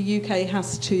 but the UK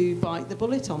has to bite the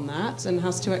bullet on that and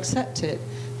has to accept it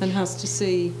and has to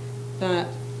see that,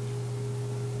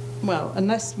 well,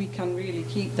 unless we can really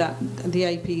keep the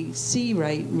APC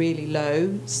rate really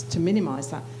low to minimise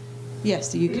that, yes,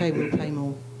 the UK will pay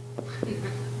more.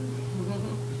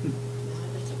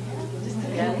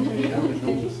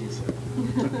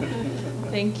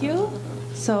 Thank you.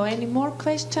 So, any more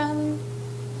questions?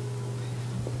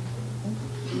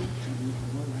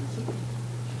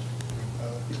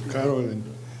 Carolyn,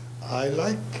 I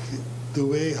like the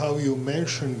way how you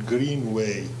mentioned green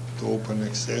way to open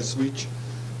access, which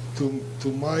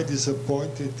to my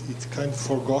disappointment, it's kind of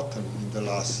forgotten in the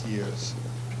last years.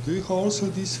 Do you have also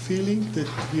this feeling that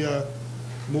we are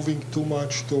moving too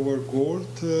much toward gold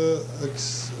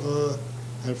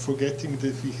and forgetting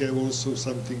that we have also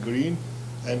something green?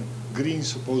 And green is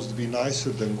supposed to be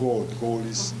nicer than gold. Gold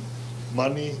is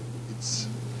money. It's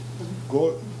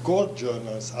gold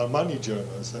journals are money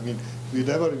journals. I mean,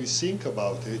 whenever we think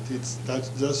about it, it's not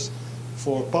just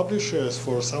for publishers,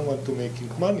 for someone to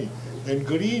making money. And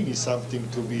green is something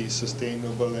to be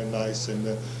sustainable and nice. And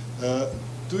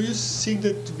do you think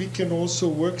that we can also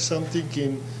work something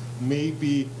in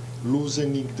maybe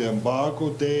loosening the embargo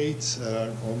dates,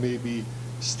 or maybe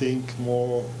staying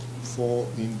more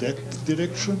in that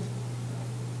direction?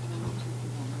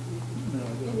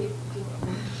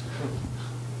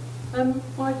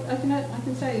 Well, I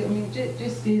can say, I mean,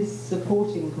 Jisc is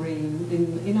supporting green.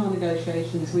 In our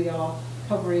negotiations, we are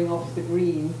covering off the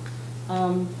green.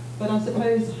 But I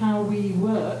suppose how we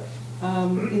work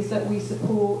is that we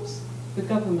support the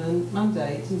government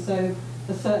mandate, and so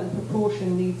a certain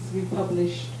proportion needs to be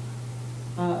published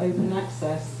open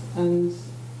access, and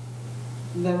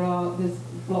there's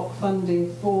block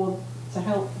funding to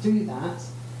help do that.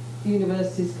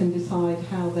 Universities can decide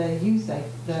how they use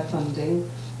their funding,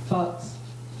 but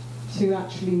to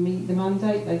actually meet the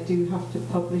mandate, they do have to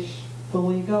publish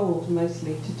fully gold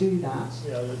mostly to do that.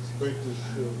 Yeah, that's a great way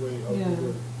of doing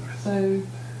it. So,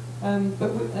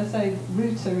 but as I say,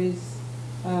 Router is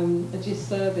a Jisc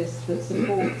service that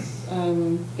supports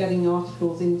getting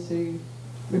articles into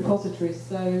repositories.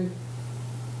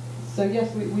 So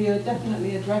yes, we are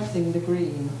definitely addressing the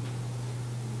green,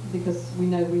 because we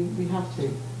know we have to.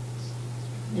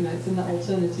 You know, it's an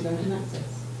alternative open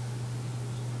access.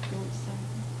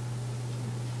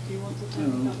 Do you want to talk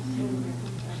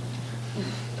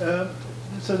about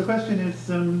So the question is,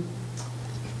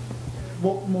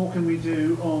 what more can we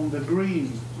do on the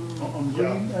green? On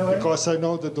green? Yeah, because I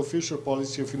know that the official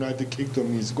policy of United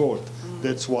Kingdom is gold.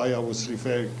 That's why I was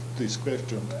referring to this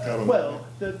question, Carolyn. Well,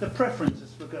 the preference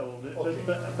is for gold, okay.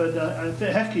 but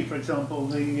HEFCI, for example,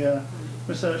 the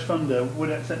research funder,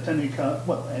 would accept any colour,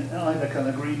 well, either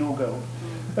colour, green or gold.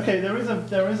 Okay, there is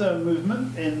a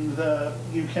movement in the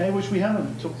UK which we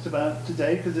haven't talked about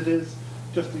today because it is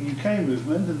just a UK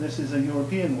movement, and this is a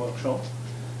European workshop.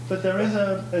 But there is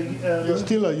You're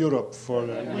still a Europe for.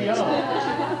 We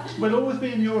are. We'll always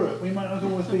be in Europe. We might not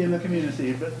always be in the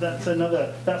community, but that's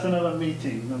another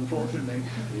meeting, unfortunately.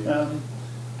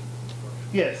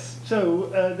 Yes. So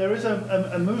there is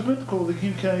a movement called the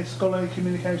UK Scholarly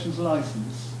Communications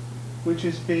Licence, which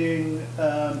is being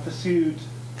pursued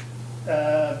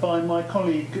by my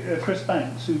colleague Chris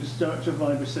Banks, who's Director of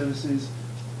Library Services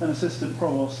and Assistant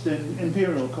Provost in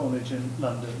Imperial College in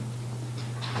London.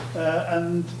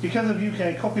 And because of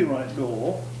UK copyright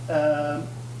law,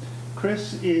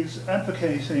 Chris is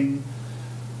advocating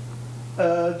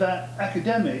that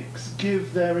academics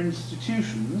give their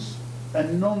institutions a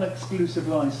non-exclusive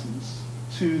license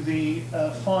to the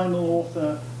final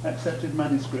author-accepted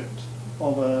manuscript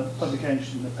of a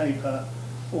publication, a paper,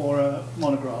 or a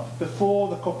monograph, before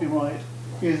the copyright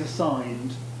is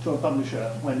assigned to a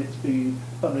publisher when it's being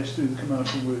published through the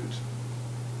commercial route.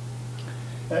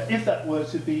 If that were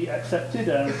to be accepted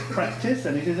as practice,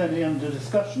 and it is only under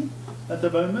discussion at the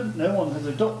moment, no one has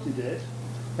adopted it,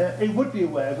 it would be a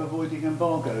way of avoiding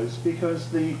embargoes, because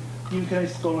the UK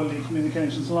Scholarly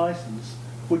Communications Licence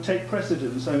would take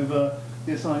precedence over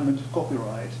the assignment of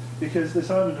copyright, because the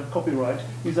assignment of copyright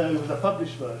is over the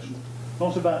published version,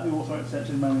 not about the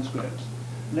author-accepted manuscript.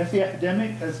 And if the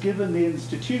academic has given the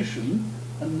institution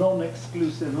a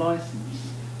non-exclusive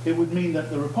license, it would mean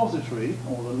that the repository,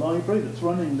 or the library that's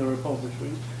running the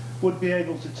repository, would be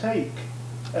able to take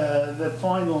the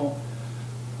final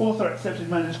author-accepted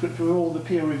manuscript with all the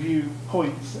peer review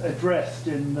points addressed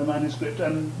in the manuscript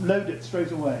and load it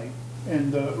straight away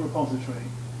in the repository.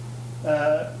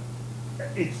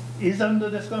 It is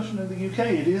under discussion in the UK.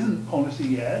 It isn't policy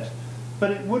yet, but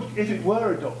it would, if it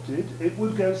were adopted, it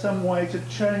would go some way to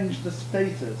change the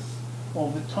status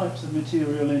of the types of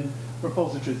material in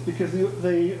repositories, because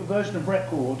the version of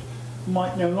record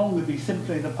might no longer be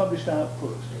simply the published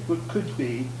output, but could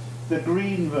be the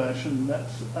green version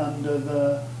that's under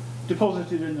the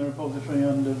deposited in the repository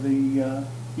under the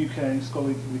UK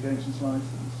Scholarly Communications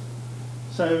Licence.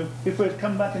 So if we're to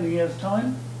come back in a year's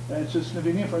time to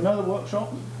Slovenia for another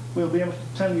workshop, we'll be able to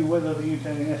tell you whether the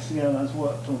UK SCL has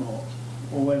worked or not,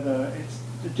 or whether it's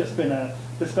just been a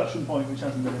discussion point which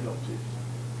hasn't been adopted.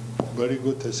 Very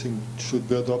good. I think should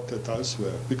be adopted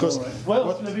elsewhere, because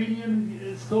well,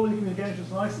 Slovenian Scholarly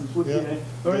Communications License would be a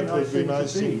very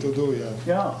nice thing to do.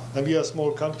 Yeah. And we are a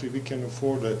small country; we can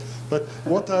afford it. But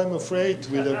what I'm afraid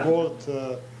with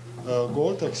the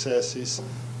gold access is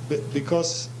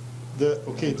because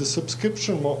the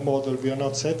subscription model, we are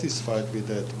not satisfied with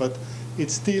that, but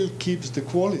it still keeps the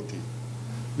quality.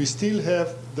 We still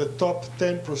have the top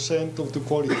 10% of the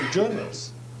quality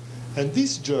journals. And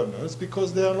these journals,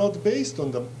 because they are not based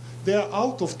on them, they are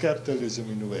out of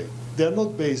capitalism in a way. They are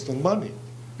not based on money,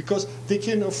 because they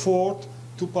can afford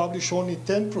to publish only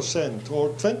 10% or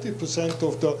 20%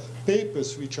 of the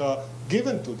papers which are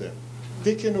given to them.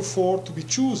 They can afford to be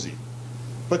choosy.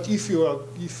 But if you are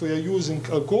using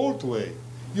a gold way,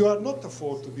 you are not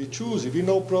afford to be choosy. We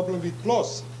know problem with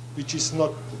PLOS, which is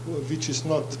not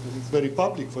very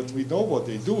public, but we know what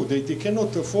they do. They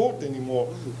cannot afford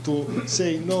anymore to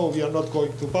say, no, we are not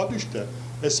going to publish them,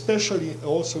 especially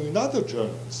also in other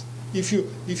journals. If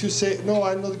you say, no,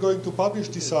 I'm not going to publish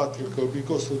this article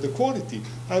because of the quality,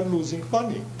 I'm losing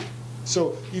money.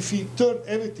 So if we turn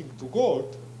everything to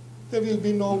gold, there will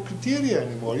be no criteria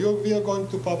anymore. We are going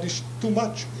to publish too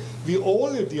much. We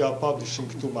already are publishing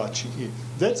too much.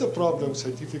 That's a problem,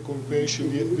 scientific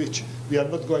information, which we are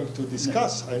not going to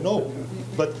discuss, I know.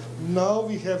 But now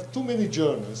we have too many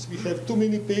journals, we have too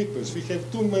many papers, we have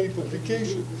too many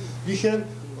publications, we have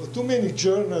too many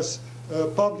journals,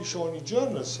 publish-only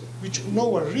journals, which no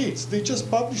one reads. They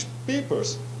just publish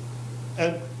papers.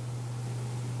 And,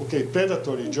 okay,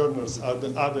 predatory journals are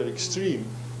the other extreme,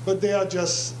 but they are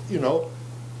just,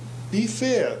 be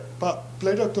fair.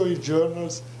 Predatory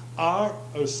journals are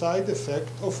a side effect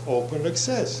of open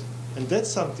access, and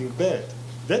that's something bad.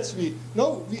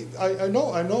 I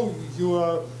know you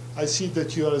are. I see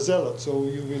that you are a zealot, so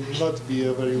you will not be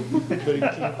very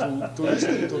keen to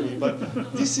listen to me. But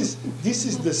this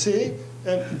is the same,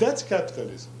 and that's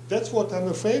capitalism. That's what I'm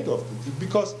afraid of,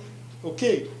 because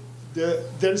okay,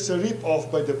 there is a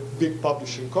rip-off by the big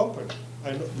publishing company.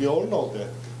 We all know that,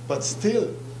 but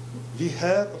still, we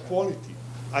have a quality.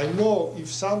 I know if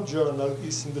some journal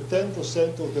is in the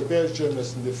 10% of the best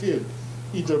journals in the field,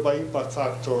 either by impact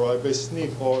factor or by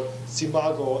SNP or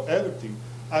Simago or everything,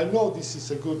 I know this is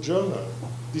a good journal.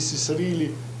 This is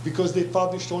really, because they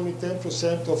published only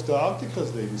 10% of the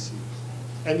articles they received.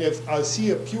 And if I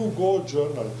see a pure gold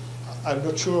journal, I'm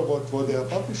not sure what they are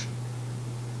publishing.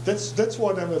 That's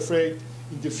what I'm afraid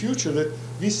in the future, that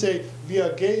we say we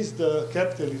are against the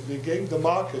capitalism, we are against the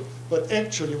market, but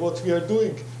actually what we are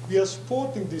doing, we are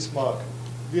supporting this market.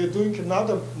 We are doing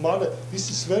another model. This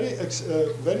is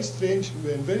very strange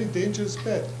and very dangerous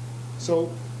path.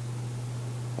 So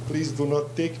please do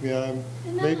not take me, I'm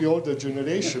maybe older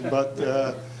generation, but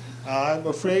I'm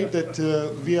afraid that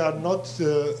we are not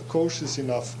cautious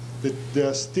enough, that there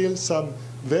are still some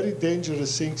very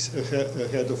dangerous things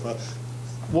ahead of us.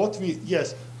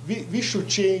 Yes, we should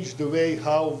change the way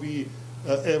how we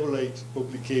evaluate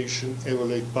publication,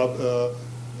 evaluate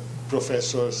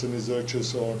professors and researchers,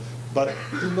 so on. But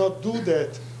do not do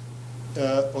that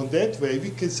on that way.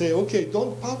 We can say, okay,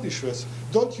 don't publish this.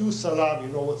 Don't use salami,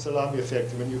 you know what salami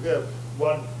effect, when you have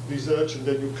one research and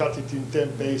then you cut it in 10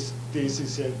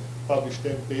 theses and publish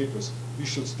 10 papers. We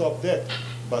should stop that,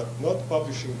 but not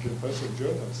publishing in personal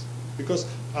journals. Because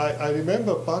I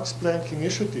remember Planck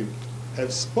initiative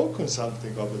have spoken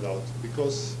something about,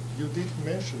 because you did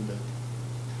mention that.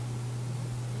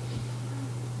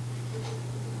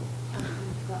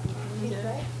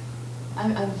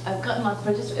 I've gotten lots,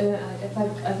 but just if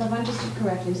I've understood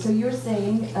correctly, so you're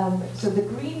saying, so the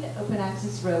green open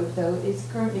access road, though, is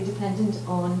currently dependent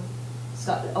on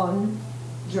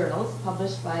journals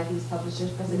published by these publishers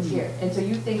present here. And so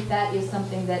you think that is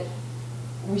something that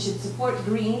we should support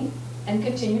green and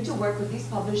continue to work with these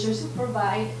publishers who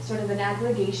provide sort of an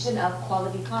aggregation of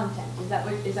quality content. Is that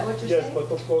what you're saying? Yes,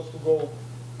 but of course to go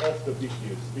off the big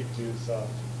deals. Big deals are...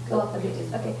 Go off the big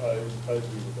deals, okay. I agree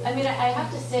with that. I mean, I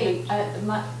have to say,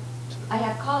 I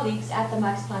have colleagues at the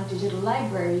Max Planck Digital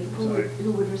Library who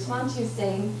would respond to you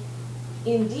saying,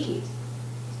 indeed,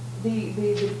 the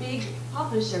big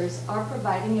publishers are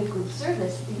providing a good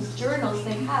service. These journals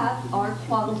they have are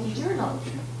quality journals.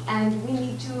 And we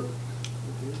need to,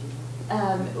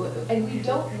 and we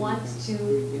don't want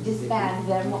to disband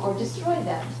them or destroy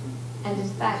them. And in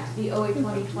fact, the OA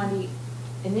 2020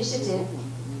 initiative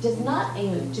does not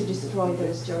aim to destroy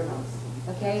those journals,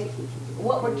 okay?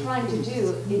 What we're trying to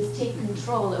do is take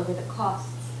control over the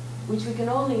costs, which we can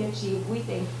only achieve, we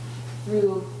think,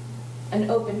 through an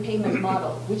open payment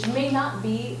model, which may not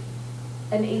be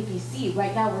an APC.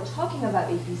 Right now we're talking about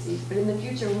APCs, but in the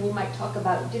future we might talk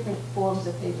about different forms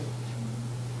of payment.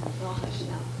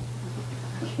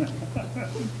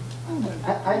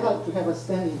 I'd like to have a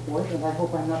standing point, and I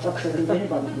hope I'm not upsetting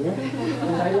anybody here.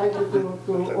 And I'd like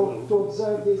to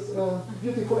observe this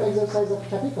beautiful exercise of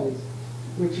capitalism,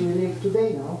 which we live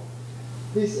today now.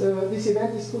 This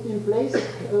event is put in place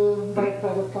by a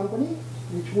private company,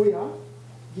 which we are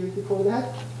guilty for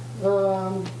that,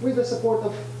 with the support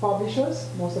of publishers,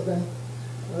 most of them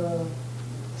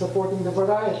supporting the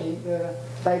variety, the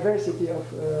diversity of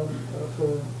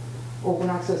open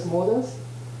access models.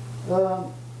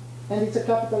 And it's a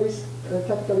capitalist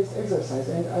exercise.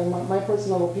 And my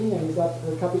personal opinion is that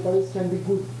capitalism can be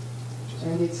good,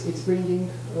 and it's bringing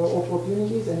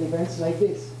opportunities and events like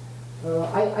this.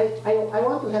 I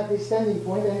want to have this standing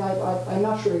point, and I'm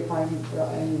not sure if I'm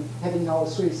having now a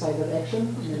suicidal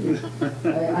action.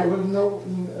 I will know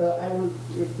I will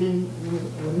be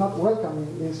not welcome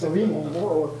in Slovenia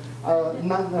anymore, or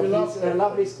none of these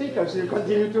lovely speakers will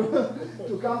continue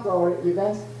to come to our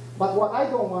events. But what I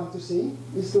don't want to see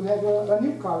is to have a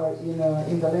new color in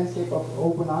the landscape of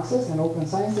open access and open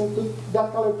science, and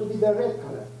that color to be the red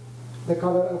color, the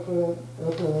color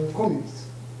of communists.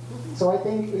 So I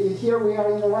think here we are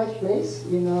in the right place,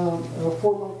 in a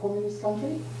former communist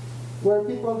country, where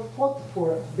people fought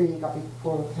for having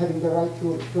the right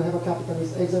to have a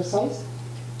capitalist exercise,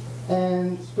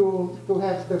 and to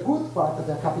have the good part of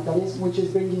the capitalism, which is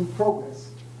bringing progress,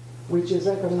 which is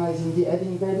recognizing the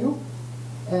adding value,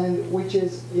 and which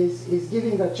is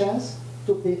giving a chance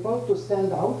to people to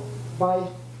stand out by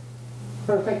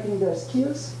perfecting their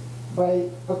skills, by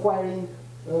acquiring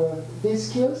these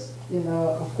skills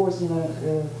of course, in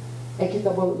an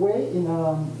equitable way, in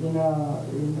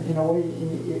a way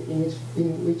in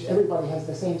which everybody has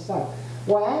the same style.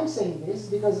 Why I'm saying this?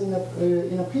 Because in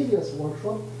a previous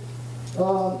workshop,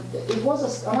 it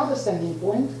was another standing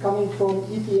point coming from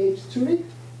ETH Zurich,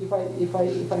 if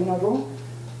I'm not wrong,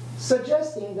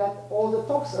 suggesting that all the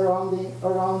talks around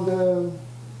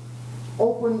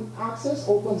open access,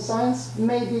 open science,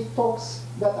 may be talks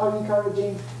that are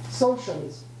encouraging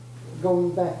socialism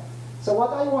going back. So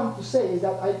what I want to say is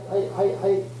that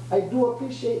I do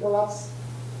appreciate a lot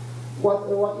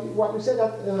what you said,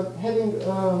 that having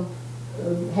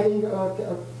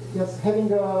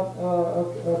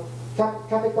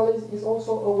capitalism is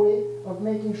also a way of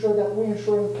making sure that we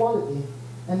ensure equality.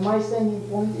 And my standing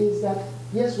point is that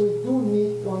yes, we do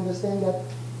need to understand that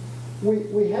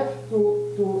we have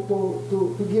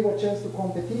to give a chance to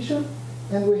competition,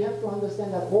 and we have to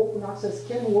understand that open access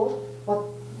can work, but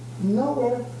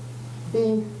nowhere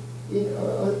being in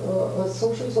a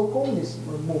socialist or communist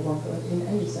movement in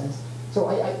any sense. So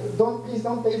please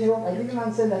don't take me wrong. I didn't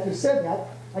understand that you said that.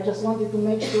 I just wanted to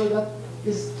make sure that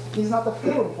this is not a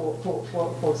forum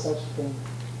for such a thing.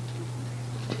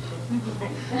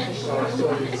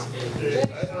 Sorry,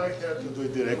 I have to do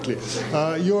it directly.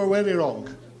 You are very wrong.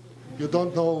 You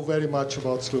don't know very much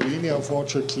about Slovenia,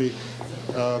 unfortunately.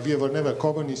 We were never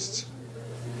communists.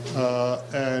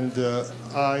 When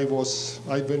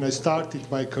I started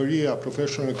my career,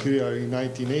 professional career in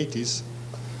 1980s,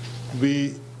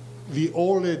 we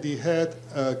already had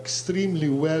an extremely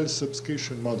well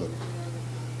subscription model.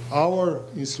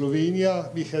 In Slovenia,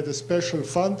 we had a special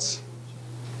funds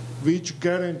which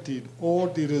guaranteed all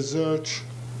the research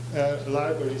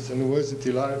libraries and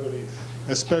university library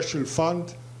a special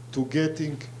fund to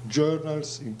getting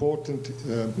journals, important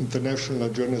international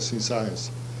journals in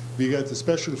science. We get a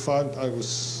special fund.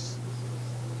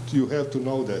 You have to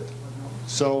know that.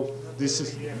 So this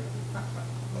is,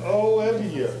 every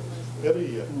year.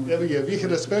 We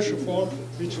had a special fund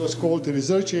which was called the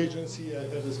research agency. I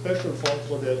had a special fund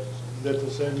for that. That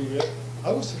was every year.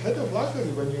 I was head of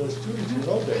library when you were a student. You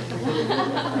know that.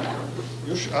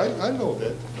 I know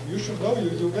that. You should know.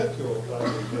 You get your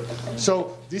library.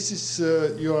 So this is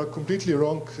you are completely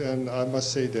wrong, and I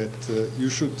must say that you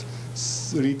should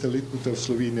read a little bit of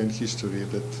Slovenian history.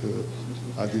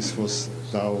 That this was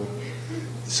now.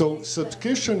 So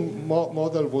subscription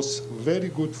model was very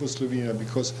good for Slovenia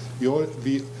because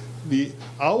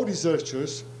our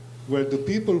researchers were the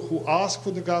people who asked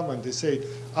for the government. They say,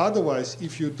 otherwise,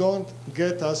 if you don't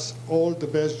get us all the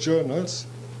best journals,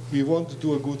 we want to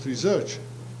do a good research.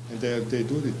 And they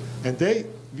do it. And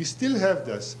we still have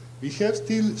this. We have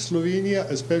still Slovenia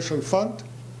a special fund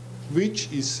which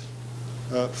is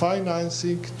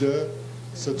financing the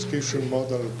subscription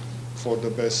model for the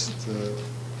best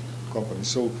companies.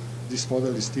 So this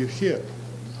model is still here.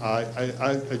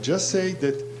 I just say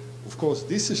that, of course,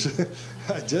 this is,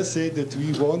 I just say that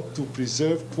we want to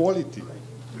preserve quality.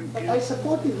 But I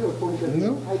supported your point of view.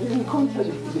 No? I didn't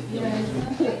contradict it.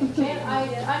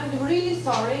 I'm really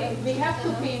sorry. We have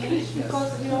to finish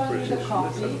because we all need a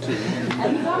coffee.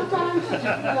 And sometimes it's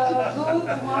good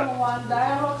one-on-one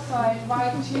dialogue, so I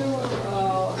invite you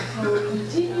to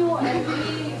continue and we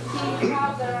see each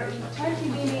other in 20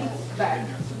 minutes back.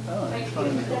 Thank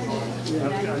you.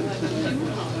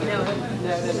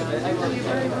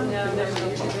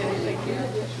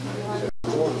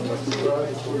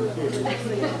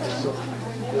 So,